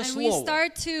благое and we слово,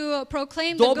 start to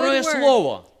proclaim the доброе good word.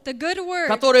 слово, The good word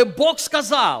которое Бог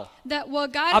сказал. that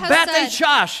what God Об has этой said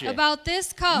чаше. about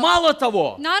this cup. Мало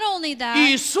того, Not only that,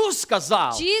 Иисус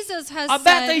сказал Jesus has об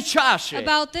этой said чаше.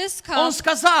 about this Он cup.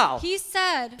 сказал, He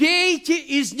said, пейте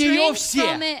из нее drink все,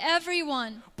 from it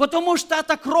everyone, потому что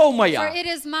это кровь for моя, it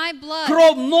is my blood,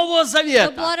 кровь Нового the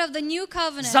Завета, blood of the new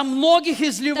covenant, за многих that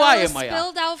was изливаемая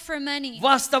spilled out for many,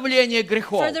 во оставление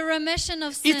грехов. for the remission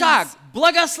of sins. Итак,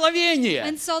 благословение,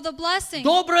 And so the blessing,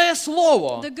 доброе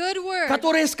слово, the good word,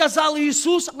 которое сказал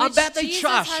Иисус об which этой Jesus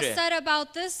has чаше, said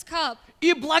about this cup,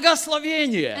 и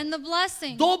благословение, and the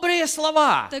blessing, добрые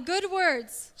слова the good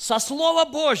words со Слова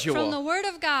from the Божьего, word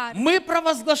of God, мы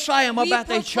провозглашаем об we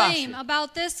этой proclaim чаше,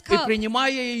 about this и cup,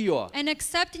 принимая ее, and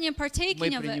accepting and мы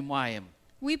partaking of it, принимаем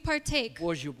we partake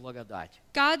Божью благодать,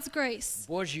 God's grace,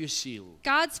 Божью силу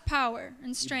God's power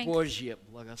and и strength, Божье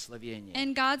благословение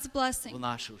and God's в blessing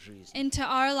нашу жизнь. into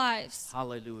our lives.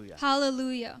 Аллилуйя.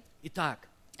 Hallelujah. Итак,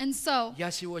 And so, я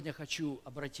сегодня хочу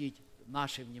обратить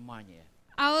наше внимание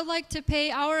I would like to pay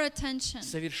our attention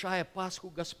совершая Пасху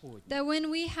Господню, that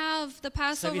when we have the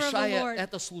Passover of the совершая Lord,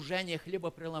 это служение that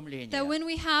хлебопреломления, when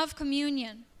we have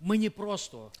communion, мы не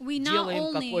просто we not делаем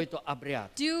only какой-то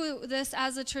обряд, do this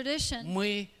as a tradition,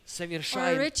 мы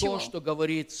совершаем ritual, то, что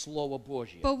говорит Слово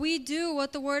Божье. but we do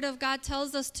what the Word of God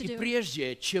tells us to И do.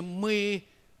 прежде, чем мы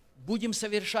будем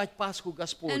совершать Пасху And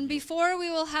Господню, before we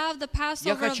will have the я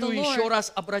Passover of the хочу еще Lord,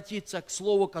 раз обратиться к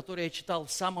слову, которое я читал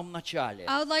в самом начале.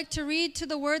 I would like to read to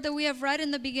the word that we have read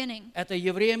in the beginning. Это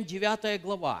Евреям 9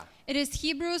 глава. It is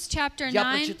Hebrews chapter Я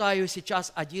 9. прочитаю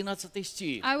сейчас 11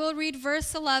 стих. I will read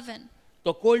verse 11.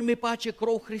 «То коль мы паче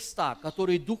кровь Христа,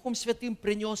 который Духом Святым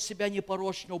принес себя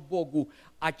непорочно Богу,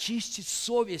 очистить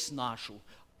совесть нашу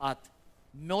от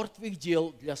мертвых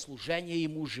дел для служения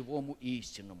Ему живому и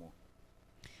истинному».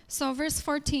 So verse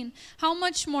 14, how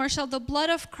much more shall the blood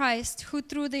of Christ, who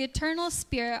through the eternal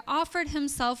Spirit offered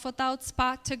himself without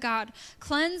spot to God,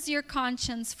 cleanse your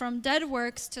conscience from dead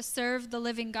works to serve the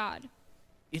living God?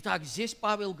 Итак, здесь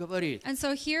Павел говорит, And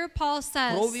so here Paul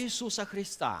says кровь Иисуса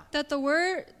Христа, that the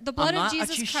blood Она of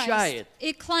Jesus Christ, очищает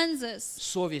it cleanses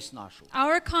совесть нашу.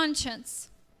 our conscience.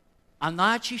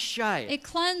 Она очищает It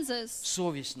cleanses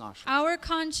совесть нашу. our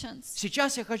conscience.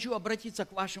 Сейчас я хочу обратиться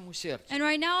к вашему сердцу. And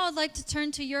right now I'd like to turn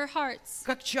to your hearts.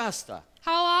 Как часто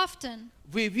How often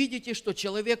вы видите, что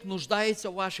человек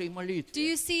нуждается в вашей do молитве,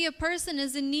 you see a person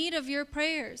is in need of your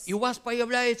prayers? и у вас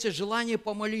появляется желание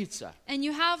помолиться, And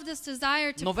you have this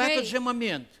desire to но в этот pray. же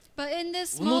момент But in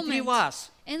this внутри moment,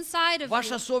 вас inside of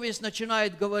ваша you, совесть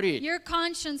начинает говорить, your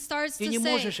conscience starts ты to не say,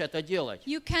 можешь это делать.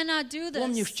 you cannot do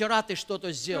Помни, this. вчера ты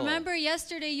что-то сделал. Remember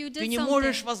yesterday you Ты did не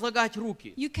можешь something. возлагать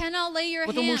руки, You cannot lay your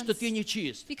потому hands что ты не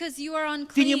чист. because you are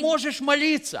Ты не unclean. можешь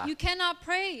молиться, You cannot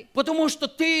pray потому что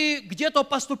ты где-то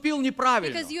поступил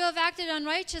неправильно. because you have acted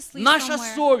unrighteously Наша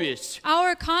somewhere. совесть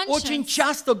Our очень conscience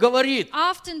часто говорит и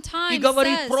oftentimes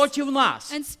говорит says против нас.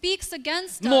 and speaks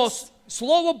against Но us.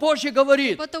 Слово Божье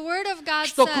говорит, But the word of God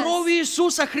что says кровь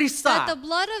Иисуса that Христа, the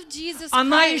blood of Jesus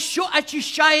она Christ, еще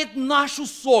очищает нашу it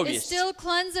совесть. still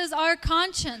cleanses our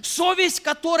conscience. Совесть,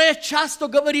 которая часто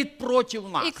говорит против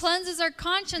нас. It cleanses our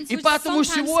conscience, И which поэтому sometimes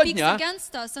speaks сегодня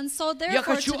against us. And so Я therefore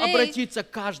хочу today, обратиться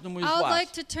к каждому из I would вас.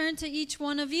 like to turn to each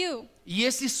one of you.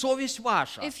 Если совесть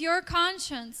ваша, If your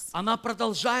conscience, она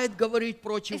продолжает говорить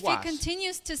против if it вас,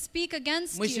 continues to speak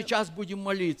against мы you, сейчас будем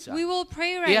молиться. we will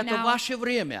pray И right это now. ваше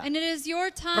время And it is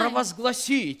your time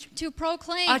провозгласить to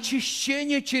proclaim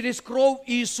очищение через кровь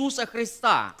Иисуса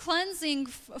Христа. cleansing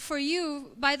for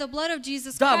you by the blood of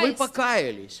Jesus Да, вы Christ.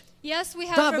 покаялись. Yes, we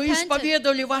have Да, вы repented.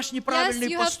 исповедовали ваш Yes, неправильный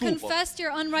you have поступок. confessed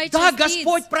your unrighteous Да, deeds.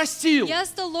 Господь простил,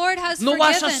 Yes, the Lord has но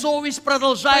ваша forgiven. совесть But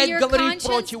продолжает your говорить conscience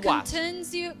против вас.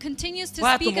 continues to speak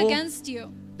Поэтому against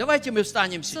you. давайте мы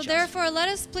встанем So сейчас. therefore, let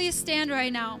us please stand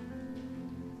right now.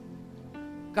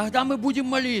 Когда мы будем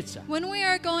молиться, When we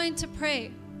are going to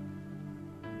pray,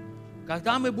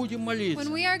 когда мы будем молиться,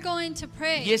 when we are going to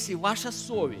pray, если ваша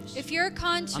совесть, if your она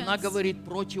conscience, говорит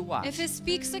против вас, if it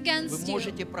speaks вы against you,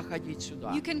 можете проходить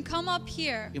сюда, you can come up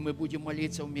here и мы будем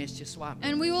молиться вместе с вами.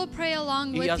 and we will pray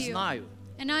along И я with you. знаю,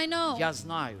 And I know, я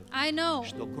знаю,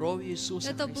 что кровь Иисуса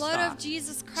that the blood Христа, of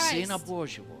Jesus Сына Christ,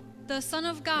 Божьего, the Son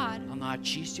of God, она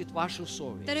очистит вашу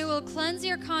совесть that it will cleanse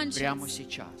your прямо conscience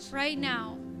сейчас. right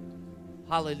now.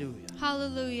 Аллилуйя.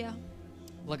 Hallelujah.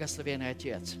 Благословенный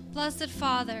Отец, Blessed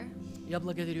Father, я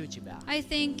благодарю Тебя I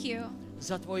thank you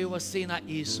за Твоего Сына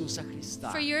Иисуса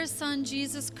Христа, for your Son,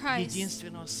 Jesus Christ,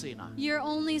 единственного Сына, your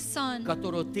only Son,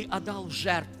 которого Ты отдал в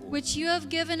жертву which you have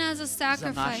given as a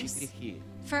за наши sacrifice грехи.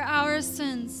 for our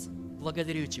sins.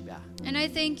 Благодарю Тебя And I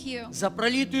thank you за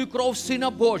пролитую кровь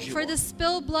Сына Божьего, for the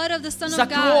spilled blood of the Son за of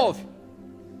God, кровь,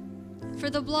 for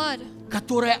the blood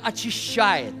которая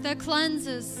очищает, that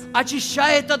cleanses,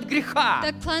 очищает от греха,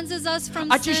 that cleanses us from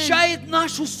sin, очищает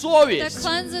нашу that совесть.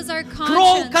 cleanses our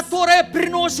Кровь, conscience, которая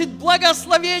приносит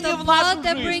благословение the в blood нашу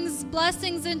that жизнь. brings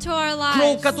blessings into our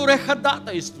Кровь, lives, которая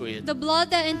ходатайствует, the blood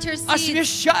that intercedes,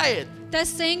 освящает, that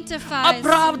sanctifies,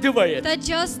 оправдывает. that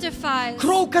justifies,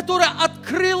 Кровь, которая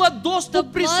открыла the доступ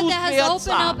blood that присутствия has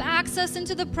opened up Отца. access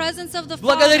into the presence of the Father.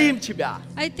 Благодарим Тебя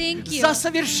I thank you за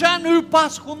совершенную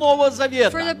Пасху Нового for the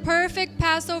Завета. perfect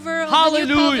Passover of the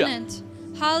new Hallelujah. covenant.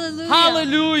 Hallelujah.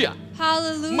 Аллилуйя! Мы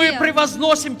Hallelujah.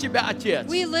 превозносим Тебя, Отец.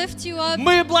 We lift you up.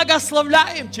 Мы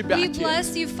благословляем Тебя, We Отец.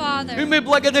 bless you, И Father. мы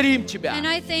благодарим Тебя, And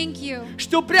I thank you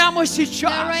что прямо that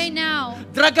сейчас right now,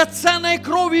 драгоценной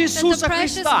крови that the Иисуса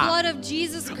precious Христа, blood of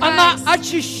Jesus она Christ,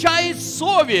 очищает it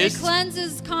совесть,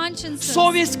 cleanses consciences.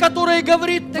 совесть, которая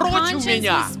говорит The против conscience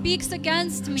меня, that speaks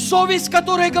against me. совесть,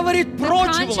 которая говорит The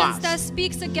против conscience that нас.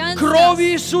 speaks against Кровь us.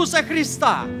 Иисуса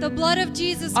Христа, The blood of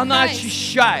Jesus она Christ,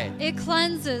 очищает. it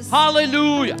cleanses.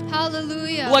 Аллилуйя!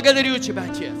 Hallelujah. Благодарю Тебя,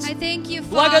 Отец. I thank you,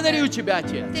 Благодарю Father. Тебя,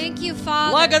 Отец. Thank you,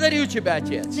 Father. Благодарю Тебя,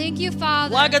 Отец. Thank you, Father.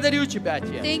 Благодарю Тебя,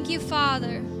 Отец. Thank you,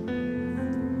 Father.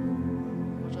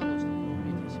 Пожалуйста,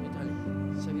 помолитесь,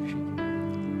 Виталий, совершите.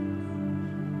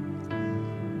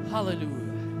 Аллилуйя.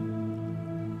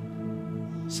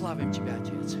 Славим Тебя,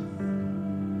 Отец.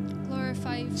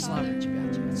 Glorify you, Славим Father. Тебя,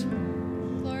 Отец.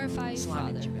 Glorify you,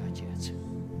 Славим Father. Тебя, Отец.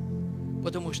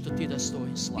 Потому что Ты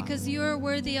достоин славы. Because you are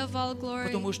worthy of all glory.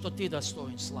 Потому что Ты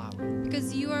достоин славы.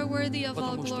 Because you are worthy of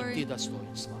all Потому что Ты glory.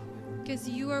 достоин славы. Because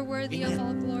you are И worthy of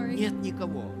all glory. нет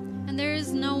никого, And there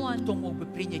is no one кто мог бы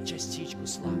принять частичку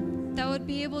славы. that would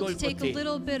be able to Только take a Ты.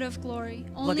 little bit of glory.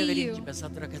 Only Благодарим you. Тебя за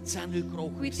драгоценную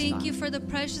кровь We Христа, thank you for the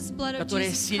precious blood of которая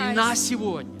Jesus сильна Christ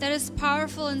сегодня, that is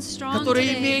powerful and strong которая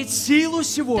today, имеет силу that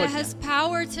сегодня has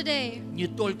power today, не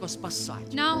только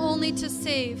спасать, not only to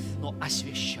save, но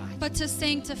освящать, but to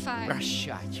sanctify,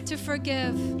 прощать to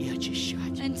forgive, и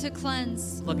очищать. and to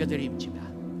cleanse. Благодарим Тебя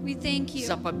We thank you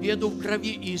за победу в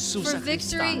крови for Иисуса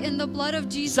Христа, victory in the blood of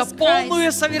за Jesus полную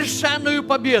Christ, совершенную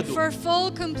победу for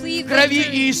full, complete в крови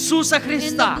victory Иисуса in the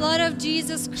Христа, blood of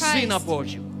Jesus Сына Christ,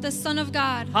 Божьего. the Son of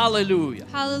God. Аллилуйя,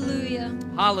 Hallelujah.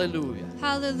 аллилуйя.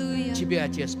 Hallelujah. Тебе,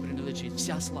 Отец, принадлежит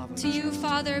вся слава. To you,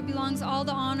 Father, belongs all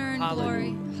the honor and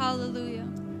glory. Hallelujah. Hallelujah.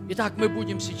 Итак, мы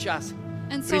будем сейчас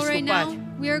And so right now,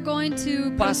 we are going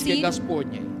to к Пасхе proceed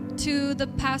Господней. to the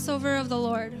Passover of the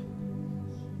Lord.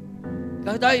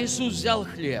 Когда Иисус взял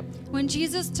хлеб, When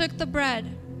Jesus took the bread,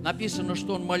 написано,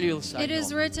 что Он молился о it is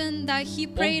нем. written that he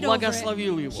prayed over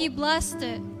благословил it. его. He blessed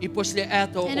it. И после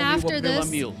этого Он And его after this,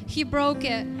 преломил. he broke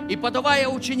it. И подавая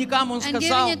ученикам, Он And giving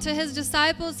сказал, it to his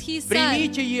disciples, he said,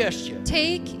 примите, ешьте.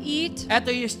 take, eat,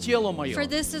 Это есть тело мое, for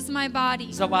this is my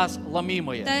body за вас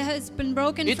ломимое. that has been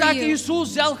broken for Итак, you. Иисус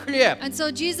взял хлеб, And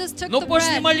so Jesus took но the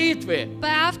после bread, молитвы but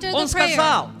after Он the prayer,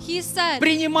 сказал, he said,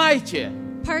 принимайте,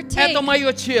 partake, это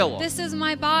мое тело. this is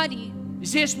my body.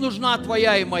 Здесь нужна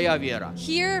твоя и моя вера.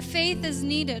 Here faith is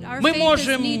needed. Our Мы faith is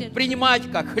можем needed. принимать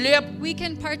как хлеб, We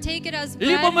can partake it as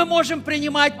либо bread, мы можем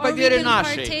принимать по or we вере can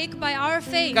нашей, partake by our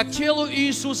faith как телу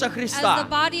Иисуса as the Христа,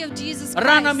 body of Jesus Christ.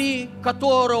 ранами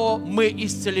которого мы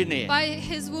исцелены. By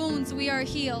his wounds we are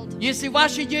healed. Если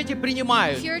ваши дети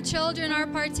принимают If your children are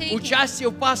partaking участие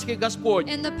в Пасхе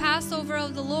Господней, in the Passover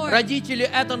of the Lord, родители,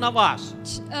 это на вас.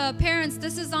 parents,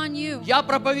 this is on you. Я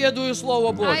проповедую Слово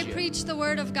I Божье. preach the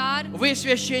word of God. Вы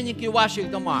священники в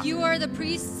ваших домах. You are the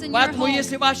priests in your Поэтому, home.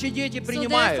 если ваши дети So therefore,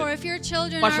 принимают, if your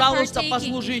children are пожалуйста, partaking,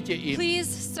 послужите им. please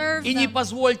serve И не them.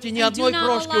 позвольте ни And do одной not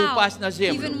крошки allow упасть на even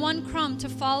землю. one crumb to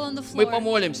fall on the Мы floor.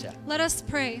 помолимся. Let us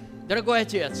pray. Дорогой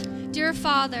Отец, Dear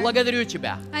Father, благодарю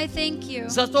Тебя I thank you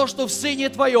за то, что в Сыне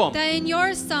Твоем that in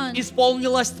your Son,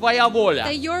 исполнилась Твоя воля,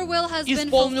 that your will has been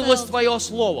исполнилось fulfilled. Твое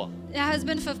Слово. It has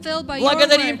been fulfilled by your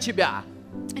Благодарим word. Тебя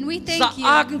And we за thank you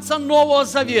Агнца Нового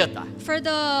Завета, for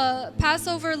the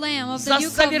Passover lamb of the за new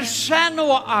covenant,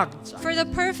 совершенного Агнца, for the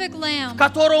perfect в lamb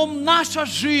котором наша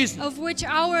жизнь, of which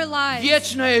our lives,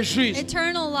 вечная жизнь,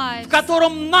 eternal lives, в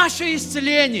котором наше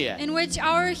исцеление, in which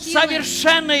our healing,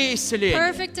 совершенное исцеление.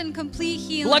 perfect and complete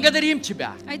healing. Благодарим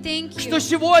Тебя, I thank что you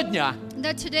сегодня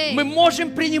that today мы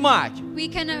можем принимать we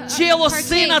can тело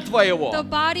Сына partake Твоего, the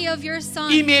body of your Son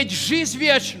иметь жизнь and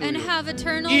вечную, have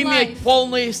eternal и иметь life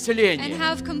полное and исцеление.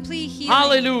 have complete healing.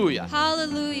 Аллилуйя!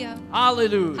 Hallelujah.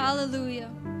 Аллилуйя! Hallelujah.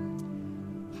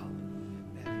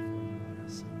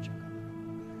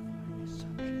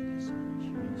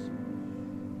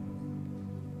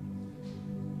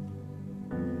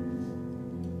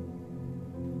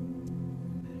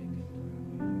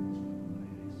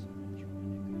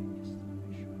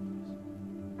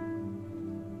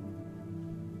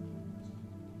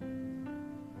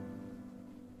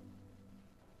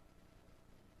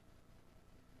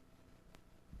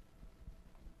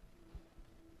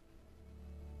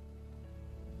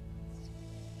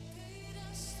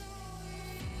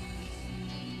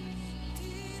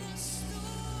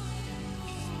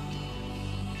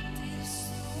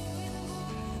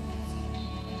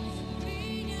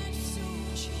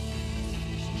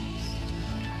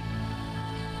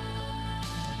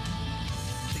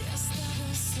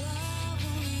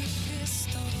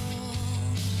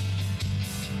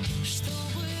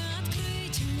 Чтобы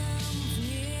открыть нам в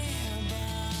небо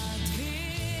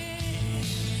дверь,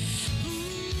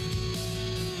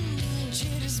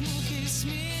 через муки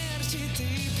смерти ты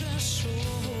прошел,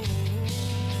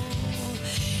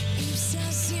 и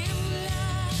вся земля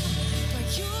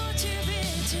поет тебе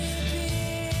теперь.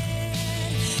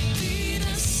 Ты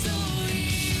достоин,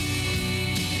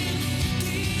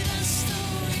 ты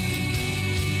достоин,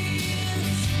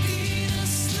 ты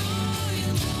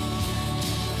достоин,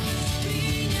 Бог,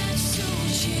 принять всю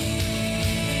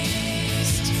честь.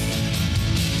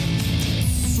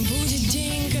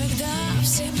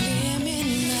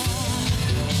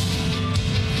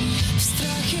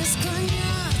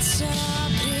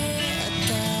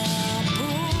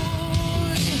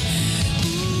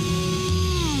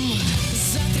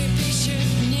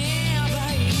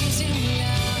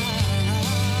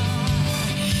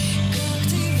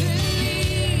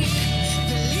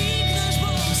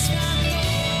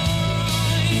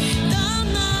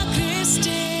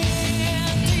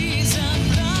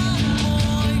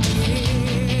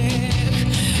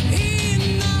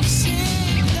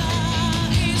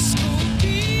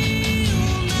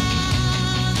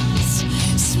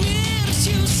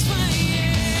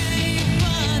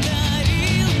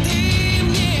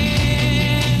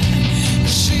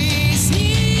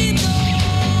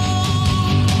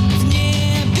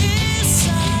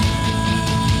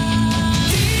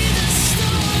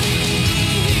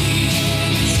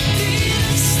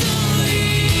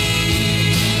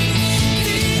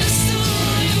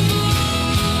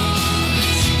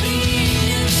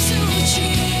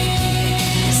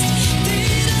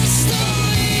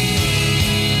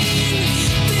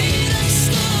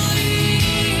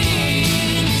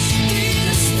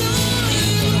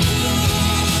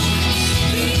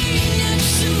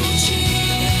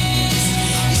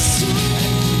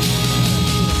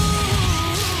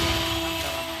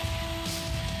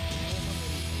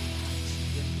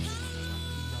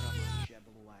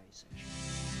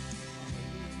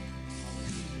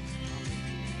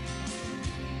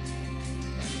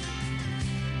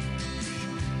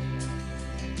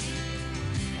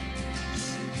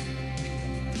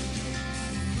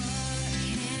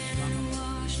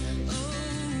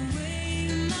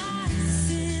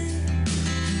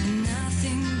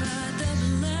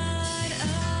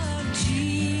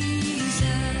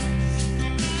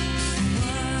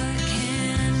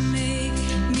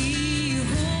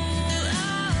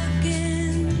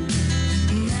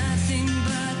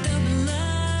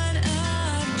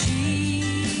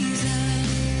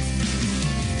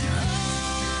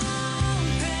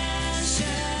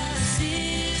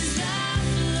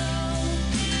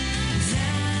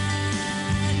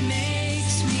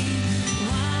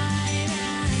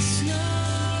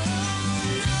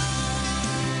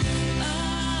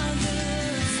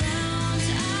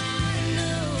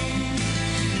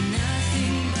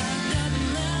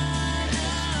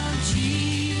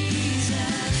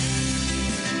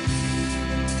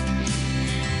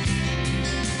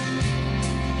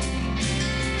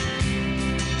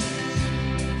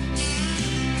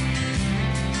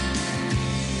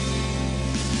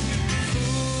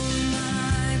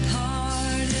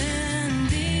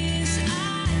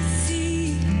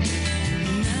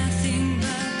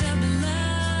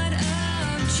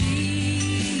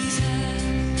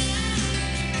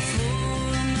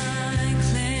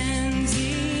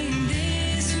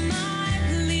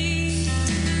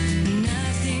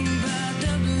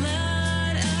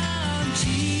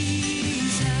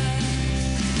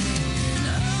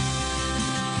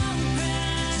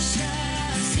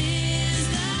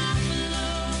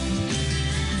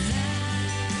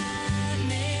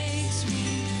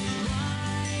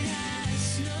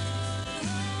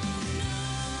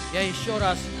 Я еще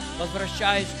раз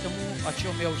возвращаюсь к тому, о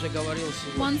чем я уже говорил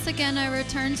сегодня. Once again, I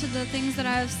return to the things that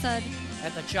I have said.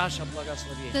 Это чаша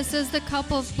благословения. This is the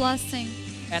cup of blessing.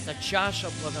 Это чаша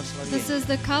This благословения. is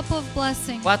the cup of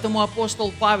blessing. Поэтому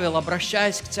апостол Павел,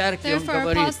 обращаясь к церкви, он Therefore,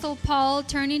 говорит, Apostle Paul,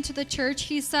 turning to the church,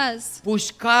 he says,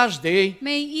 пусть каждый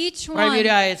may each one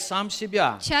проверяет сам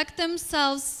себя. check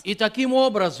themselves, И таким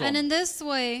образом and in this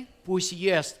way, пусть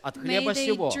ест от may хлеба they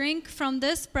сего. drink from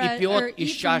this bread, пьет or из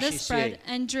eat from чаши this bread,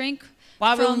 сей. and drink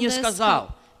Павел from не this сказал,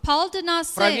 cup. Paul did not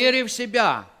say, проверив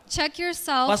себя, check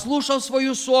yourself, послушав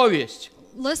свою совесть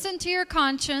listen to your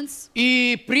conscience,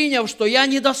 и приняв, что я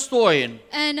недостоин,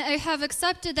 and I have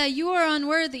accepted that you are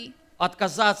unworthy,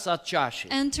 отказаться от чаши.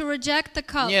 and to reject the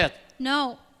cup. Нет.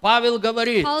 No. Павел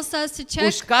говорит, Paul says to check,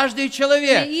 пусть каждый may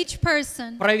человек each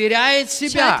person проверяет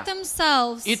себя. check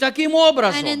themselves, И таким and in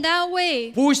образом that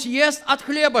way, пусть ест от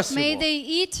хлеба may сего they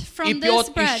eat и from пьет this из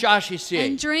bread чаши сей.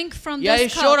 and drink from Я this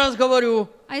еще cup. раз говорю,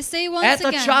 I say once это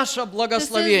again, чаша this is the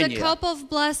благословения. cup of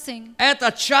blessing.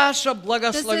 Это чаша This is the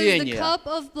благословения cup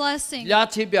of blessing для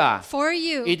тебя for и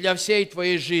you для всей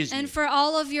твоей and жизни. for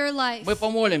all of your life. Мы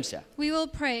помолимся. We will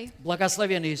pray.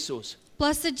 Благословен Иисус.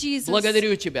 Blessed Jesus,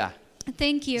 Благодарю Тебя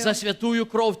thank you за святую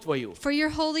кровь Твою, for your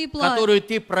holy blood которую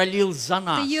Ты пролил за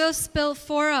нас. that you have spilled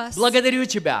for us. Благодарю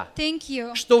Тебя, Thank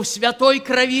you что в святой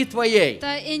крови Твоей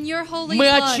that in your holy мы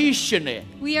blood очищены,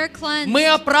 we are cleansed, мы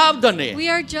оправданы, we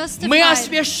are мы justified, we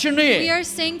освящены. are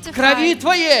В крови sanctified.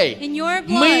 Твоей In your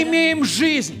мы blood имеем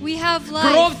жизнь. we have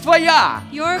Кровь life. Твоя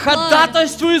Your blood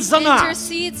ходатайствует за нас.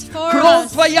 intercedes for Кровь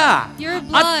us. Твоя Your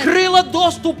blood открыла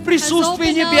доступ к присутствию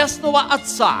opened up Небесного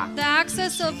Отца. the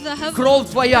access of the Кровь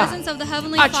Твоя presence of the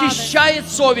Heavenly Father. очищает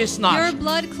совесть Your нашу.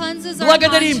 blood cleanses our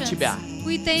Благодарим conscience. Тебя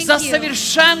We thank за you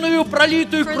совершенную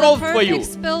пролитую for the кровь Твою,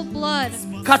 perfect spilled blood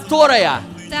которая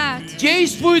that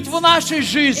действует в нашей is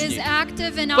жизни.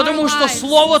 active in our Потому что lives.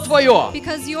 Слово Твое,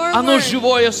 Because your оно word,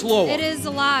 живое Слово. it is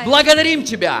alive. Благодарим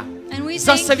Тебя And we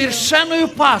за thank you совершенную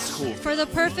Пасху, for the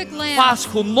perfect lamb,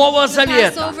 Пасху Нового the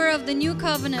Завета, Passover of the new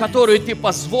covenant, которую Ты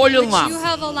позволил which you нам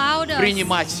have allowed us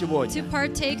принимать to сегодня.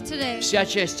 partake today. Вся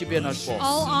честь Тебе, наш Бог.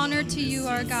 All honor to you,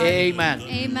 our God. Amen.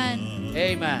 Amen.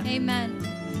 Amen. Amen.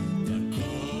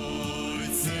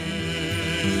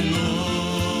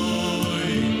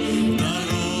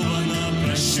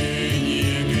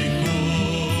 Прощение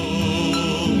грехов,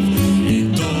 и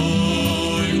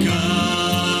только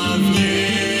в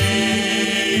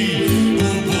ней у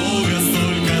Бога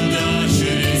столько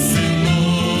дочерей,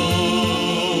 сынов,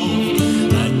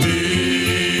 а ты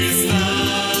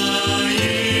стоишь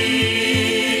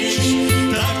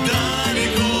так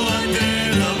далеко от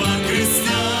этого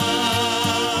креста.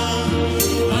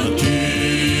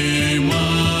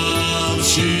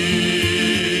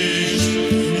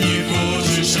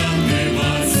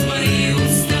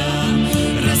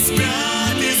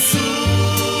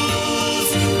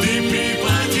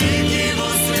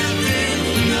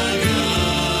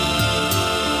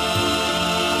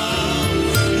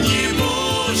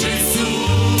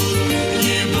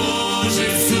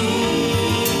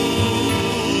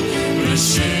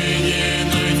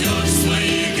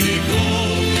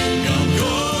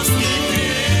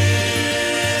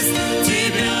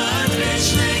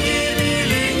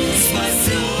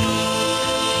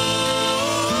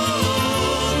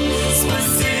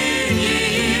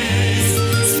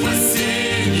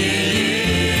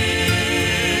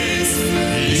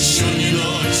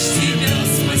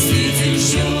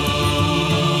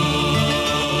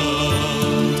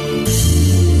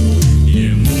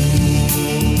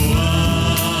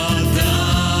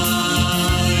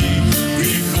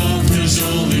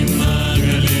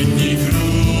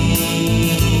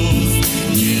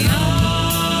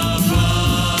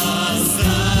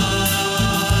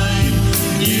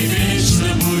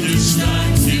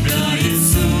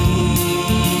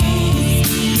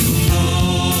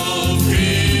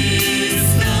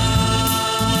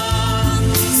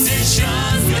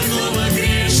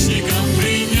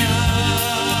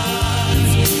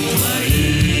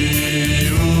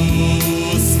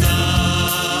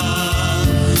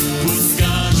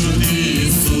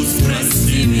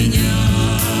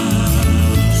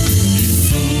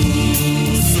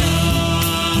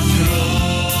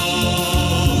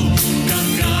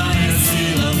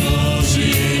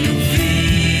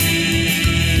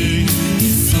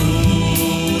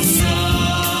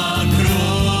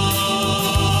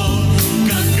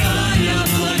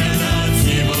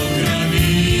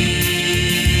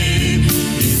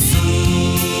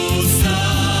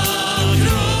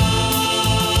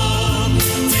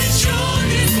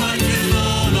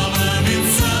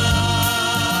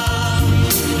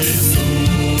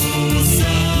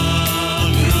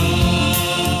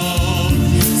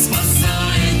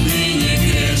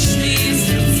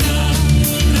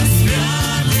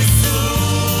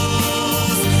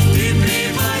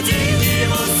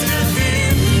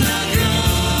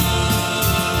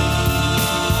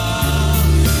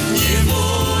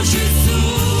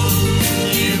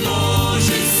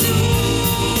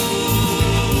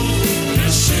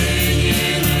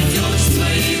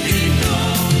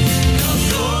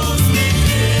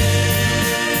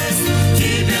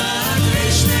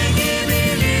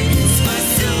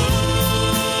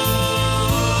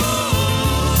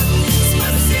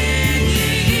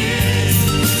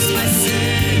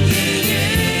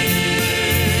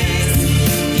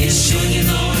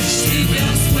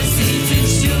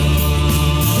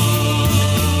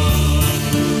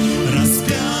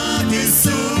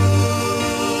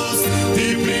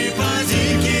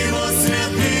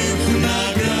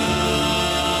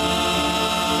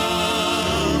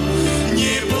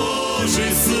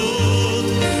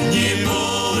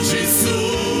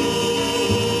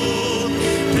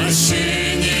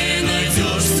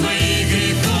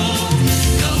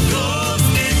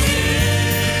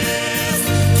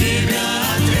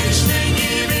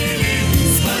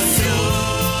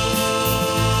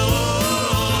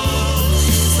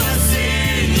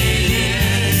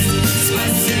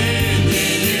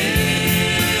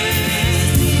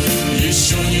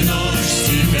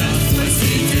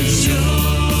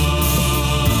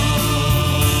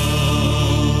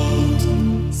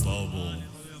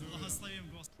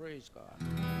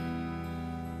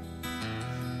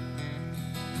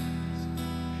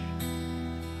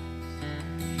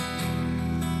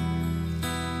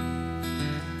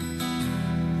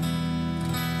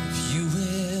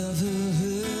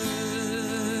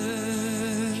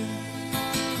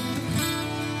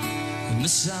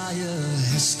 Messiah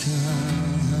has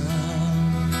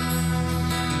come.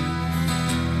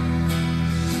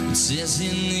 It says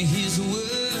in His word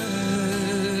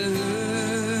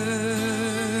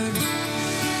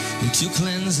to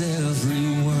cleanse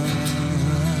everyone.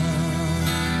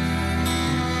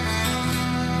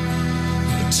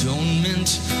 Atonement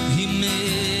He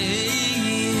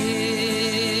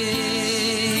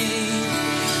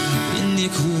made,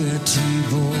 iniquity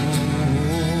bore.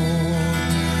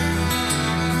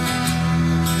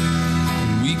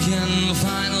 We can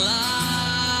find life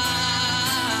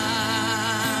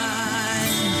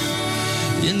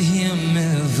in Him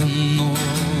evermore.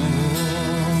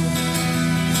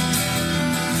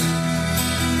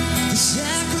 The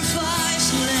sacrifice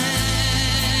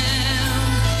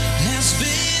lamb has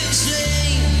been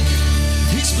slain,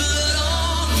 His blood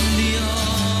on the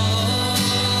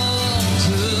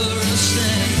altar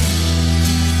stands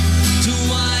to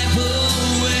wipe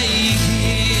away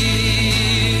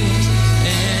guilt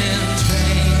and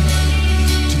pain,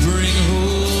 to bring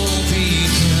hope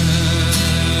eternal.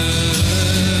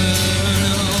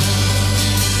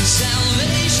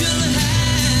 Salvation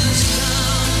has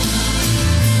come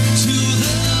to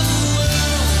the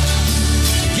world,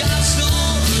 God's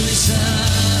only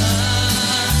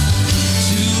Son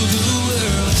to the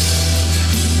world,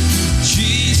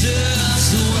 Jesus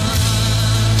the one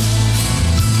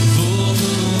for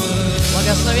the world.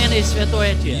 Благословенный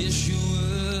Святой Отец,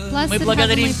 Blessed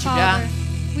благодарим Heavenly Тебя Father,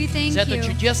 we thank за это you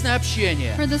чудесное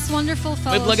общение. for this wonderful Мы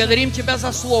fellowship. благодарим Тебя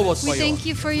за Слово We Твое. thank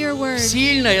you for your word,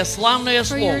 Сильное, славное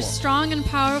for your Слово. strong and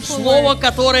powerful Слово, word,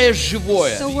 которое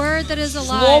живое. the word that is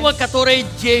Слово, alive, которое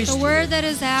the действует. word that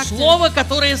is active, Слово,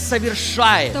 которое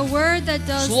совершает. the word that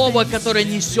does Слово, things, которое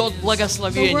несет the word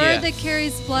благословение that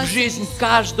carries в blessings жизнь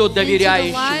каждого into the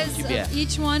доверяющего lives Тебе. of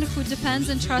each one who depends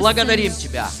and trusts in Благодарим you.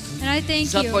 Тебя And I thank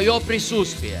за you Твое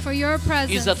присутствие for your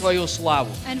и за presence Твою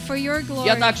славу. and for your glory.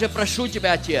 Я также прошу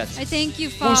Тебя, Отец, I thank you,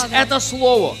 пусть Father. это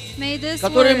Слово, May this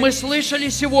которое мы word слышали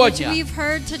which сегодня, we've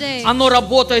heard today, оно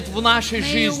работает в нашей may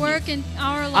it жизни. work in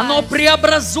our Оно lives.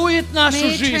 преобразует нашу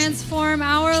May it жизнь, transform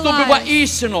our чтобы lives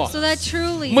воистину so that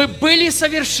truly мы были that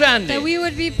совершенны, we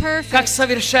would be как perfect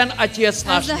совершен Отец as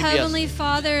наш the Heavenly Небесный.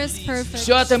 Father is perfect.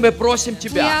 Все это мы просим We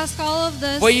Тебя ask all of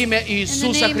this во имя in the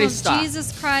Иисуса name of Христа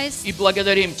Jesus Christ, и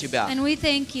благодарим Тебя, and we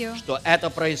thank you что это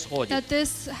происходит. that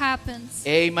this happens.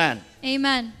 Amen.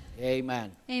 Amen.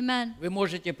 Amen. Amen. Вы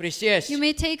можете присесть. You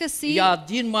may take a seat. Я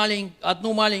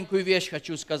одну маленькую вещь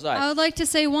хочу I сказать, would like to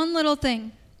say one little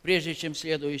thing прежде чем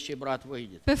следующий брат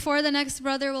выйдет. before the next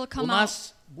brother will У come out.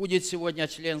 нас будет сегодня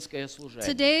членское служение.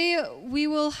 Today we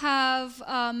will have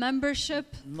a membership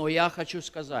Но я хочу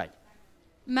сказать,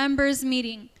 members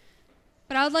meeting.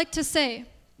 But I would like to say,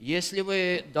 если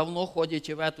вы давно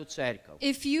ходите в эту церковь,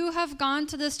 if you have gone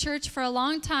to this church for a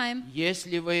long time,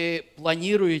 если вы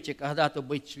планируете когда-то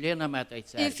быть членом этой if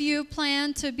церкви, you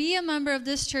plan to be a member of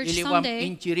this church или вам someday,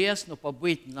 интересно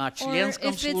побыть на or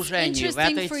членском if it's служении в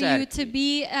interesting этой for you to церкви,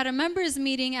 be at a members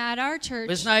meeting at our вы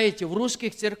church, знаете, в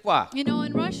русских церквах you know,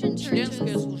 in Russian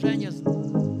членское churches, служение